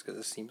happens because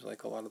it seems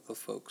like a lot of the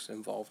folks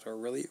involved are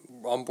really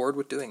on board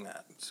with doing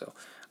that. So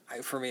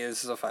for me,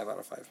 this is a 5 out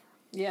of 5.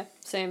 Yeah,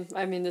 same.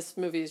 I mean, this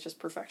movie is just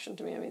perfection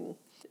to me. I mean,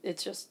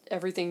 it's just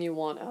everything you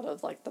want out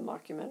of, like, the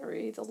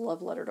mockumentary, the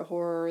love letter to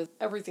horror,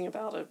 everything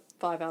about it.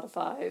 5 out of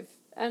 5.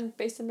 And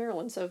based in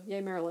Maryland, so yay,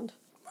 Maryland.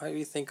 How do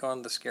you think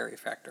on the scary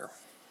factor?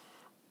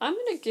 I'm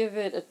going to give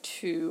it a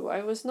 2.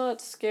 I was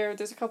not scared.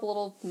 There's a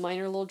couple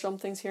minor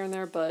jump things here and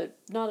there, but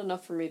not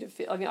enough for me to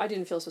feel... I mean, I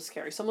didn't feel so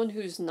scary. Someone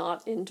who's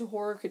not into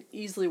horror could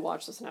easily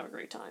watch this and have a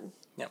great time.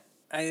 Yeah.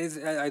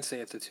 I'd say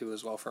it's a 2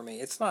 as well for me.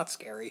 It's not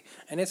scary,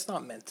 and it's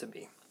not meant to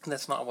be.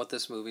 That's not what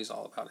this movie's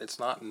all about. It's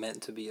not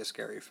meant to be a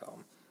scary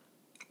film.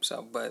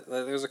 So, but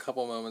there's a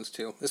couple moments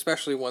too,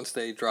 especially once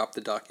they drop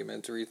the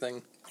documentary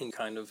thing and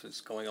kind of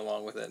is going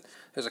along with it.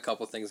 There's a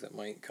couple things that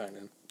might kind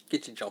of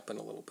get you jumping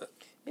a little bit.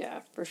 Yeah,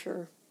 for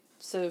sure.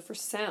 So for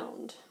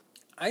sound,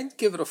 I'd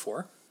give it a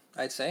 4.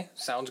 I'd say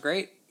sounds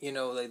great.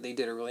 They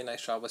did a really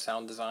nice job with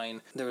sound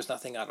design. There was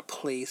nothing out of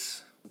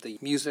place. The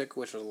music,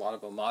 which was a lot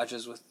of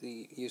homages with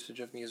the usage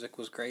of music,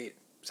 was great.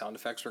 Sound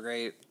effects were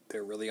great.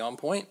 They're really on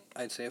point.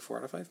 I'd say a 4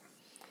 out of 5.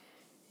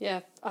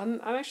 Yeah,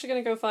 I'm actually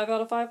going to go 5 out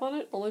of 5 on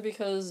it, only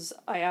because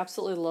I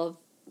absolutely love,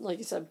 like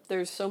you said,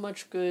 there's so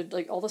much good,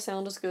 like, all the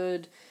sound is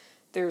good,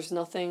 there's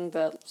nothing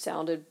that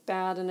sounded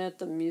bad in it,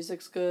 the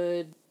music's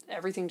good,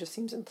 everything just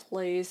seems in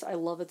place. I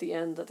love at the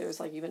end that there's,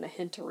 like, even a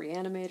hint to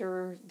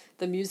Reanimator.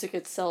 The music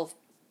itself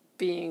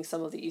being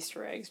some of the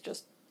Easter eggs,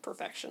 just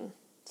perfection.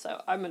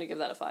 So I'm going to give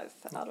that a 5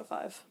 out of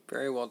 5.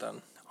 Very well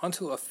done. On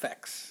to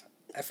effects.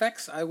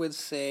 Effects, I would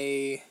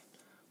say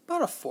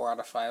about a 4 out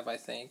of 5, I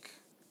think.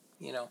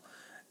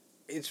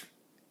 It's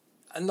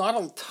not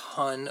a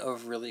ton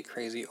of really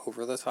crazy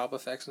over-the-top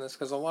effects in this,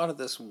 because a lot of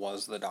this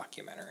was the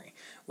documentary.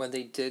 When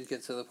they did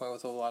get to the point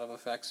with a lot of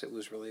effects, it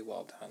was really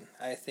well done.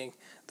 I think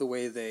the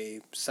way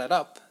they set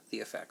up the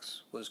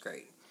effects was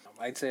great.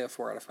 I'd say a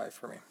 4 out of 5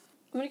 for me.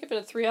 I'm going to give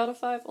it a 3 out of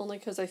 5, only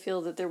because I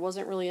feel that there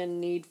wasn't really a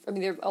need... I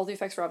mean, all the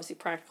effects were obviously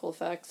practical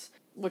effects,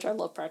 which I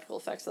love practical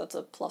effects, so that's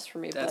a plus for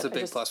me. That's a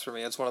big plus for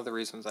me. That's one of the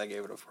reasons I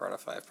gave it a 4 out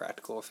of 5.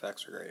 Practical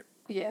effects are great.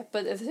 Yeah,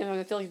 but at the same time,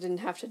 I feel like it didn't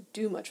have to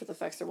do much with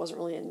effects. There wasn't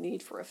really a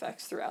need for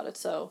effects throughout it,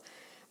 so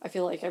I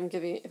feel like I want to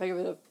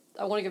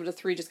give it a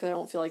 3 just because I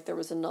don't feel like there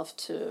was enough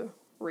to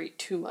rate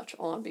too much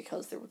on,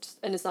 because there was,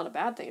 and it's not a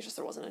bad thing, it's just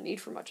there wasn't a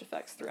need for much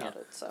effects throughout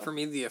it. So for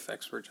me, the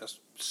effects were just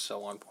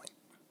so on point.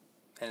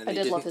 And I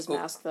did love his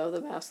mask, though. The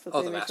mask that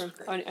they made for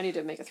him. I need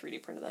to make a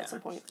 3D print of that at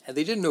some point. And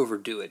they didn't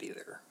overdo it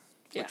either,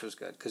 which was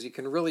good. Because you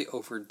can really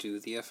overdo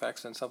the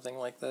effects in something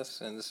like this,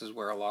 and this is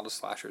where a lot of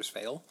slashers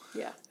fail.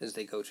 Yeah. Is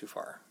they go too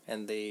far.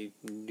 And they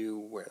knew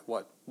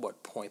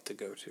what point to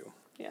go to.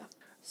 Yeah.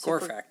 So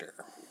gore factor.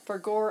 For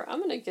gore, I'm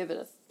going to give it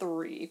a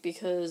 3,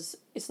 because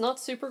it's not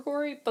super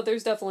gory, but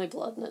there's definitely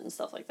blood in it and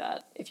stuff like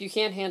that. If you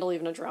can't handle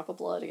even a drop of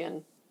blood,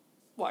 again,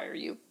 why are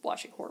you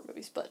watching horror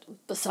movies? But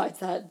besides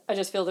that, I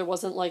just feel there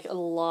wasn't like a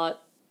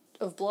lot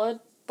of blood,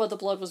 but the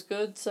blood was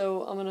good,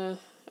 so I'm gonna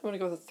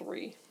go with a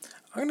 3.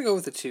 I'm going to go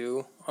with a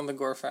 2 on the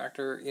gore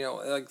factor. You know,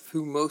 like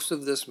through most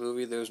of this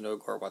movie, there's no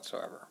gore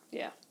whatsoever.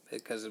 Yeah.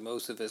 Because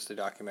most of it's the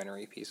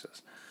documentary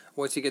pieces.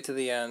 Once you get to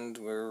the end,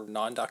 where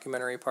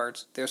non-documentary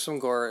parts, there's some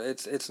gore.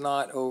 It's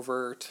not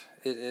overt.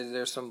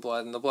 There's some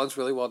blood, and the blood's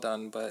really well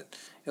done. But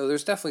you know,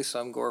 there's definitely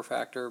some gore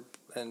factor,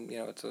 and you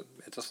know,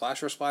 it's a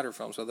slasher splatter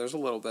film, so there's a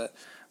little bit.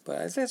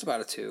 But I'd say it's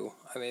about a 2.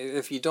 I mean,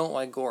 if you don't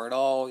like gore at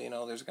all, you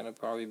know, there's going to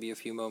probably be a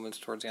few moments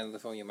towards the end of the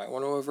film you might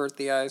want to avert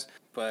the eyes,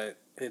 but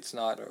it's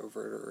not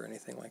overt or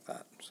anything like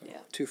that. So yeah.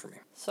 2 for me.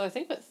 So I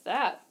think with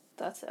that,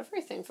 that's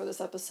everything for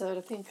this episode.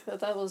 I think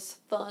that was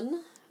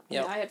fun.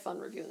 Yeah, I had fun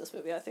reviewing this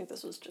movie. I think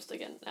this was just,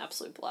 again, an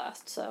absolute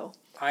blast. So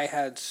I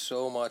had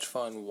so much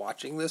fun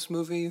watching this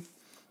movie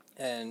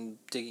and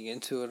digging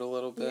into it a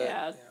little bit.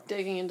 yeah, you know.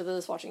 digging into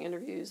this, watching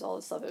interviews, all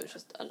this stuff, it was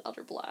just an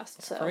utter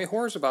blast. So For me,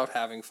 horror's about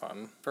having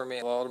fun. For me,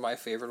 a lot of my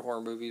favorite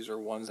horror movies are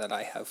ones that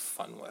I have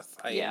fun with.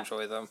 I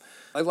enjoy them.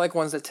 I like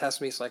ones that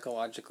test me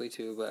psychologically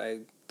too, but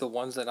the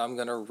ones that I'm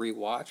going to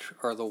rewatch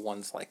are the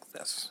ones like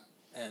this.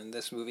 And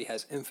this movie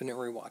has infinite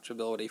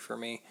rewatchability for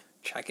me.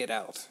 Check it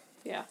out.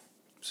 Yeah.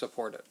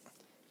 Support it.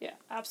 Yeah,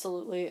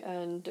 absolutely.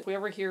 And if we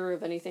ever hear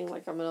of anything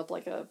like coming up,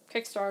 like a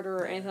Kickstarter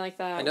or anything like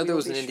that, I know there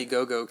was an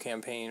Indiegogo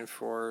campaign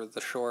for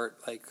the short,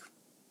 like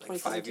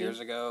 5 years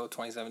ago,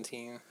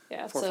 2017.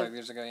 Yeah, 4 or 5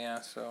 years ago, yeah.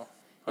 So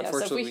yeah,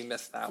 unfortunately, we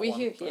missed that one.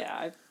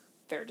 I'm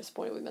very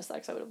disappointed we missed that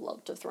because I would have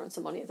loved to have thrown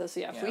some money at this. So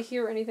yeah, if Yeah. we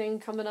hear anything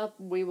coming up,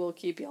 we will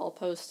keep y'all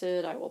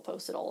posted. I will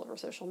post it all over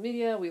social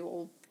media. We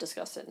will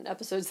discuss it in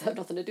episodes that have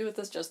nothing to do with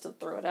this, just to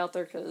throw it out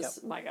there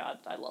because, my God,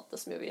 I love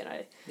this movie and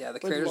I the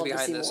would creators love to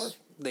behind see this, more.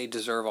 they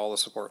deserve all the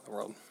support in the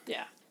world.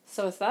 Yeah.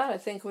 So with that, I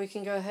think we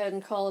can go ahead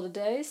and call it a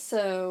day.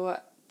 So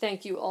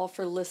thank you all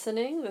for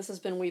listening. This has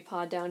been We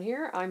Pod Down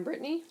Here. I'm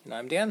Brittany. And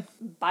I'm Dan.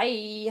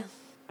 Bye.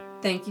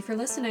 Thank you for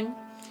listening.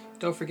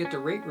 Don't forget to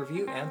rate,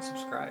 review, and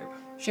subscribe.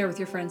 Share with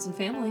your friends and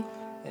family.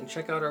 And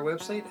check out our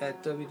website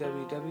at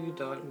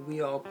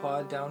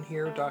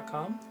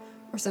www.weallpoddownhere.com.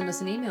 Or send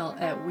us an email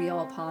at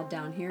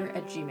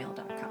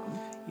weallpoddownhere@gmail.com.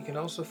 You can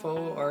also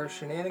follow our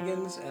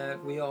shenanigans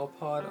at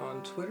weallpod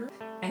on Twitter.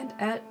 And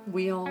at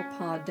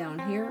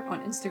weallpoddownhere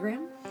on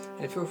Instagram.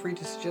 And feel free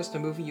to suggest a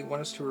movie you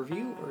want us to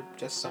review or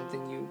just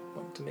something you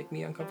want to make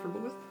me uncomfortable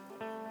with.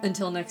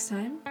 Until next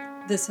time,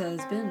 this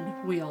has been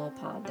We All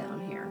Pod Down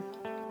Here.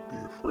 Be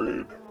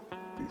afraid.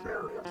 Be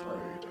very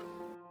afraid.